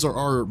being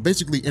are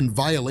basically in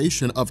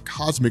violation of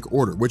cosmic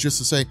order, which is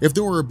to say, if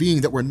there were a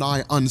being that were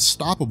nigh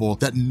unstoppable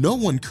that no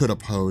one could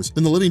oppose,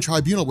 then the Living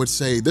Tribunal would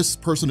say this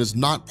person is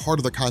not part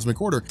of the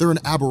cosmic order, they're an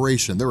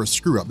aberration, they're a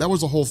screw up. That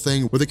was the whole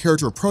thing with the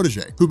character of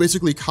Protege, who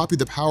basically copied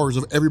the powers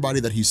of everybody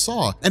that he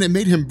saw, and it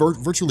made him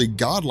virtually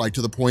godlike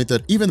to the point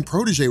that even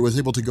Protege was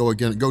able to go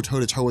toe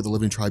to toe with the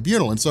Living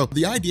Tribunal. And so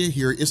the idea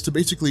here is to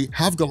basically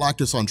have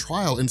Galactus on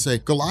trial and say,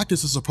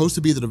 Galactus is supposed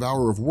to be the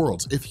Devourer of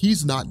Worlds. If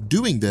he's not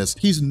doing this,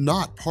 he's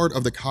not part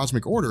of the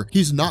cosmic order,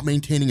 he's not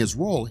maintaining his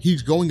role,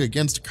 he's going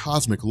against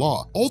cosmic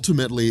law.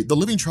 Ultimately, the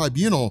Living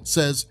Tribunal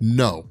says,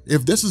 no,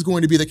 if this is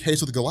going to be the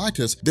case with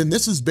Galactus, then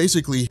this is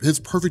basically his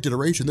perfect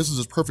iteration, this is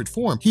his perfect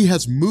form. He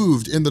has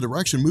moved in the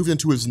direction, moved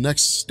into his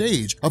next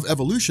stage of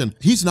evolution.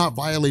 He's not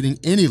violating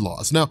any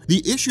laws. Now,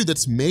 the issue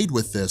that's made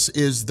with this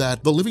is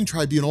that the Living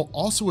Tribunal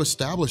also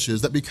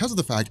establishes that because of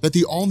the fact that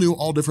the all-new,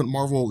 all-different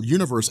Marvel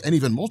universe and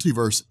even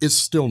multiverse is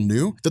still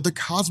new, that the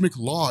cosmic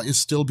law is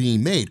still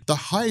being made. The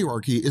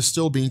hierarchy is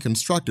still being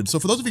constructed. So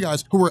for those of you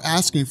guys who are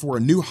asking for a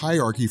new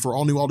hierarchy for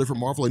all-new, all-different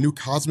Marvel, a new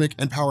cosmic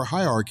and power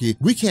hierarchy,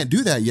 we can't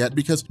do that yet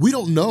because we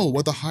don't know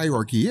what the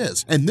hierarchy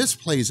is. And this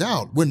plays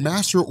out when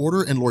Master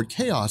Order and Lord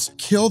Chaos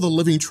kill the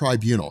Living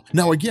Tribunal.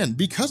 Now again,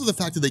 because of the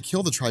fact that they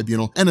kill the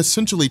Tribunal and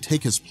essentially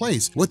take his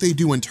place, what they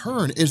do in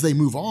turn is they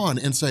move on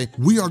and say,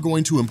 we are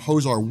going to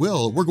impose our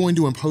will, we're going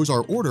to impose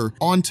our order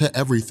onto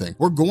everything.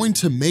 We're going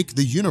to make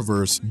the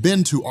universe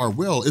bend to our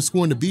will. It's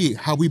going to be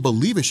how we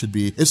believe it should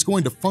be. It's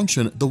going to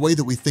function the way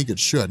that we think it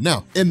should.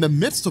 Now, in the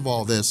midst of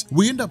all this,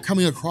 we end up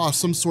coming across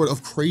some sort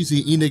of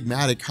crazy,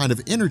 enigmatic kind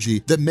of energy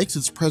that makes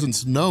its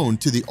presence known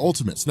to the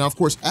Ultimates. Now, of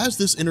course, as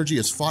this energy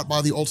is fought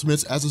by the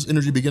Ultimates, as this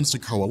energy begins to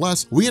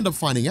coalesce, we end up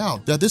finding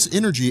out that this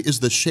energy is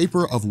the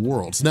Shaper of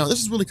Worlds. Now,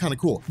 this is really kind of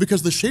cool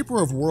because the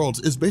Shaper of Worlds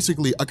is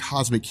basically a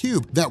cosmic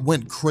cube that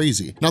went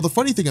crazy. Now, the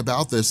funny thing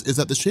about this is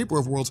that the Shaper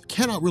of Worlds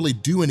cannot really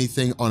do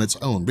anything on its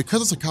own.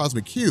 Because it's a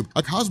cosmic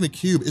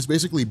cube is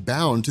basically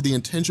bound to the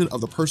intention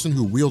of the person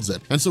who wields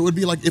it. And so it would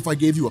be like if I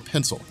gave you a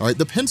pencil, all right?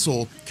 The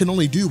pencil can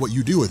only do what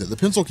you do with it. The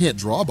pencil can't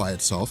draw by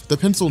itself. The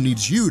pencil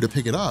needs you to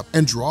pick it up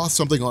and draw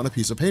something on a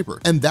piece of paper.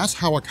 And that's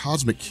how a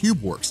cosmic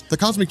cube works. The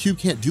cosmic cube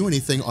can't do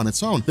anything on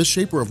its own. The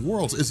Shaper of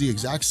Worlds is the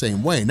exact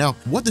same way. Now,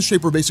 what the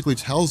Shaper basically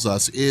tells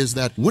us is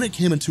that when it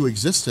came into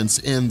existence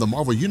in the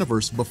Marvel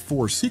Universe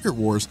before Secret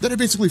Wars, that it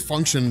basically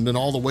functioned in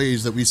all the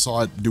ways that we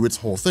saw it do its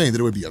whole thing, that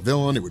it would be a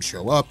villain, it would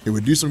show up, it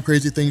would do some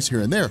crazy things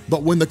here and there.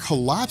 But when the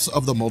collapse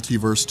of the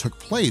multiverse took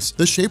place,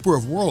 the Shaper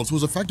of Worlds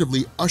was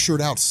effectively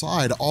ushered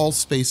outside all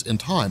space and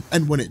time.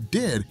 And when it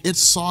did, it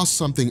saw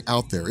something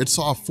out there. It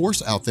saw a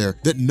force out there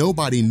that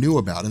nobody knew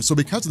about. And so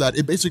because of that,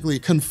 it basically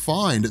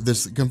confined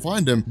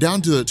him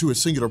down to a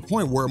singular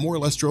point where it more or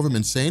less drove him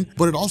insane,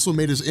 but it also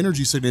made his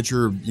energy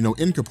signature,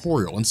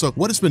 incorporeal. And so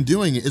what it's been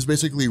doing is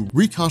basically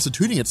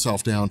reconstituting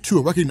itself down to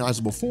a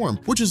recognizable form,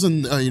 which is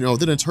then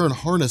in turn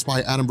harnessed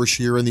by Adam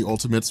Brashear and the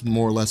Ultimates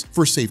more or less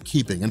for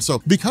safekeeping. And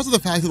so because of the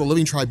fact that the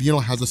Living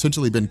Tribunal has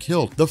essentially been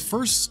killed, the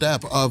first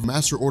step of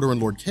Master Order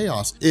and Lord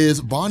Chaos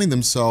is bonding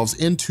themselves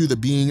into the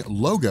being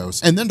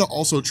Logos, and then to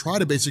also try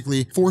to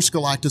basically force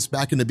Galactus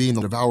back into being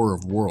the Devourer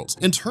of Worlds.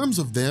 In terms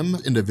of them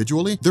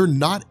individually, they're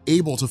not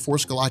able to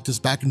force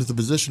Galactus back into the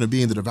position of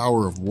being the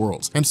Devourer of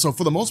Worlds. And so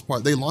for the most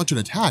part, they launch an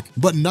attack,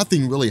 but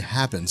nothing really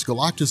happens.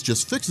 Galactus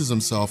just fixes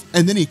himself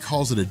and then he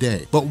calls it a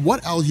day. But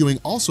what Al Ewing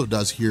also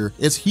does here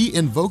is he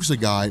invokes a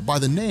guy by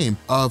the name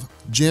of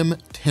Jim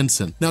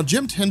Tensen. Now,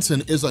 Jim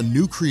Tensen is a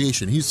new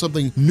creation. He's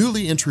something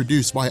newly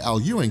introduced by Al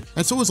Ewing,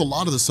 and so is a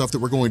lot of the stuff that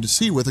we're going to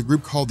see with a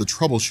group called the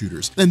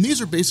Troubleshooters. And these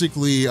are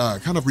basically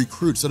kind of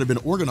recruits that have been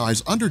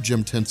organized under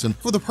Jim Tensen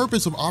for the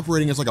purpose of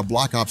operating as like a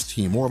Black Ops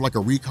team, more of like a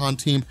recon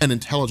team and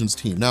intelligence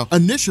team. Now,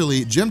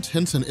 initially, Jim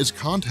Tensen is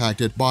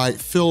contacted by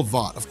Phil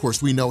Vaught. Of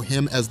course, we know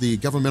him as the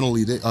governmental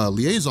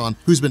liaison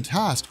who's been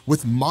tasked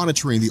with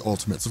monitoring the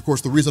Ultimates. Of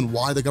course, the reason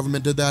why the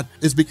government did that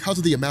is because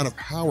of the amount of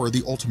power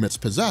the Ultimates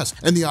possess,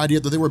 and the idea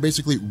forget that they were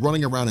basically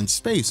running around in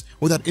space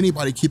without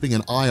anybody keeping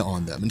an eye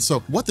on them. And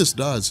so what this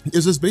does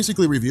is this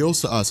basically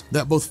reveals to us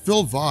that both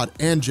Phil Vaught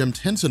and Jim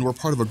Tenson were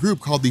part of a group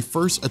called the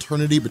First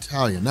Eternity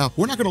Battalion. Now,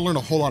 we're not going to learn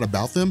a whole lot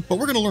about them, but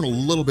we're going to learn a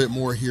little bit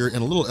more here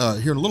in a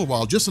little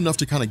while, just enough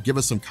to kind of give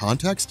us some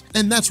context,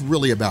 and that's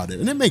really about it.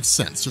 And it makes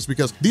sense, just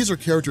because these are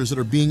characters that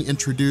are being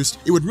introduced.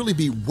 It would really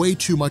be way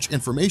too much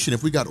information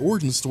if we got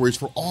origin stories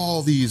for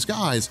all these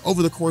guys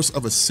over the course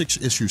of a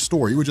 6-issue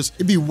story.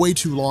 It'd be way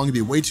too long, it'd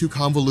be way too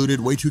convoluted,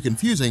 way too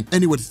confusing,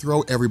 and it would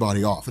throw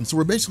everybody off. And so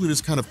we're basically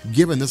just kind of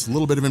given this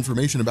little bit of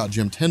information about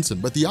Jim Tenson.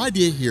 But the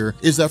idea here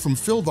is that from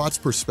Phil Vaught's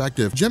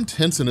perspective, Jim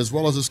Tenson, as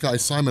well as this guy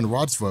Simon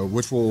Rodsvo,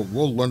 which we'll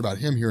learn about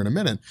him here in a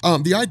minute,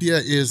 the idea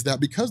is that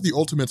because the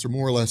Ultimates are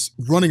more or less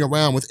running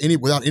around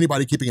without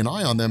anybody keeping an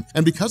eye on them,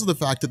 and because of the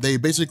fact that they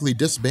basically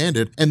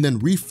disbanded and then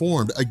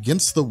reformed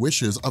against the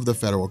wishes of the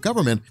federal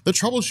government, the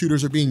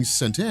troubleshooters are being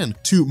sent in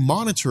to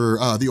monitor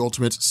the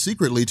Ultimates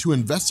secretly, to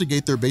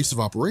investigate their base of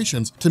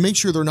operations, to make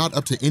sure they're not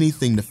up to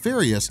anything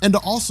nefarious, and to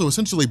also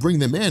essentially bring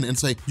them in and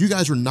say, you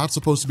guys are not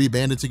supposed to be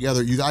banded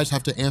together, you guys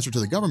have to answer to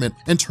the government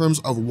in terms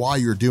of why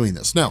you're doing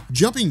this. Now,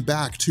 jumping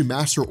back to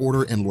Master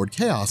Order and Lord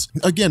Chaos,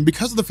 again,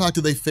 because of the fact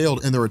that they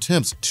failed in their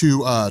attempts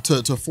to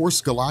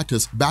force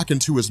Galactus back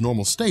into his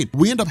normal state,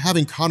 we end up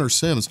having Connor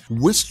Sims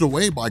whisked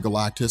away by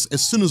Galactus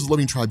as soon as the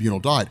Living Tribunal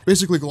died.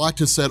 Basically,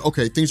 Galactus said,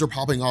 okay, things are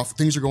popping off,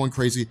 things are going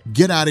crazy,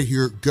 get out of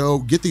here, go,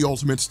 get the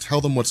Ultimates,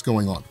 tell them what's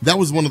going on. That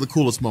was one of the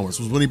coolest moments,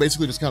 was when he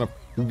basically just kind of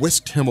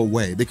whisked him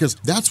away, because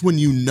that's when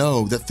you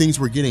know that things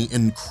were getting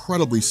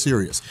incredibly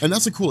serious. And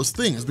that's the coolest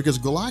thing, is because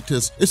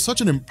Galactus is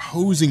such an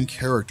imposing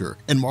character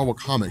in Marvel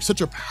Comics,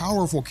 such a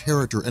powerful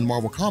character in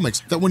Marvel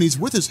Comics, that when he's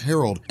with his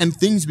Herald and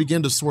things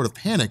begin to sort of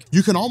panic,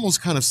 you can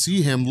almost kind of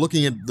see him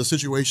looking at the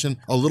situation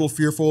a little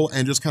fearful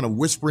and just kind of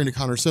whispering to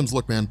Connor Sims,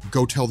 look man,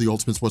 go tell the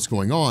Ultimates what's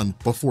going on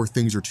before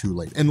things are too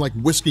late. And like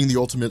whisking the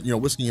Ultimate,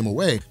 whisking him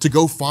away to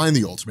go find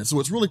the Ultimate. So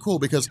it's really cool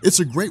because it's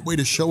a great way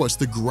to show us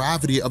the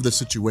gravity of the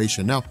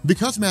situation. Now,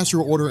 because Master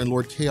Order and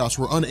Lord Chaos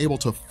were unable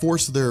to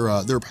force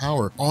their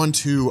power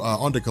onto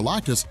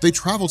Galactus, they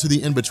travel to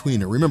the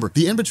In-Betweener. Remember,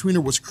 the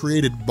In-Betweener was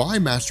created by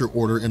Master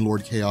Order and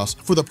Lord Chaos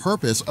for the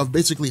purpose of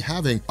basically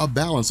having a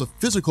balance, a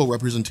physical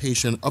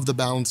representation of the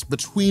balance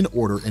between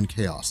Order and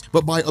Chaos.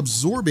 But by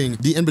absorbing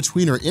the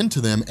In-Betweener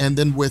into them, and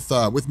then with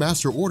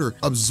Master Order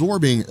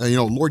absorbing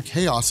Lord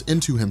Chaos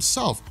into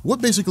himself,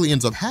 what basically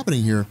ends up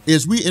happening here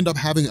is we end up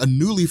having a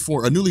newly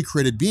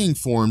created being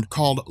formed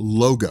called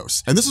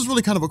Logos. And this is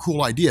really kind of a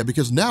cool idea,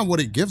 because now what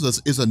it gives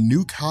us is a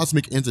new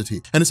cosmic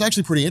entity. And it's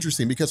actually pretty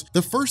interesting, because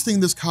the first thing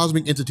this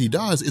cosmic entity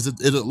does is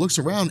it looks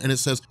around and it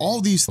says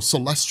all these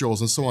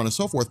celestials and so on and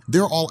so forth,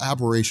 they're all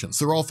aberrations.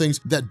 They're all things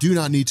that do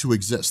not need to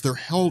exist. They're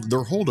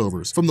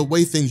holdovers from the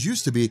way things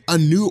used to be. A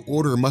new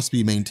order must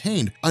be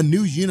maintained. A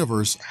new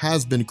universe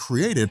has been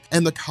created,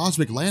 and the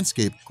cosmic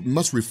landscape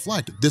must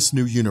reflect this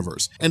new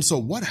universe. And so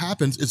what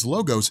happens is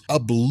Logos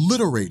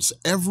obliterates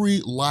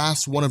every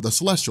last one of the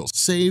celestials,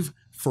 save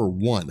for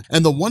one.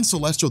 And the one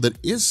celestial that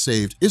is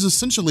saved is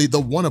essentially the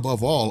one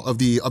above all of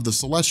the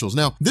celestials.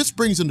 Now, this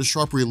brings into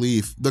sharp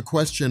relief the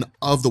question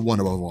of the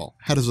one above all.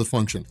 How does it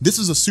function? This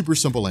is a super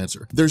simple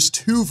answer. There's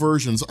two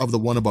versions of the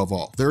one above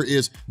all. There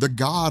is the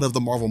god of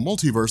the Marvel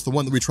multiverse, the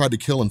one that we tried to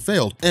kill and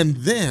failed, and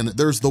then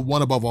there's the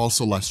one above all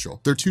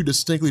celestial. They're two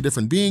distinctly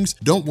different beings.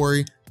 Don't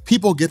worry,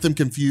 people get them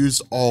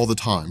confused all the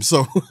time.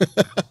 So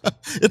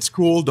it's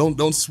cool.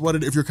 Don't sweat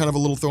it if you're kind of a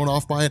little thrown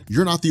off by it.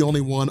 You're not the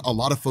only one. A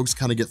lot of folks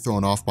kind of get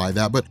thrown off by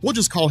that, but we'll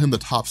just call him the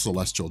top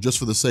celestial just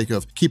for the sake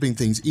of keeping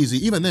things easy.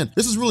 Even then,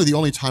 this is really the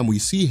only time we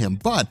see him,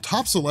 but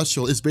top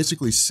celestial is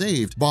basically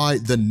saved by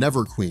the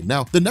Never Queen.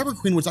 Now, the Never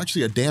Queen was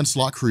actually a Dan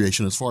Slott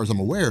creation as far as I'm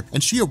aware,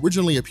 and she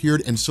originally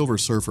appeared in Silver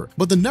Surfer.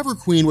 But the Never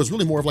Queen was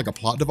really more of like a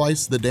plot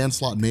device that Dan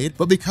Slott made,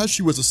 but because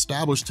she was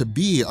established to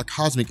be a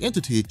cosmic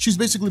entity, she's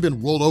basically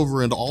been rolled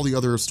over into all the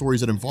other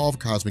stories that involve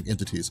cosmic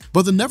entities.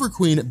 But the Never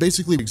Queen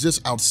basically exists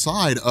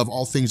outside of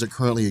all things that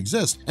currently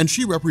exist, and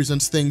she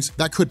represents things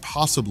that could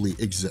possibly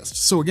exist.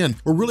 So again,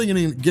 we're really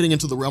getting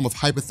into the realm of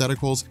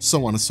hypotheticals,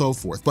 so on and so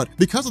forth. But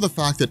because of the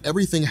fact that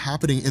everything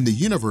happening in the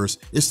universe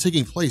is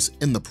taking place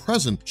in the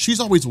present, she's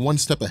always one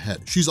step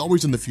ahead. She's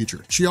always in the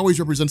future. She always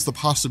represents the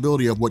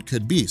possibility of what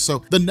could be.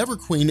 So the Never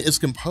Queen is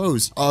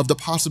composed of the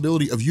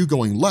possibility of you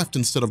going left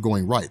instead of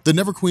going right. The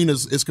Never Queen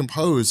is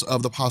composed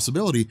of the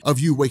possibility of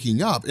you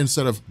waking up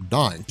instead of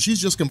dying.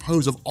 She's just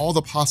composed of all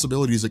the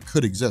possibilities that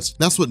could exist.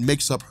 That's what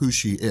makes up who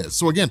she is.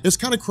 So again, it's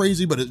kind of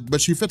crazy,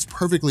 but she fits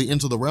perfectly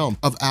into the realm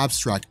of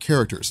abstract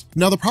characters.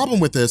 Now, the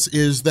problem with this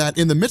is that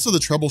in the midst of the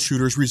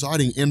troubleshooters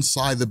residing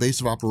inside the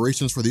base of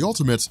operations for the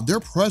Ultimates, their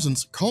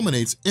presence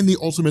culminates in the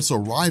Ultimates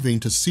arriving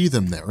to see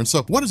them there. And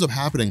so what ends up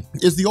happening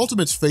is the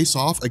Ultimates face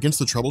off against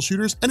the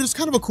troubleshooters, and it's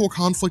kind of a cool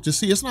conflict to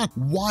see. It's not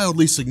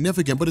wildly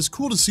significant, but it's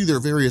cool to see their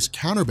various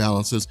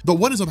counterbalances. But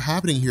what ends up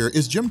happening here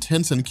is Jim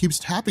Tenson keeps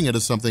tapping into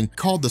something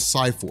called the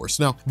Psi-Force.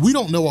 Now, we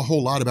don't know a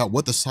whole lot about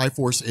what the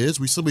Psi-Force is, is,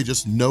 we simply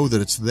just know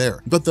that it's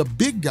there. But the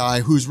big guy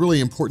who's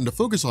really important to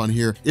focus on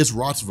here is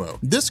Rotzvo.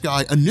 This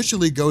guy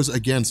initially goes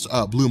against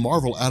Blue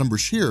Marvel, Adam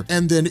Brashear,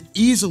 and then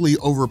easily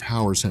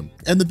overpowers him.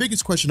 And the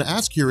biggest question to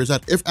ask here is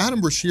that if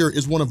Adam Brashear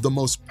is one of the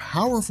most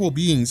powerful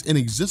beings in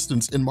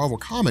existence in Marvel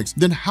Comics,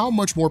 then how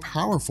much more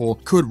powerful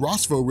could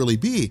Rotzvo really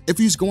be if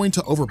he's going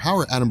to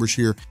overpower Adam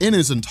Brashear in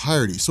his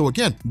entirety? So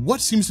again,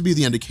 what seems to be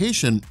the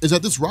indication is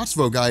that this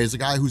Rotzvo guy is a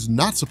guy who's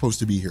not supposed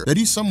to be here, that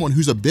he's someone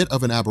who's a bit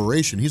of an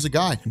aberration. He's a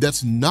guy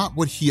that's not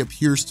what he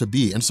appears to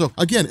be. And so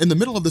again, in the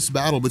middle of this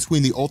battle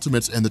between the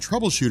Ultimates and the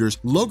Troubleshooters,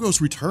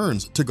 Logos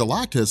returns to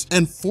Galactus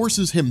and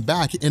forces him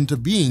back into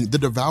being the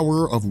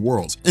Devourer of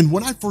Worlds. And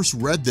when I first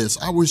read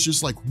this, I was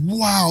just like,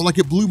 wow, like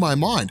it blew my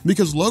mind,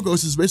 because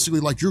Logos is basically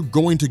like, you're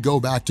going to go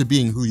back to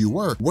being who you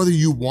were, whether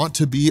you want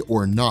to be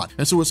or not.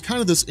 And so it's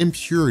kind of this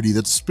impurity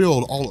that's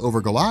spilled all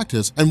over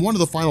Galactus. And one of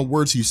the final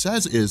words he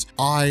says is,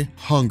 I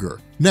hunger.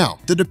 Now,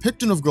 the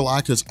depiction of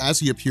Galactus as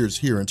he appears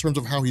here in terms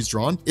of how he's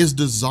drawn is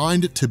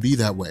designed to be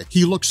that way.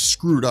 He looks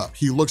screwed up,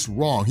 he looks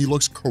wrong, he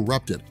looks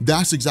corrupted.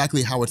 That's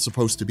exactly how it's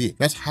supposed to be.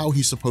 That's how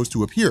he's supposed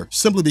to appear,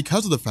 simply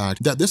because of the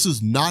fact that this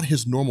is not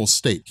his normal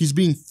state. He's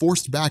being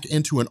forced back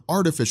into an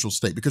artificial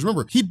state, because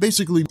remember, he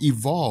basically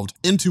evolved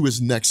into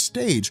his next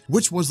stage,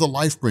 which was the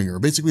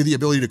Lifebringer, basically the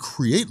ability to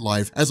create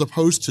life as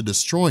opposed to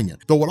destroying it.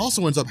 But what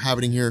also ends up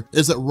happening here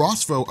is that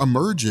Rotzvo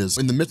emerges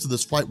in the midst of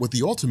this fight with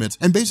the Ultimates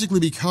and basically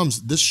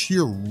becomes this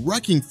sheer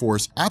wrecking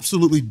force,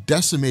 absolutely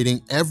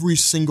decimating every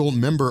single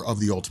member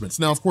of the Ultimates.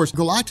 Now, of course,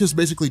 Galactus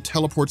basically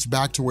teleports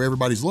back to where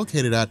everybody's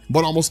located at,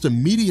 but almost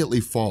immediately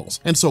falls.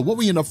 And so what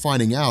we end up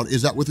finding out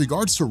is that with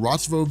regards to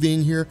Rotzvo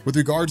being here, with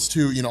regards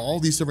to,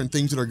 all these different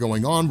things that are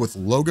going on with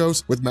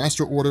Logos, with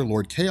Master Order,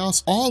 Lord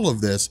Chaos, all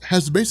of this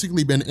has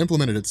basically been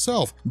implemented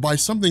itself by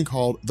something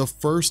called the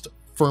First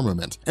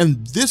Firmament.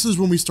 And this is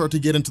when we start to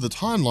get into the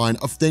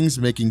timeline of things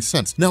making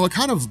sense. Now, it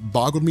kind of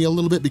boggled me a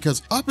little bit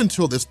because up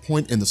until this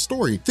point in the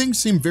story, things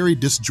seem very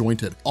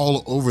disjointed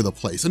all over the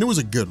place. And it was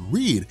a good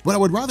read, but I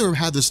would rather have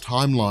had this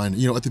timeline,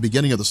 at the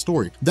beginning of the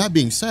story. That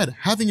being said,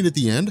 having it at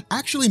the end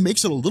actually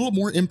makes it a little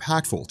more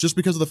impactful just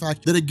because of the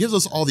fact that it gives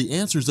us all the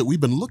answers that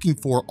we've been looking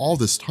for all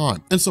this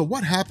time. And so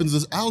what happens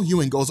is Al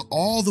Ewing goes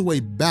all the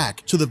way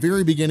back to the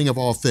very beginning of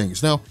all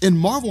things. Now, in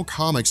Marvel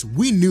Comics,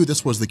 we knew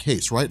this was the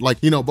case, right?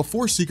 Like,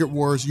 before Secret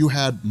Wars, you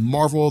had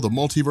Marvel, the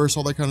multiverse,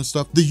 all that kind of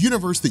stuff. The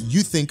universe that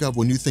you think of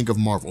when you think of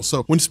Marvel.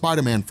 So when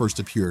Spider-Man first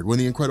appeared, when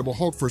the Incredible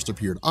Hulk first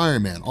appeared,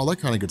 Iron Man, all that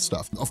kind of good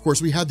stuff. Of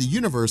course, we had the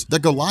universe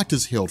that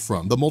Galactus hailed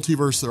from, the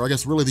multiverse, or I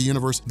guess really the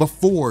universe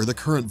before the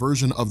current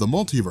version of the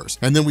multiverse.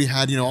 And then we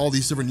had, all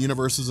these different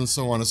universes and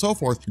so on and so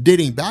forth,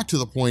 dating back to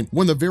the point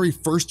when the very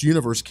first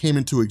universe came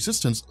into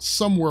existence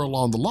somewhere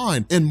along the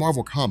line in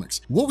Marvel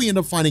Comics. What we end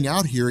up finding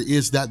out here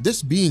is that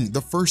this being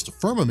the First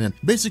Firmament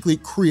basically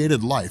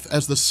created life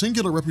as the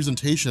singular representation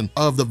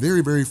of the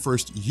very, very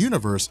first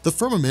universe. The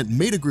Firmament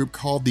made a group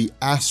called the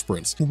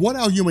Aspirants. What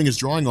Al Ewing is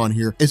drawing on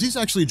here is he's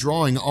actually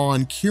drawing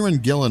on Kieran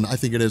Gillen, I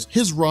think it is,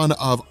 his run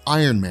of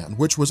Iron Man,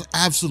 which was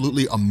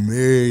absolutely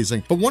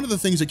amazing. But one of the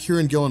things that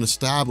Kieran Gillen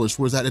established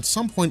was that at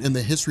some point in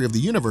the history of the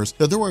universe,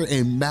 that there were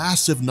a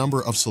massive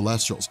number of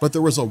Celestials, but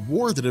there was a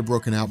war that had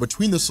broken out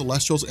between the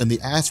Celestials and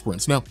the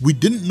Aspirants. Now, we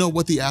didn't know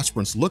what the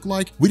Aspirants looked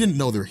like. We didn't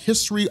know their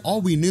history.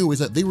 All we knew is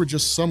that they were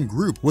just some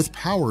group with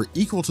power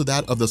equal to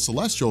that of the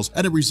Celestials,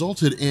 and it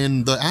resulted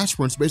in the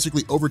Aspirants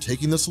basically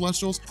overtaking the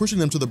Celestials, pushing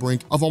them to the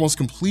brink of almost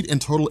complete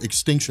and total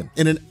extinction.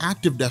 In an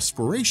act of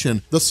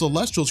desperation, the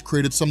Celestials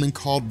created something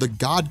called the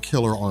God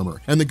Killer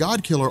Armor, and the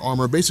God Killer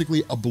Armor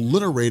basically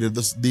obliterated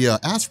the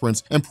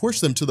Aspirants and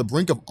pushed them to the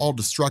brink of all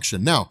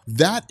destruction. Now,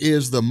 that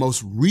is the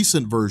most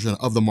recent version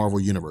of the Marvel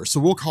Universe, so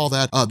we'll call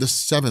that the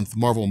 7th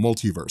Marvel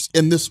Multiverse.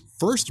 In this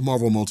first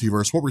Marvel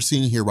Multiverse, what we're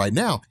seeing here right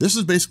now, this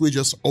is basically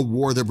just a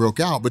war that broke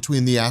out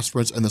between the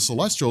Aspirants and the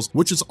Celestials,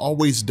 which is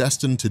always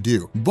destined to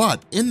do.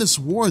 But in this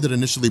war that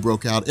initially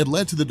broke out, it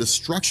led to the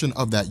destruction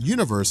of that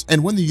universe,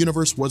 and when the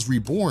universe was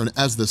reborn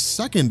as the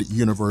second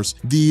universe,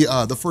 the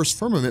First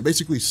Firmament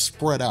basically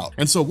spread out.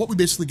 And so what we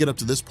basically get up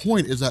to this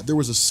point is that there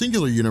was a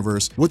singular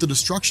universe. With the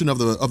destruction of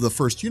the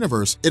first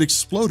universe, it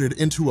exploded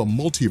into a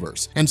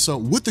multiverse. And so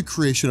with the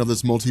creation of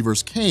this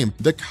multiverse came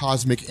the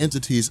cosmic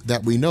entities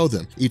that we know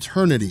them,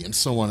 eternity, and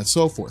so on and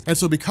so forth. And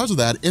so because of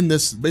that, in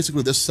this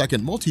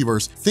second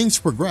multiverse, things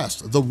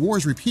progressed. The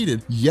wars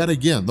repeated yet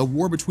again. The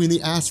war between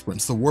the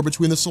Aspirants, the war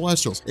between the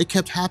Celestials. It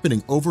kept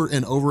happening over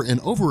and over and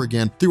over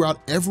again throughout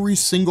every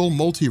single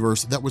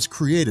multiverse that was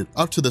created,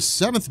 up to the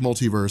 7th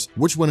multiverse,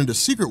 which went into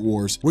Secret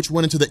Wars, which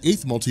went into the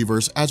 8th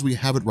multiverse as we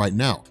have it right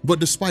now. But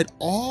despite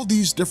all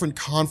these different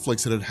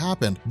conflicts that had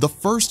happened, the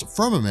First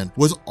Firmament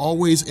was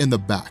always in the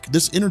back.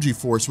 This energy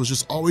force was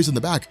just always in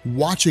the back,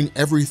 watching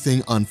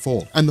everything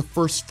unfold. And the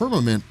First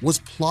Firmament was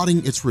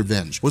plotting its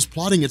revenge, was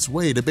plotting its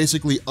way to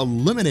basically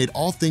eliminate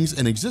all things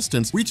in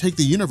existence, retake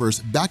the universe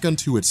back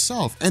unto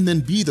itself, and then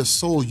be the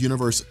sole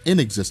universe in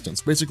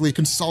existence, basically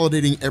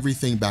consolidating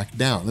everything back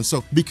down. And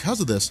so because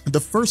of this, the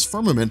first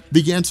firmament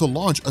began to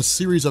launch a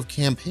series of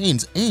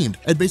campaigns aimed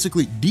at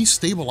basically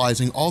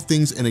destabilizing all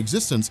things in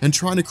existence and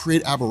trying to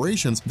create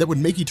aberrations that would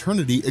make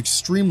eternity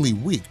extremely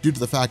weak, due to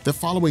the fact that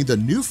following the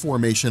new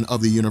formation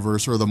of the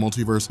universe or the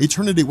multiverse,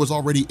 eternity was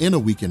already in a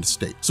weakened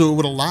state. So it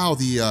would allow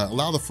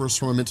the first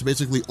firmament to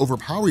basically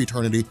overpower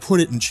eternity,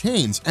 put it in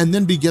chains, and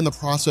then begin the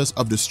process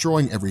of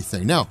destroying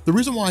everything. Now, the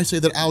reason why I say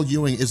that Al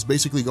Ewing is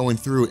basically going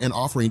through and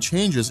offering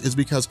changes is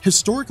because,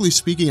 historically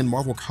speaking, in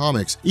Marvel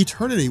Comics,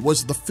 eternity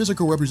was the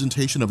physical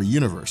representation of a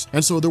universe,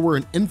 and so there were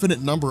an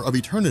infinite number of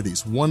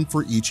eternities, one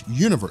for each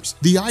universe.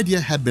 The idea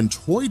had been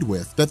toyed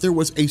with that there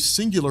was a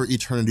singular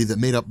eternity that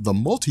made up the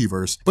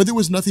multiverse, but there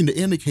was nothing to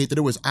indicate that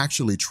it was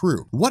actually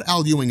true. What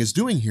Al Ewing is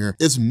doing here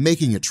is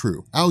making it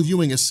true. Al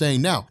Ewing is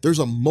saying, now, there's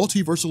a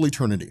multiversal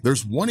eternity.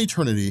 There's one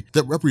eternity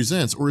that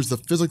represents or is the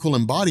physical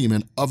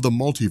embodiment of the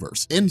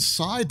multiverse.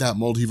 Inside that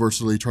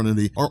multiversal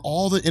eternity are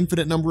all the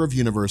infinite number of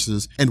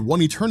universes, and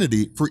one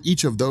eternity for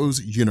each of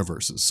those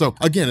universes. So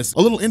again, it's a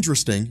little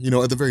interesting,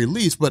 at the very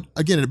least, but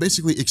again, it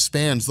basically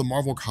expands the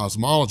Marvel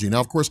cosmology.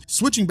 Now, of course,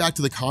 switching back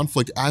to the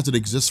conflict as it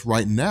exists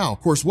right now,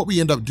 of course, what we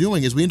end up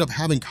doing is we end up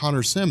having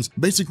Connor Sims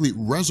basically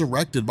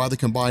resurrected by the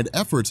combined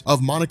efforts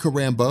of Monica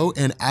Rambeau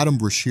and Adam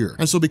Brashear.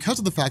 And so because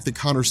of the fact that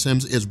Connor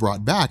Sims is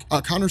brought back,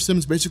 Connor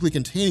Sims, basically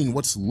containing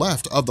what's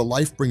left of the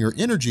Lifebringer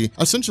energy,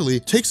 essentially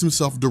takes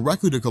himself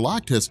directly to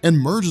Galactus and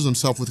merges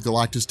himself with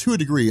Galactus to a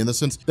degree, in the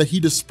sense that he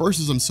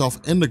disperses himself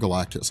into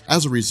Galactus.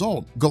 As a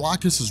result,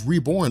 Galactus is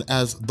reborn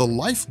as the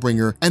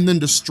Lifebringer and then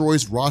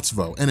destroys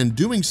Rotzvo, and in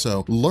doing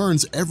so,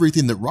 learns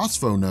everything that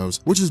Rotzvo knows,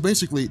 which is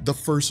basically the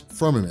first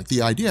firmament.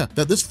 The idea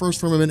that this first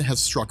firmament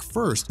has struck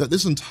first, that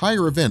this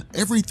entire event,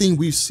 everything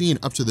we've seen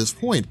up to this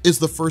point, is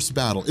the first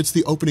battle, it's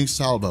the opening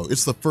salvo,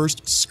 it's the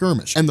first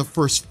skirmish, and the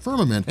first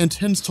firmament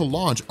intends to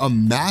launch a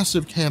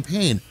massive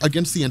campaign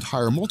against the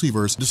entire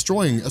multiverse,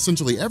 destroying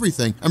essentially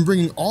everything and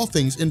bringing all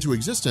things into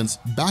existence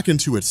back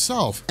into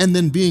itself, and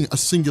then being a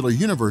singular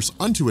universe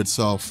unto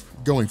itself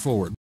going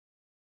forward.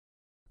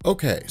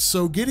 Okay,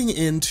 so getting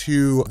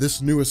into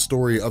this newest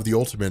story of the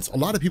Ultimates, a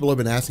lot of people have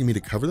been asking me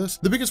to cover this.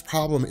 The biggest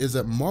problem is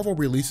that Marvel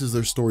releases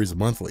their stories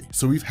monthly,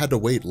 so we've had to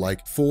wait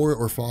like 4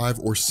 or 5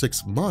 or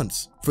 6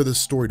 months for this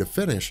story to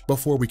finish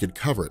before we could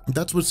cover it.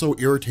 That's what's so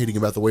irritating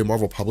about the way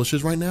Marvel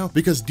publishes right now,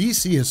 because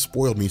DC has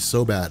spoiled me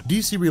so bad.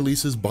 DC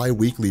releases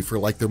bi-weekly for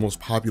like their most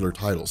popular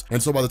titles,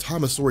 and so by the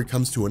time a story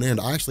comes to an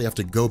end, I actually have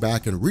to go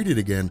back and read it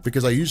again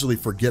because I usually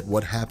forget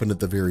what happened at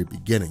the very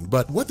beginning.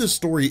 But what this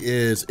story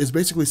is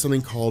basically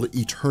something called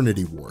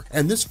Eternity War,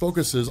 and this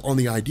focuses on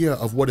the idea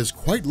of what is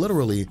quite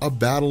literally a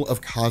battle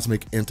of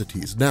cosmic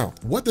entities. Now,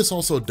 what this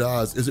also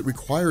does is it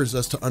requires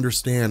us to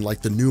understand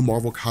like the new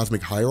Marvel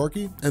cosmic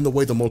hierarchy and the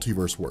way the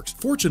multiverse works.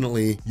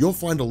 Fortunately, you'll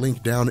find a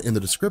link down in the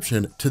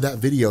description to that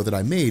video that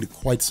I made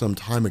quite some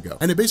time ago,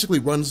 and it basically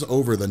runs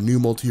over the new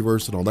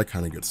multiverse and all that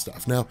kind of good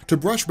stuff. Now, to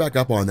brush back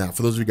up on that,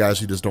 for those of you guys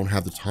who just don't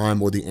have the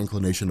time or the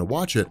inclination to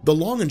watch it, the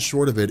long and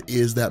short of it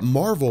is that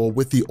Marvel,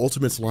 with the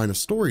Ultimates line of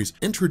stories,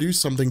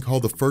 introduced something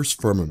called the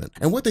First Firmament.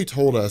 And what they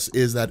told us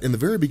is that in the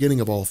very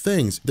beginning of all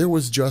things, there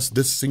was just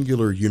this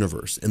singular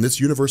universe, and this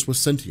universe was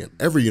sentient.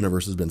 Every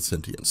universe has been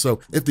sentient.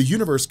 So if the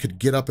universe could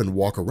get up and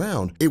walk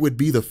around, it would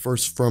be the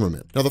First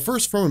Firmament. Now, the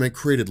First Firmament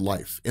created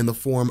life in the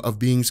form of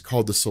beings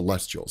called the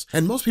Celestials.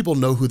 And most people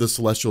know who the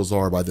Celestials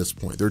are by this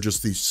point. They're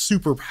just these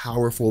super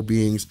powerful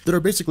beings that are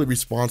basically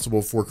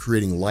responsible for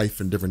creating life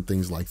and different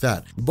things like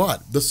that.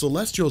 But the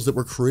Celestials that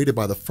were created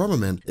by the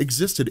firmament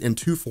existed in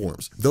two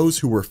forms: those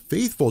who were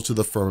faithful to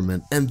the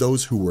firmament and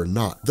those who were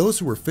not. Those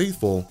who were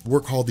faithful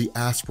were called the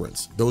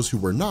aspirants. Those who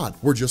were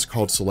not were just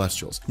called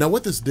Celestials. Now,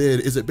 what this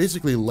did is it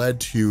basically led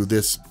to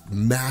this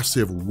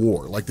massive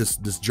war, like this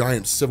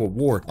giant civil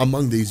war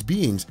among these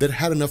beings that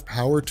had enough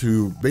power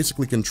to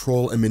basically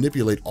control and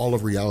manipulate all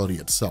of reality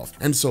itself.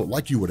 And so,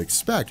 like you would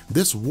expect,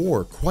 this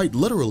war quite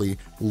literally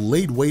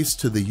laid waste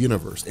to the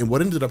universe. And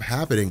what ended up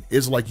happening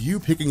is like you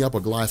picking up a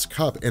glass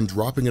cup and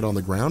dropping it on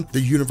the ground,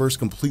 the universe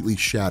completely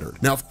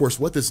shattered. Now, of course,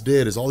 what this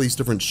did is all these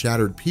different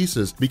shattered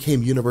pieces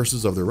became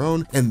universes of their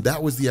own, and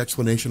that was the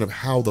explanation of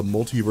how the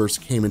multiverse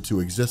came into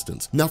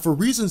existence. Now, for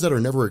reasons that are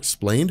never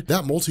explained,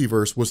 that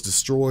multiverse was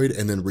destroyed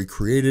and then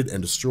recreated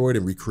and destroyed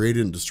and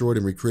recreated and destroyed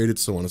and recreated,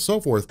 so on and so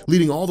forth,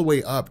 leading all the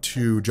way up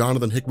to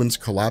Jonathan Hickman's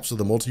collapse of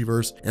the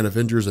multiverse and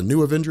Avengers and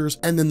New Avengers,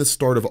 and then the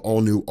start of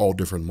all new, all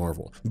different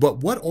Marvel. But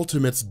what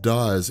Ultimates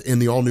does in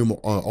the all new,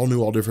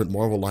 all different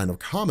Marvel line of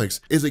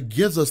comics is it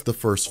gives us the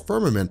First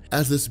Firmament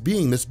as this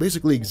being that's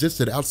basically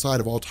existed outside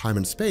of all time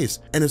and space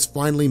and is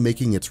finally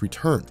making its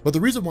return. But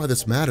the reason why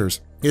this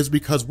matters is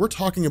because we're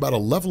talking about a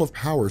level of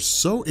power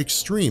so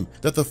extreme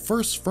that the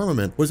First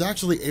Firmament was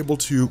actually able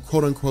to,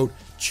 quote unquote,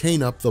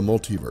 chain up the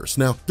multiverse.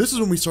 Now, this is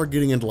when we start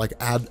getting into like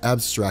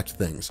abstract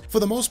things. For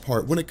the most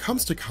part, when it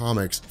comes to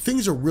comics,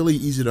 things are really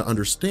easy to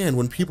understand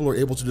when people are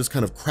able to just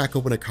kind of crack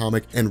open a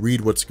comic and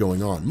read what's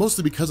going on,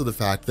 mostly because of the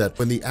fact that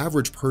when the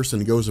average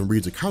person goes and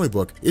reads a comic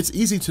book, it's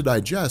easy to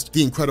digest.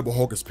 The Incredible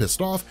Hulk is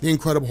pissed off, the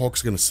Incredible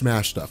Hulk's gonna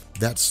smash stuff.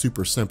 That's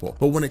super simple.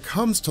 But when it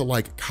comes to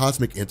like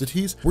cosmic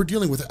entities, we're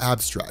dealing with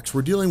abstracts.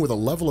 We're dealing with a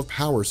level of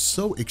power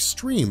so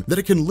extreme that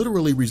it can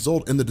literally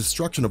result in the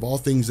destruction of all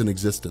things in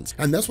existence.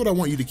 And that's what I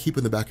want you to keep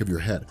in the back of your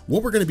head.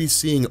 What we're gonna be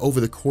seeing over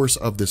the course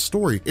of this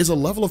story is a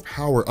level of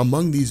power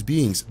among these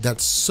beings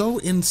that's so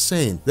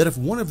insane that if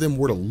one of them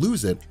were to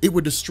lose it, it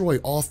would destroy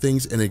all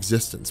things in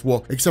existence.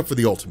 Well, except for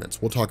the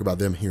Ultimates. We'll talk about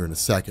them here in a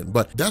second,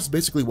 but that's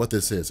basically what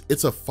this is.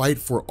 It's a fight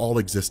for all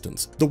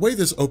existence. The way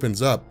this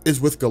opens up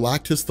is with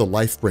Galactus the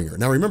Lifebringer.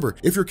 Now remember,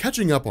 if you're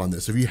catching up on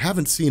this, if you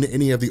haven't seen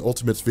any of the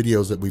Ultimates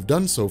videos that we've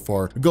done so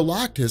far,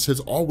 Galactus has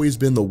always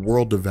been the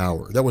world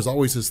devourer. That was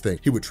always his thing.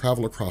 He would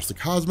travel across the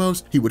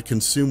cosmos, he would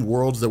consume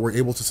worlds that were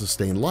able to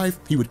sustain life,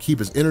 he would keep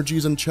his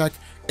energies in check,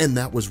 and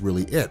that was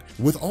really it.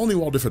 With All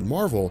New All Different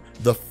Marvel,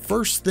 the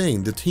first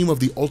thing the team of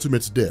the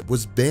Ultimates did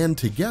was band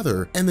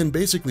together and then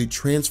basically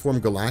transform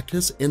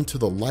Galactus into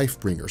the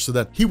Lifebringer so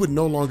that he would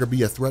no longer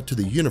be a threat to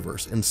the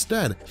universe.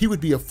 Instead, he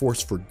would be a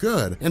force for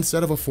good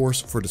instead of a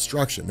force for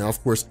destruction. Now,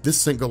 of course, this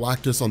sent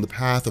Galactus on the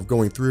path of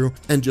going through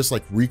and just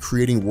like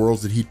recreating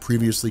worlds that he'd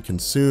previously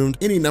consumed,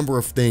 any number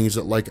of things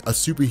that like a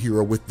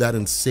superhero with that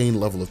insane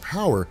level of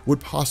power would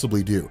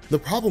possibly do. The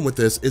problem with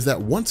this is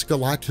that once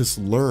Galactus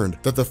learned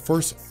that the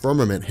first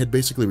firmament had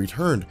basically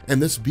returned,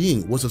 and this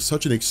being was of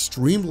such an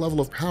extreme level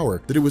of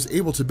power that it was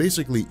able to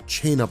basically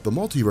chain up the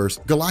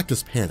multiverse,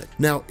 Galactus panicked.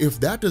 Now, if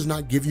that does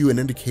not give you an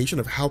indication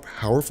of how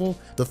powerful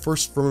the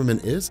first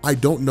firmament is, I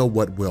don't know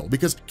what will,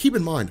 because keep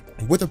in mind,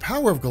 with the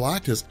power of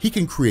Galactus, he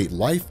can create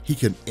life, he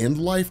can end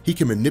life, he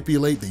can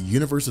manipulate the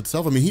universe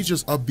itself. I mean, he's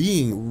just a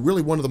being,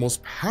 really one of the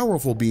most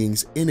powerful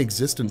beings in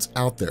existence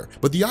out there.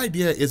 But the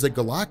idea is that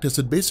Galactus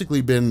had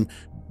basically been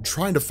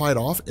trying to fight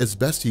off as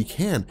best he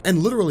can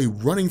and literally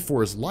running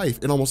for his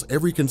life in almost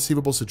every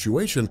conceivable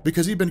situation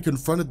because he'd been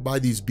confronted by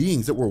these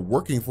beings that were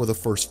working for the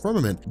first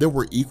firmament that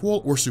were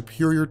equal or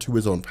superior to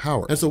his own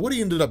power. And so what he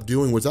ended up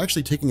doing was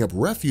actually taking up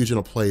refuge in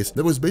a place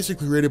that was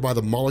basically created by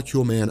the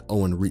Molecule Man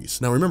Owen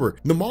Reese. Now remember,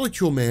 the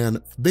Molecule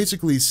Man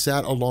basically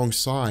sat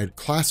alongside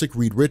classic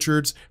Reed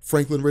Richards,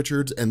 Franklin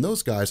Richards, and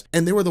those guys,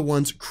 and they were the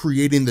ones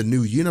creating the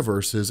new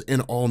universes in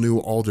All New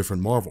All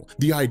Different Marvel.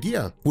 The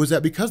idea was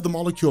that because the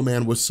Molecule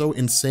Man was so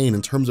insane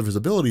in terms of his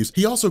abilities,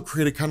 he also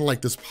created kind of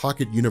like this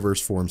pocket universe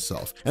for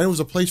himself. And it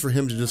was a place for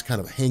him to just kind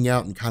of hang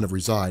out and kind of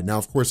reside. Now,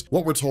 of course,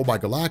 what we're told by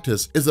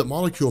Galactus is that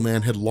Molecule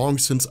Man had long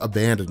since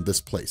abandoned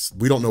this place.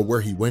 We don't know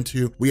where he went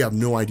to. We have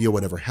no idea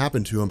whatever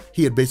happened to him.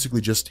 He had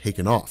basically just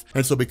taken off.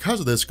 And so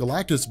because of this,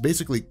 Galactus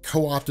basically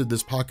co-opted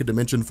this pocket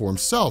dimension for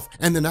himself.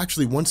 And then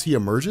actually once he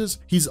emerges,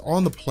 he's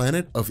on the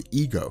planet of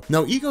Ego.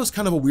 Now, Ego is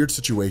kind of a weird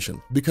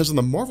situation because in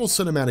the Marvel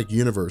Cinematic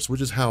Universe,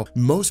 which is how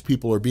most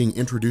people are being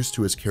introduced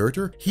to his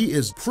character, he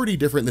is pretty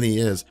different than he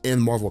is in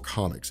Marvel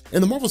Comics.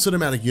 In the Marvel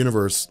Cinematic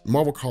Universe,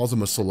 Marvel calls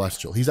him a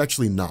Celestial. He's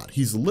actually not.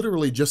 He's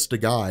literally just a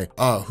guy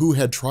who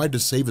had tried to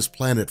save his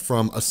planet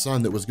from a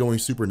sun that was going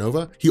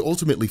supernova. He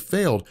ultimately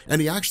failed,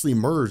 and he actually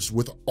merged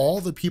with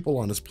all the people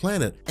on his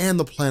planet and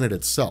the planet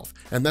itself.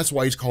 And that's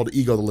why he's called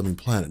Ego the Living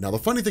Planet. Now, the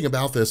funny thing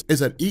about this is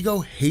that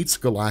Ego hates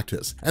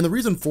Galactus. And the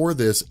reason for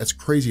this, as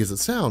crazy as it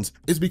sounds,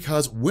 is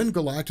because when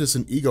Galactus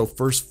and Ego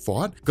first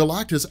fought,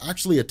 Galactus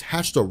actually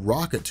attached a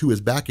rocket to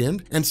his back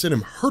end and sent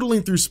him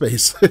hurtling through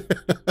space.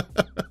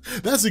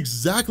 That's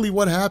exactly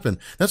what happened.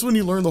 That's when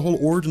you learn the whole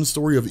origin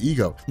story of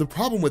Ego. The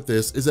problem with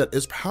this is that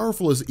as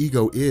powerful as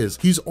Ego is,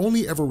 he's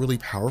only ever really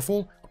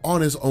powerful on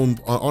his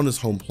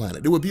home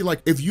planet. It would be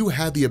like if you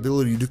had the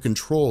ability to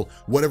control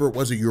whatever it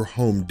was that your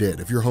home did.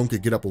 If your home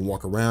could get up and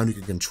walk around, you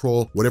could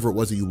control whatever it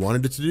was that you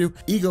wanted it to do.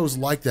 Ego's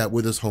like that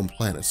with his home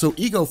planet. So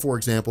Ego, for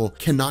example,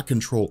 cannot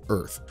control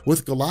Earth.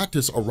 With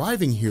Galactus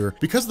arriving here,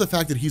 because of the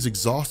fact that he's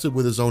exhausted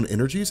with his own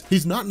energies,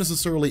 he's not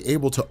necessarily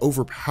able to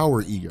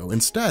overpower Ego.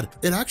 Instead,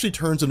 it actually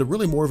turns into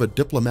really more of a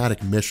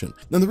diplomatic mission.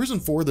 And the reason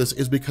for this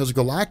is because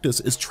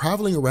Galactus is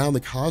traveling around the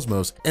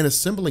cosmos and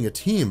assembling a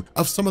team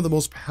of some of the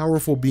most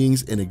powerful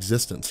beings in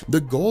existence.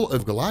 The goal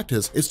of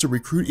Galactus is to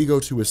recruit Ego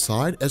to his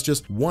side as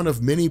just one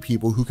of many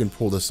people who can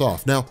pull this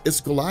off. Now,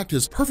 is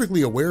Galactus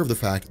perfectly aware of the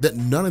fact that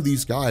none of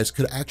these guys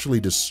could actually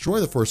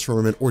destroy the first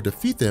firmament or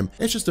defeat them?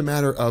 It's just a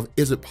matter of,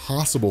 is it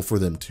possible for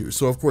them to?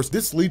 So of course,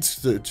 this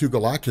leads to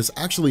Galactus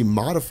actually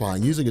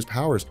using his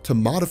powers to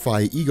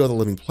modify Ego the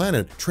Living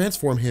Planet,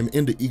 transform him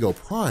into Ego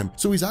Prime.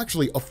 So he's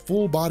actually a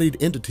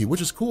full-bodied entity,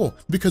 which is cool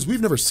because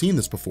we've never seen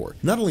this before.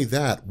 Not only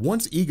that,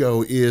 once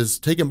Ego is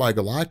taken by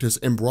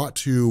Galactus and brought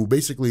to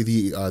basically basically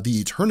the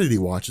Eternity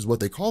Watch is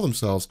what they call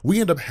themselves, we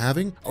end up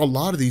having a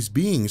lot of these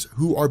beings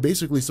who are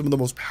basically some of the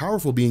most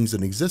powerful beings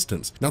in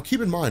existence. Now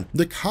keep in mind,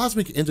 the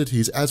cosmic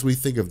entities as we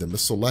think of them, the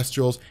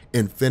Celestials,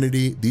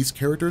 Infinity, these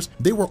characters,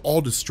 they were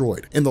all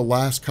destroyed in the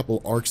last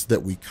couple arcs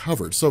that we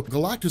covered. So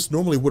Galactus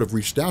normally would have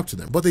reached out to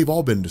them, but they've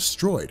all been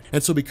destroyed.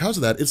 And so because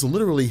of that, it's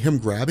literally him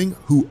grabbing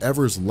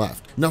whoever's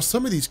left. Now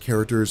some of these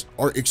characters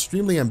are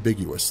extremely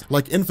ambiguous,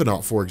 like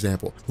Infinite, for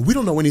example. We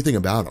don't know anything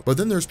about him, but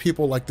then there's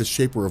people like the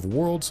Shaper of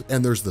Worlds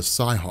and there's the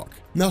Psyhawk.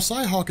 Now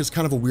Psyhawk is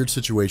kind of a weird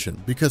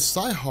situation because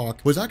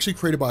Psyhawk was actually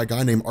created by a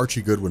guy named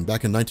Archie Goodwin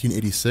back in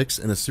 1986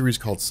 in a series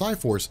called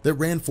Psyforce that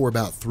ran for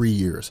about 3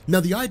 years. Now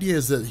the idea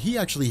is that he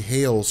actually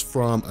hails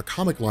from a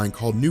comic line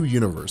called New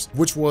Universe,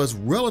 which was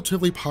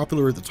relatively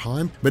popular at the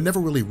time, but never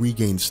really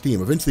regained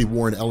steam. Eventually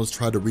Warren Ellis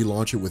tried to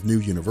relaunch it with New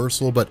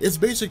Universal, but it's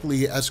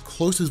basically as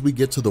close as we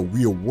get to the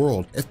real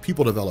world if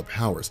people develop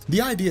powers.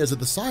 The idea is that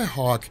the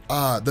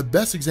Psyhawk, the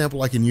best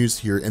example I can use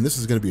here, and this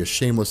is going to be a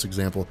shameless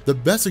example, the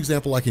best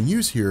example I can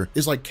use here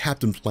is like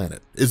Captain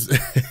Planet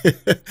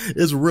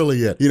is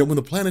really it. You know, when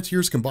the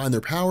Planeteers combine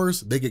their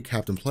powers, they get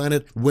Captain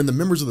Planet. When the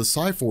members of the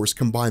Psyforce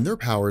combine their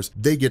powers,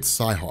 they get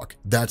Psyhawk.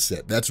 That's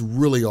it. That's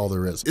really all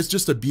there is. It's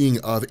just a being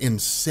of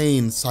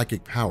insane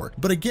psychic power.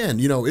 But again,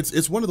 you know,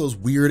 it's one of those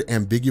weird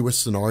ambiguous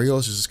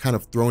scenarios just kind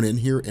of thrown in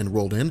here and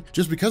rolled in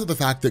just because of the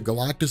fact that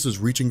Galactus is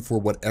reaching for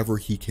whatever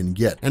he can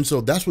get. And so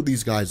that's what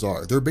these guys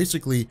are. They're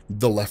basically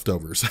the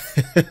leftovers.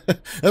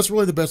 That's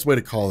really the best way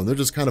to call them. They're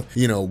just kind of,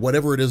 you know,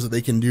 whatever it is that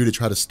they can do to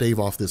try to stave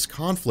off this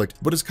conflict.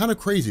 But it's kind of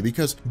crazy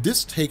because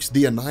this takes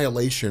the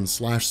annihilation /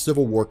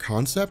 Civil War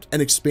concept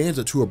and expands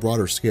it to a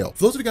broader scale.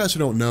 For those of you guys who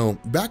don't know,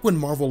 back when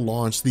Marvel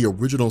launched the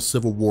original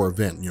Civil War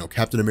event, you know,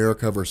 Captain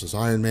America versus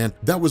Iron Man,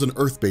 that was an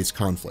Earth-based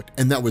conflict,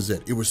 and that was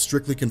it. It was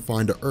strictly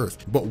confined to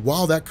Earth. But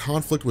while that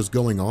conflict was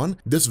going on,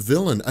 this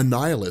villain,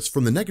 Annihilus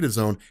from the Negative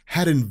Zone,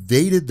 had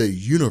invaded the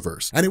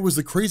universe. And it was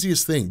the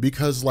craziest thing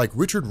because like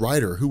Richard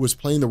Rider, who was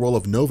playing the role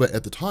of Nova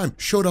at the time,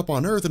 showed up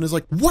on Earth and is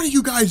like, what are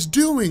you guys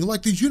doing?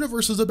 Like the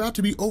universe is about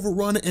to be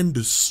overrun and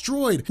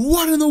destroyed.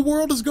 What in the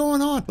world is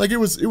going on? Like it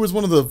was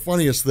one of the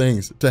funniest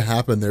things to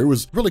happen there. It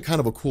was really kind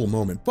of a cool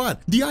moment.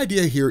 But the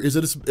idea here is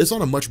that it's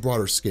on a much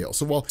broader scale.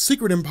 So while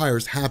Secret Empire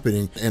is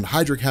happening and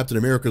Hydra Captain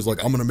America is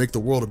like, I'm gonna make the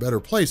world a better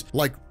place,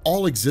 like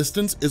all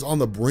existence is on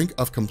the brink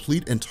of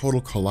complete and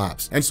total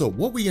collapse. And so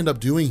what we end up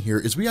doing here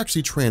is we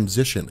actually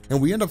transition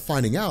and we end up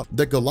finding out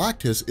that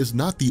Galactus is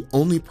not the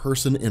only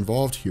person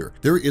involved here.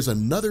 There is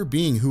another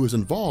being who is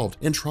involved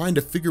in trying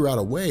to figure out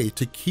a way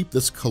to keep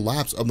this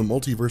collapse of the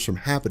multiverse from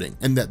happening.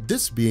 And that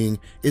this being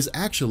is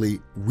actually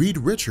Reed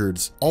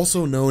Richards,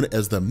 also known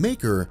as the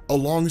Maker,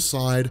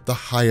 alongside the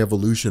High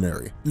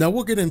Evolutionary. Now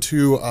we'll get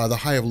into the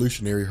High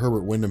Evolutionary,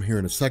 Herbert Wyndham, here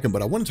in a second,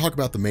 but I want to talk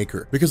about the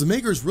Maker because the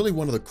Maker is really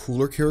one of the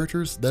cooler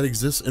characters that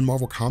exists in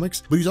Marvel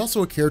Comics, but he's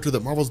also a character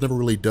that Marvel's never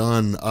really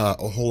done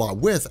a whole lot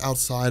with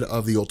outside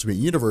of the Ultimate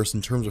Universe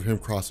in terms of him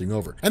crossing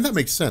over. And that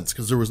makes sense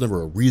because there was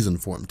never a reason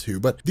for him to,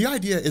 but the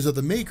idea is that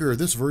the Maker,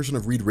 this version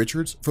of Reed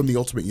Richards from the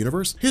Ultimate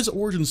Universe, his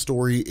origin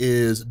story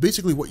is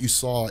basically what you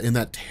saw in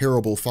that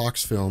terrible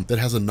Fox film that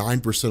has a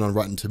 9% on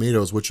Rotten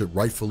Tomatoes, which it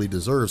rightfully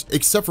deserves,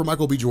 except for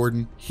Michael B.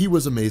 Jordan. He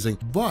was amazing.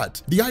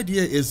 But the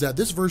idea is that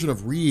this version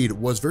of Reed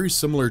was very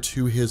similar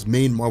to his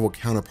main Marvel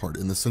counterpart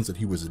in the sense that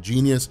he was a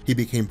genius. He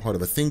became part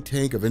of a think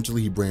tank.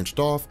 Eventually he branched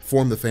off,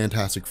 formed the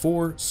Fantastic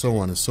Four, so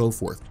on and so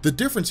forth. The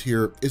difference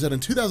here is that in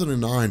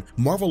 2009,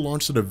 Marvel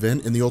launched an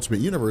event in the Ultimate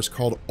Universe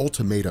called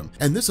Ultimatum.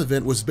 And this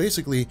event was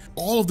basically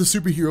all of the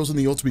superheroes in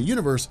the Ultimate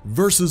Universe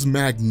versus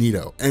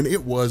Magneto. And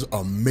it was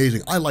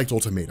amazing. I liked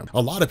Ultimatum.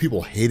 A lot of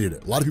people hated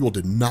it. A lot of people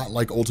did not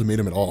like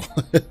Ultimatum at all.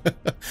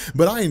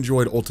 But I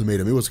enjoyed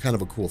Ultimatum. It was kind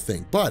of a cool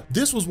thing. But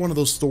this was one of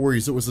those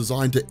stories that was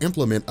designed to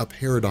implement a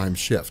paradigm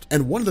shift.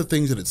 And one of the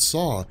things that it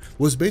saw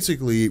was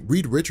basically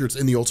Reed Richards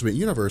in the Ultimate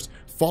Universe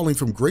falling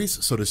from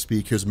grace, so to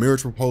speak, his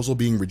marriage proposal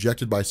being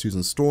rejected by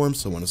Susan Storm,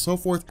 so on and so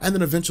forth, and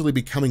then eventually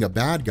becoming a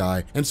bad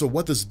guy. And so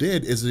what this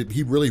did is that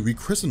he really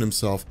rechristened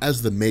himself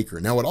as the Maker.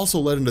 Now it also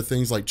led into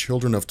things like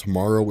Children of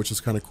Tomorrow, which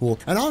is kind of cool.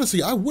 And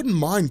honestly, I wouldn't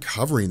mind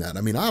covering that.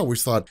 I mean, I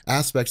always thought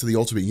aspects of the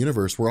Ultimate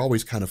Universe were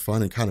always kind of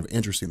fun and kind of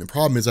interesting. The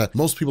problem is that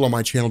most people on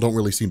my channel don't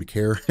really seem to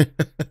care.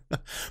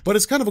 But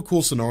it's kind of a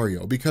cool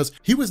scenario because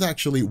he was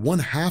actually one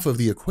half of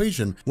the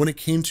equation when it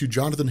came to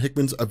Jonathan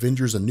Hickman's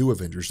Avengers and New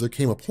Avengers. There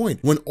came a point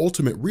when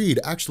Ultimate Reed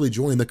actually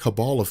joined the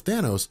cabal of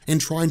Thanos in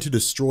trying to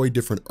destroy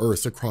different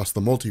Earths across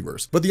the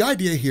multiverse. But the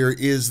idea here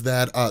is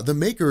that the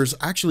Maker's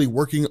actually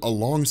working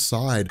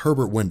alongside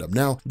Herbert Wyndham.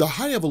 Now, the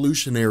High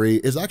Evolutionary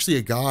is actually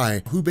a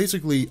guy who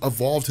basically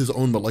evolved his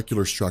own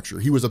molecular structure.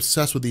 He was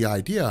obsessed with the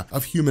idea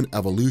of human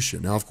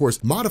evolution. Now, of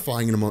course,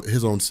 modifying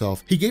his own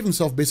self, he gave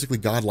himself basically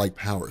godlike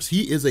powers.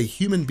 He is a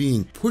human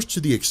being pushed to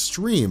the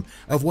extreme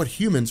of what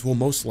humans will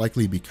most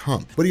likely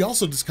become. But he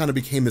also just kind of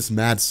became this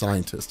mad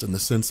scientist in the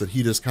sense that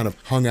he just kind of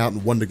hung out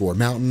in Wundagore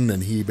Mountain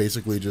and he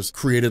basically just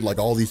created like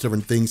all these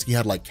different things. He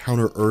had like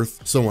Counter Earth,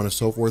 so on and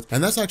so forth.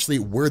 And that's actually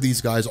where these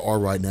guys are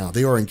right now.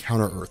 They are in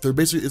Counter Earth.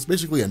 It's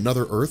basically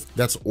another Earth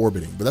that's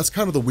orbiting, but that's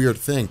kind of the weird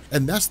thing.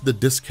 And that's the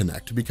disconnect.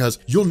 correct, because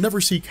you'll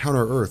never see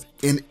Counter-Earth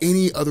in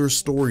any other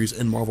stories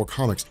in Marvel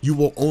Comics. You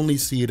will only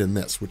see it in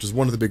this, which is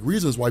one of the big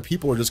reasons why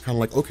people are just kind of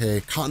like,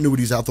 okay,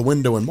 continuity's out the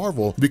window in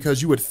Marvel,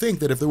 because you would think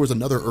that if there was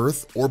another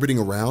Earth orbiting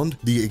around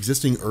the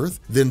existing Earth,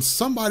 then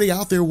somebody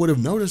out there would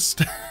have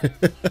noticed.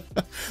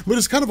 But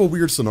it's kind of a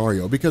weird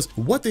scenario, because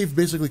what they've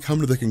basically come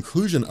to the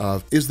conclusion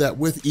of is that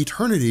with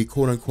eternity,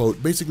 quote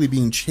unquote, basically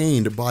being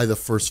chained by the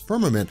first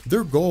firmament,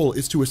 their goal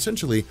is to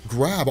essentially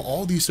grab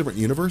all these different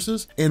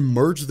universes and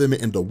merge them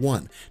into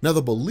one. Now,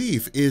 the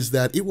belief is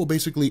that it will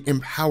basically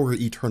empower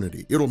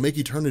eternity. It'll make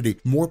eternity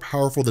more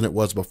powerful than it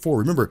was before.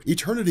 Remember,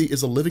 eternity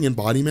is a living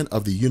embodiment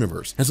of the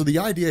universe. And so the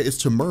idea is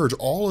to merge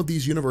all of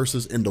these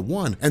universes into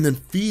one and then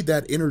feed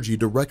that energy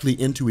directly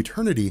into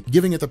eternity,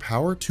 giving it the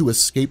power to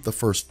escape the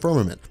first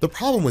firmament. The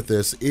problem with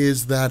this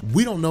is that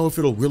we don't know if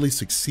it'll really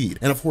succeed.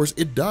 And of course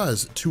it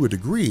does to a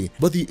degree,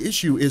 but the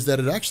issue is that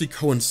it actually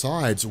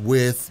coincides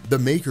with the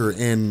Maker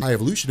and High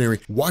Evolutionary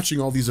watching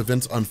all these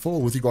events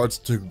unfold with regards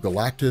to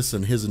Galactus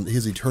and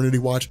his Eternity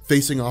Watch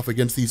facing off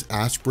against these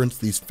aspirants,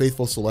 these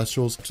faithful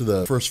Celestials to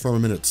the first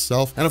firmament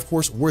itself. And of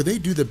course, where they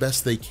do the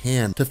best they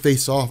can to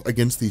face off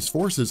against these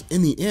forces,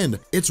 in the end,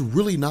 it's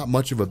really not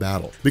much of a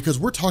battle, because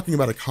we're talking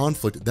about a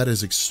conflict that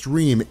is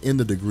extreme in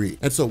the degree.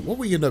 And so what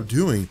we end up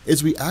doing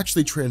is we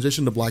actually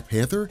transition to Black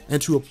Panther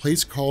and to a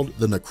place called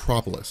the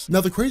Necropolis.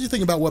 Now, the crazy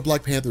thing about what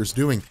Black Panther is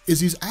doing is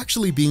he's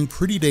actually being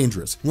pretty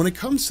dangerous when it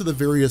comes to the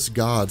various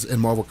gods in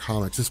Marvel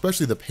Comics,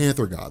 especially the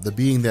Panther God, the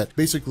being that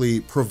basically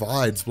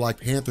provides Black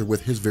Panther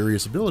with his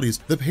various abilities.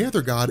 The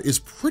Panther God is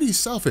pretty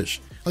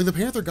selfish. Like, the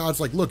Panther God's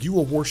like, look, you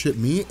will worship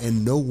me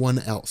and no one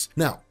else.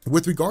 Now,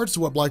 with regards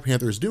to what Black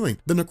Panther is doing,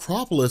 the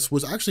Necropolis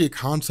was actually a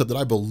concept that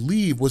I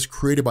believe was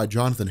created by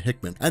Jonathan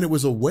Hickman. And it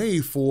was a way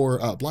for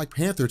Black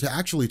Panther to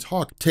actually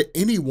talk to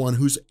anyone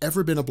who's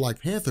ever been a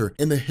Black Panther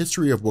in the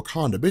history of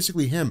Wakanda.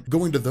 Basically him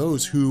going to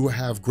those who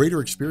have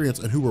greater experience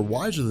and who were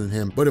wiser than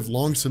him, but have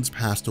long since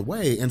passed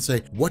away, and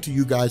say, what do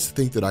you guys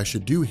think that I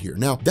should do here?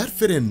 Now, that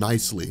fit in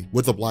nicely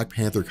with the Black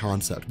Panther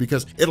concept,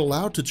 because it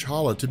allowed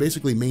T'Challa to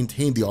basically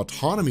maintain the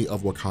autonomy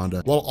of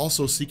Wakanda while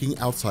also seeking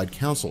outside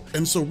counsel.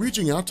 And so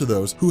reaching out to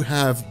those who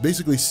have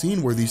basically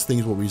seen where these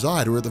things will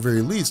reside, or at the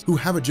very least, who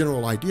have a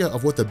general idea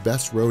of what the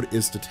best road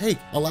is to take,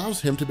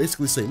 allows him to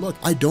basically say, look,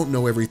 I don't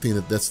know everything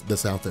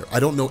that's out there. I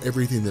don't know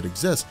everything that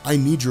exists. I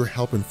need your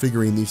help in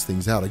figuring these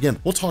things out. Again,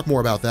 we'll talk more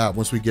about that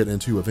once we get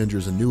into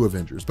Avengers and New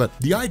Avengers. But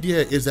the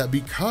idea is that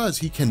because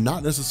he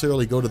cannot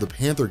necessarily go to the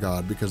Panther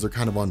God because they're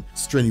kind of on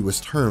strenuous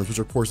terms, which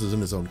of course is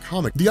in his own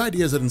comic, the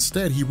idea is that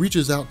instead he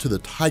reaches out to the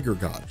Tiger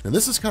God. And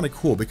this is kind of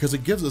cool because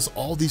it gives us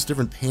all these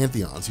different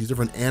pantheons, these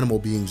different animal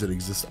beings that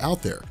exist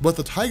out there. But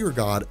the Tiger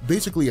God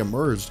basically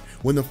emerged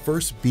when the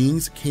first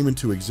beings came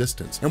into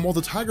existence. And while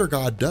the Tiger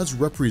God does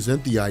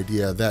represent the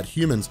idea that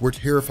humans were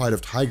terrified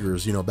of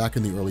tigers, you know, back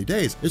in the early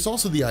days, it's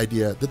also the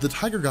idea that the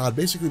Tiger God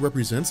basically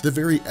represents the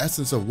very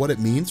essence of what it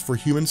means for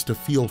humans to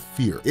feel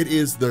fear. It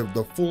is the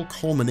full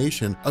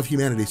culmination of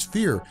humanity's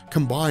fear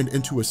combined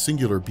into a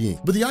singular being.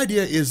 But the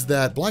idea is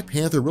that Black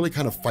Panther really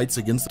kind of fights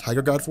against the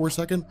Tiger God for a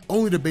second,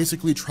 only to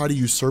basically try to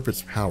usurp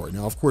its power.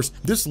 Now, of course,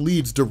 this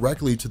leads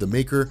directly to the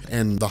Maker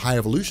and the High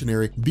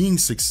Evolutionary being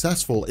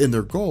successful in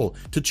their goal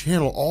to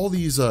channel all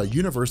these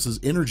universes'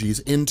 energies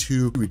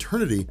into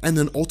eternity and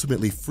then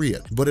ultimately free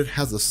it. But it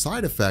has a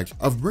side effect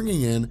of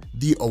bringing in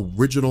the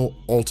original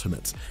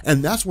Ultimates.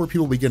 And that's where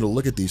people begin to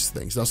look at these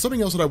things. Now,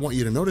 something else that I want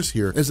you to notice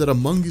here is that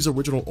among these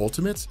original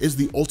Ultimates is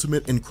the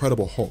Ultimate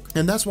Incredible Hulk.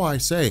 And that's why I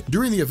say,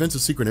 during the events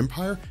of Secret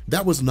Empire,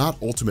 that was not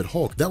Ultimate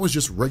Hulk. That was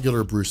just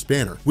regular Bruce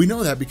Banner. We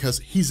know that because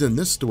he's in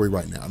this story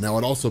right now. Now,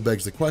 it also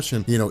begs the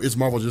question, you know, is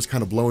Marvel just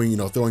kind of blowing, you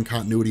know, throwing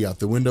continuity out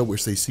the window,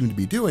 which they seem to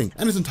be doing?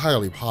 And it's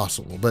entirely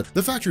possible. But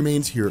the fact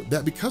remains here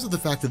that because of the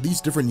fact that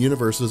these different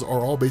universes are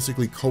all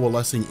basically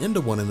coalescing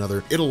into one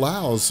another, it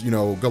allows, you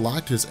know,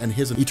 Galactus and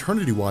his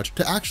Eternity Watch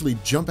to actually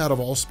jump out of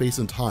all space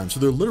and time. So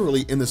they're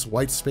literally in this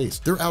white space.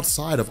 They're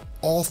outside of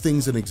all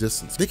things in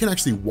existence. They can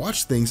actually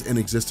watch things in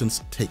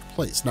existence take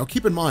place. Now,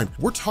 keep in mind,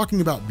 we're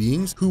talking about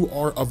beings who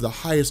are of the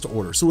highest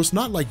order. So it's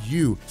not like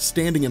you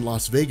standing in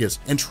Las Vegas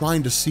and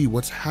trying to see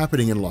what's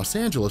happening in Los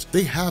Angeles.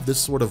 They have this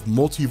sort of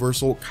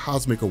multiversal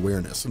cosmic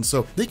awareness. And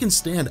so they can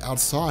stand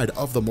outside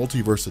of the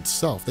multiverse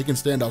itself. They can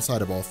stand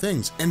outside of all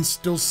things and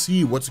still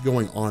see what's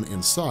going on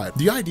inside.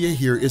 The idea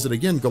here is that,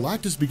 again,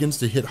 Galactus begins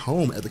to hit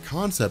home at the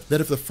concept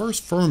that if the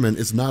first firmament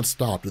is not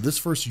stopped, or this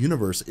first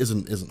universe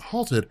isn't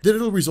halted, then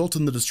it'll result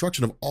in the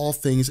destruction of all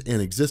things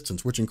in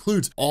existence, which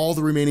includes all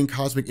the remaining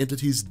cosmic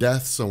entities,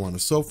 death, so on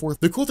and so forth.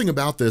 The cool thing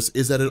about this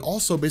is that it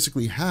also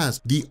basically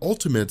has the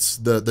Ultimates,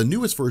 the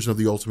newest version of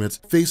the Ultimates,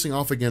 facing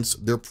off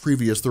against their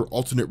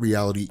alternate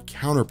reality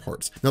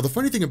counterparts. Now, the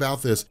funny thing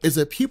about this is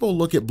that people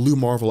look at Blue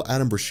Marvel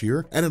Adam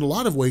Brashear, and in a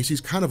lot of ways,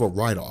 he's kind of a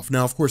write-off.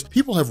 Now, of course,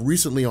 people have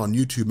recently on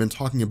YouTube been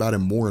talking about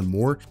him more and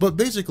more, but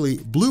basically,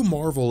 Blue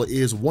Marvel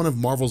is one of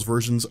Marvel's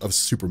versions of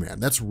Superman.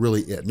 That's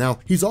really it. Now,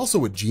 he's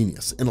also a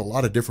genius in a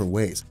lot of different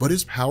ways, but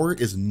his power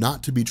is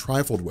not to be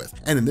trifled with.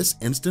 And in this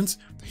instance,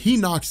 he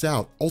knocks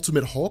out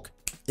Ultimate Hulk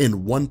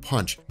in one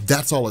punch.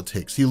 That's all it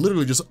takes. He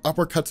literally just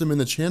uppercuts him in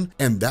the chin,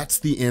 and that's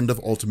the end of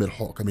Ultimate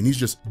Hulk. I mean, he's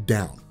just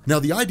down. Now,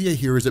 the idea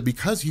here is that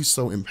because he's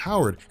so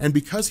empowered and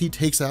because he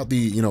takes out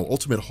the,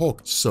 Ultimate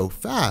Hulk so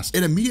fast,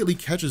 it immediately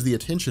catches the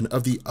attention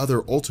of the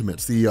other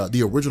Ultimates,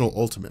 the original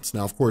Ultimates.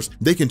 Now, of course,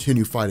 they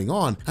continue fighting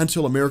on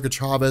until America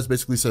Chavez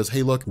basically says,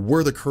 hey, look,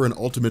 we're the current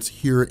Ultimates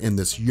here in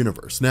this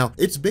universe. Now,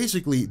 it's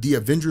basically the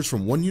Avengers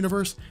from one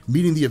universe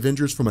meeting the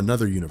Avengers from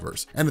another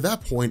universe. And at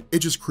that point, it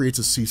just creates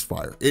a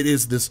ceasefire. It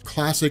is this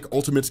classic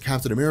Ultimates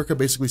Captain America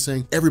basically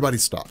saying, everybody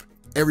stop.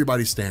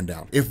 Everybody stand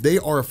down. If they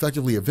are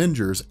effectively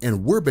Avengers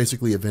and we're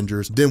basically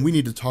Avengers, then we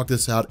need to talk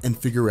this out and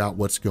figure out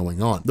what's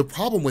going on. The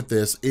problem with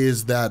this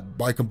is that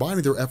by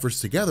combining their efforts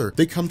together,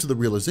 they come to the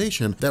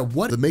realization that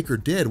what the Maker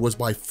did was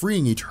by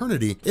freeing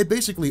Eternity, it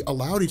basically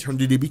allowed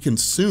Eternity to be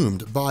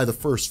consumed by the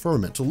First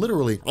Firmament, to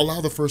literally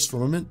allow the First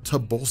Firmament to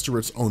bolster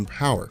its own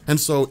power. And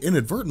so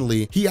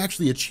inadvertently, he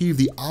actually achieved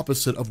the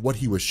opposite of what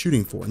he was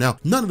shooting for. Now,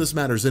 none of this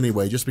matters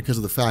anyway, just because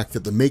of the fact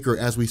that the Maker,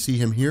 as we see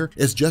him here,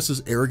 is just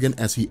as arrogant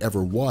as he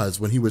ever was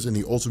when he was in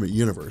the Ultimate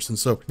Universe. And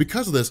so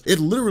because of this, it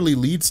literally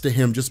leads to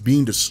him just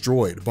being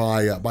destroyed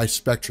by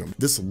Spectrum,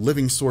 this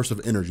living source of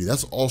energy.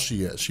 That's all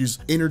she is. She's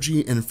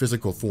energy in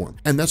physical form.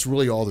 And that's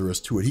really all there is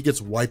to it. He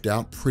gets wiped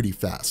out pretty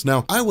fast.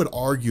 Now, I would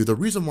argue the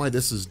reason why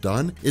this is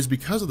done is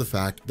because of the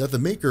fact that the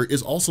Maker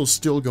is also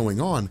still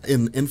going on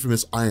in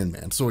infamous Iron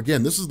Man. So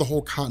again, this is the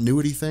whole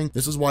continuity thing.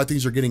 This is why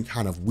things are getting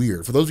kind of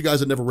weird. For those of you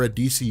guys that never read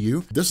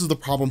DCU, this is the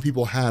problem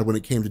people had when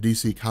it came to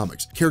DC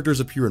Comics.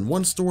 Characters appear in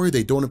one story,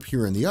 they don't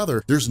appear in the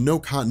other. There's no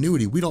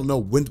continuity. We don't know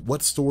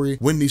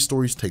when these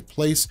stories take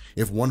place.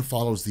 If one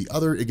follows the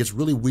other, it gets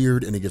really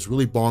weird and it gets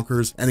really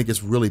bonkers and it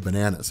gets really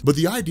bananas. But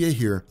the idea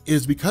here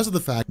is because of the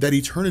fact that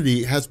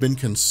Eternity has been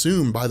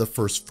consumed by the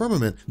First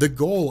Firmament, the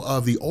goal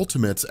of the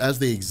Ultimates as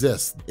they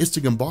exist is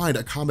to combine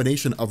a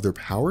combination of their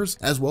powers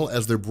as well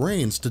as their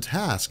brains to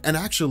task and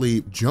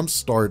actually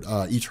jumpstart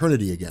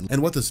Eternity again.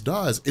 And what this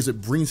does is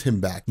it brings him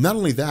back. Not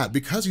only that,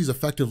 because he's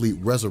effectively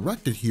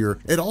resurrected here,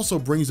 it also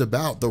brings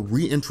about the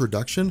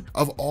reintroduction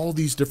of all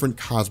these different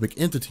cosmic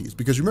entities,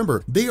 because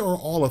remember, they are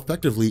all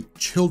effectively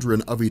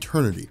children of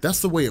Eternity.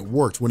 That's the way it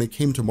worked when it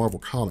came to Marvel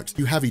Comics.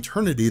 You have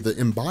Eternity, the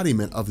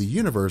embodiment of the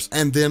universe,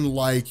 and then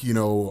like,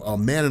 a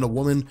man and a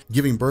woman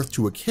giving birth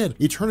to a kid,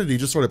 Eternity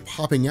just started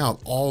popping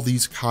out all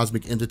these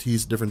cosmic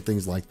entities, different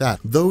things like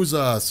that. Those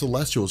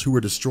Celestials who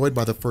were destroyed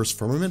by the First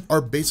Firmament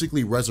are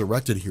basically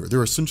resurrected here.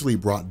 They're essentially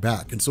brought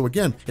back. And so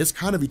again, it's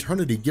kind of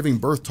Eternity giving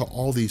birth to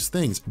all these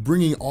things,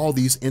 bringing all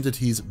these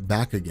entities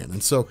back again.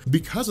 And so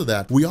because of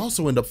that, we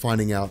also end up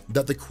finding out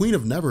that the Queen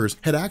of Nevers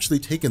had actually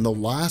taken the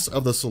last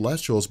of the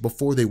Celestials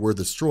before they were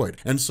destroyed.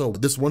 And so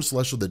this one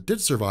Celestial that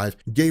did survive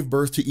gave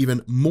birth to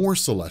even more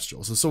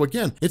Celestials. And so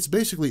again, it's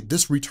basically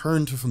this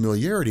return to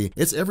familiarity.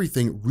 It's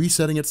everything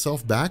resetting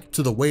itself back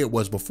to the way it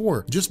was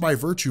before, just by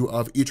virtue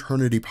of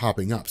Eternity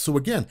popping up. So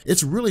again,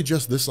 it's really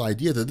just this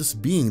idea that this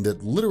being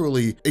that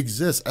literally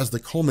exists as the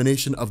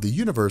culmination of the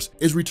universe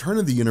is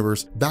returning the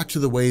universe back to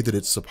the way that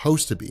it's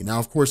supposed to be. Now,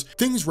 of course,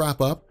 things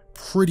wrap up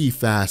pretty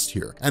fast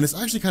here, and it's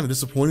actually kind of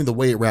disappointing the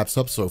way it wraps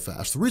up so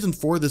fast. The reason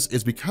for this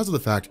is because of the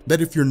fact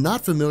that if you're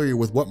not familiar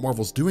with what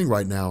Marvel's doing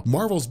right now,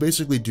 Marvel's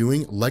basically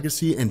doing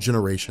Legacy and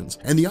Generations,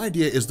 and the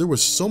idea is there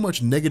was so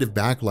much negative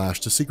backlash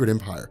to Secret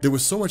Empire. There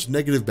was so much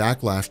negative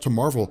backlash to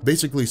Marvel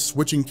basically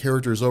switching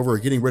characters over,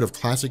 getting rid of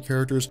classic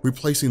characters,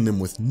 replacing them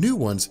with new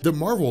ones, that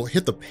Marvel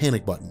hit the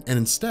panic button, and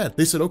instead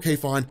they said, okay,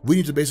 fine, we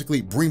need to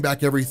basically bring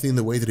back everything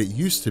the way that it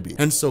used to be.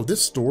 And so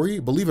this story,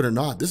 believe it or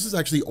not, this is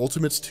actually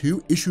Ultimates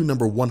 2 issue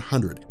number 100.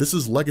 This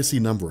is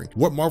legacy numbering.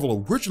 What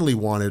Marvel originally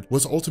wanted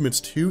was Ultimates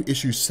 2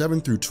 issues 7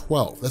 through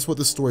 12. That's what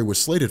this story was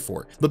slated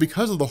for. But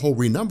because of the whole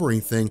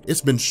renumbering thing,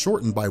 it's been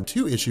shortened by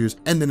 2 issues,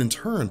 and then in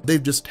turn,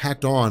 they've just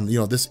tacked on,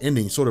 this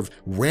ending, sort of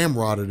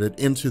ramrodded it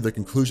into the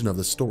conclusion of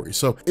the story.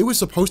 So it was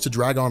supposed to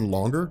drag on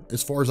longer,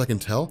 as far as I can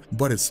tell,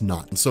 but it's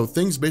not. And so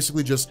things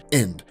basically just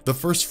end. The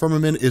First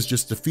Firmament is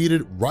just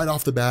defeated right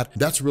off the bat.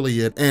 That's really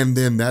it. And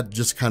then that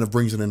just kind of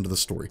brings an end to the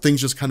story. Things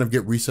just kind of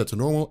get reset to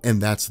normal,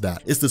 and that's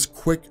that. It's this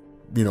quick,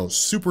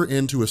 super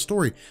into a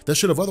story that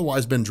should have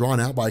otherwise been drawn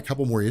out by a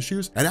couple more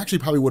issues and actually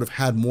probably would have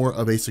had more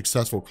of a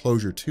successful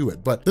closure to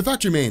it. But the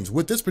fact remains,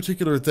 with this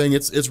particular thing,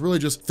 it's really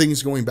just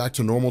things going back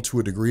to normal to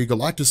a degree.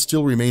 Galactus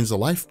still remains the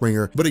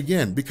Lifebringer, but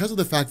again, because of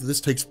the fact that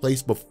this takes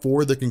place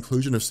before the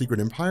conclusion of Secret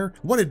Empire,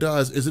 what it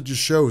does is it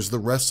just shows the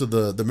rest of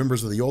the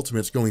members of the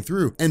Ultimates going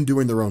through and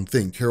doing their own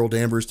thing. Carol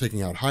Danvers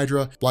taking out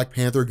Hydra, Black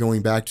Panther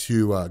going back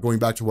to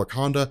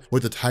Wakanda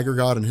with the Tiger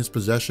God in his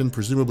possession,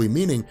 presumably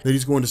meaning that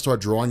he's going to start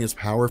drawing his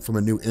power from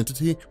a new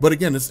entity. But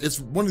again,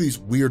 it's one of these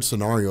weird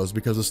scenarios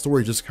because the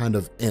story just kind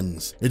of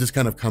ends. It just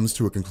kind of comes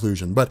to a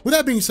conclusion. But with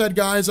that being said,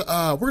 guys,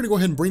 we're gonna go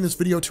ahead and bring this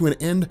video to an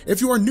end.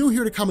 If you are new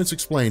here to Comics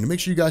Explained, make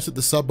sure you guys hit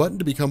the sub button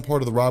to become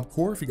part of the Rob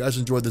Corps. If you guys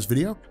enjoyed this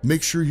video,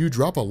 make sure you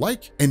drop a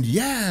like, and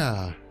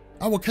yeah,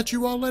 I will catch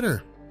you all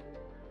later.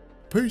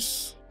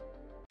 Peace.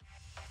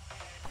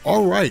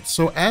 All right,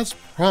 so as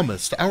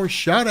promised, our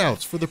shout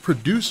outs for the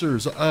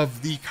producers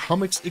of the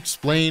Comics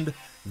Explained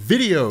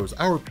videos,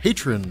 our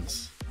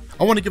patrons.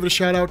 I want to give a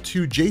shout out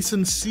to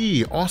Jason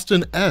C,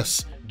 Austin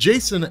S,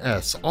 Jason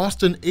S,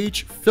 Austin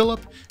H,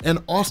 Phillip, and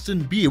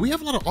Austin B. We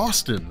have a lot of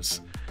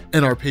Austins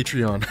in our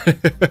Patreon,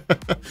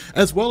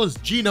 as well as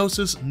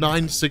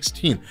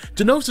Genosis916.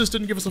 Genosis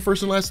didn't give us a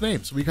first and last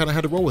name, so we kind of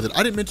had to roll with it.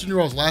 I didn't mention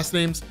your all's last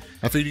names.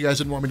 I figured you guys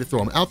didn't want me to throw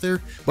them out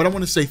there, but I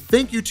want to say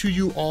thank you to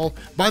you all.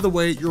 By the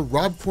way, your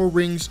Rob Corps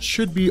rings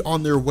should be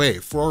on their way.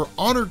 For our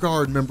Honor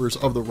Guard members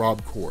of the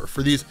Rob Corps,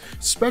 for these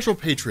special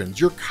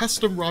patrons, your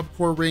custom Rob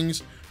Corps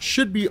rings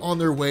should be on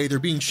their way. They're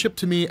being shipped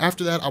to me.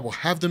 After that, I will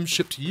have them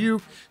shipped to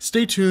you.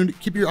 Stay tuned,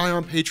 keep your eye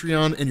on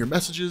Patreon and your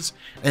messages,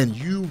 and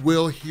you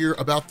will hear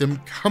about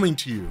them coming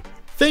to you.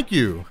 Thank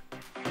you.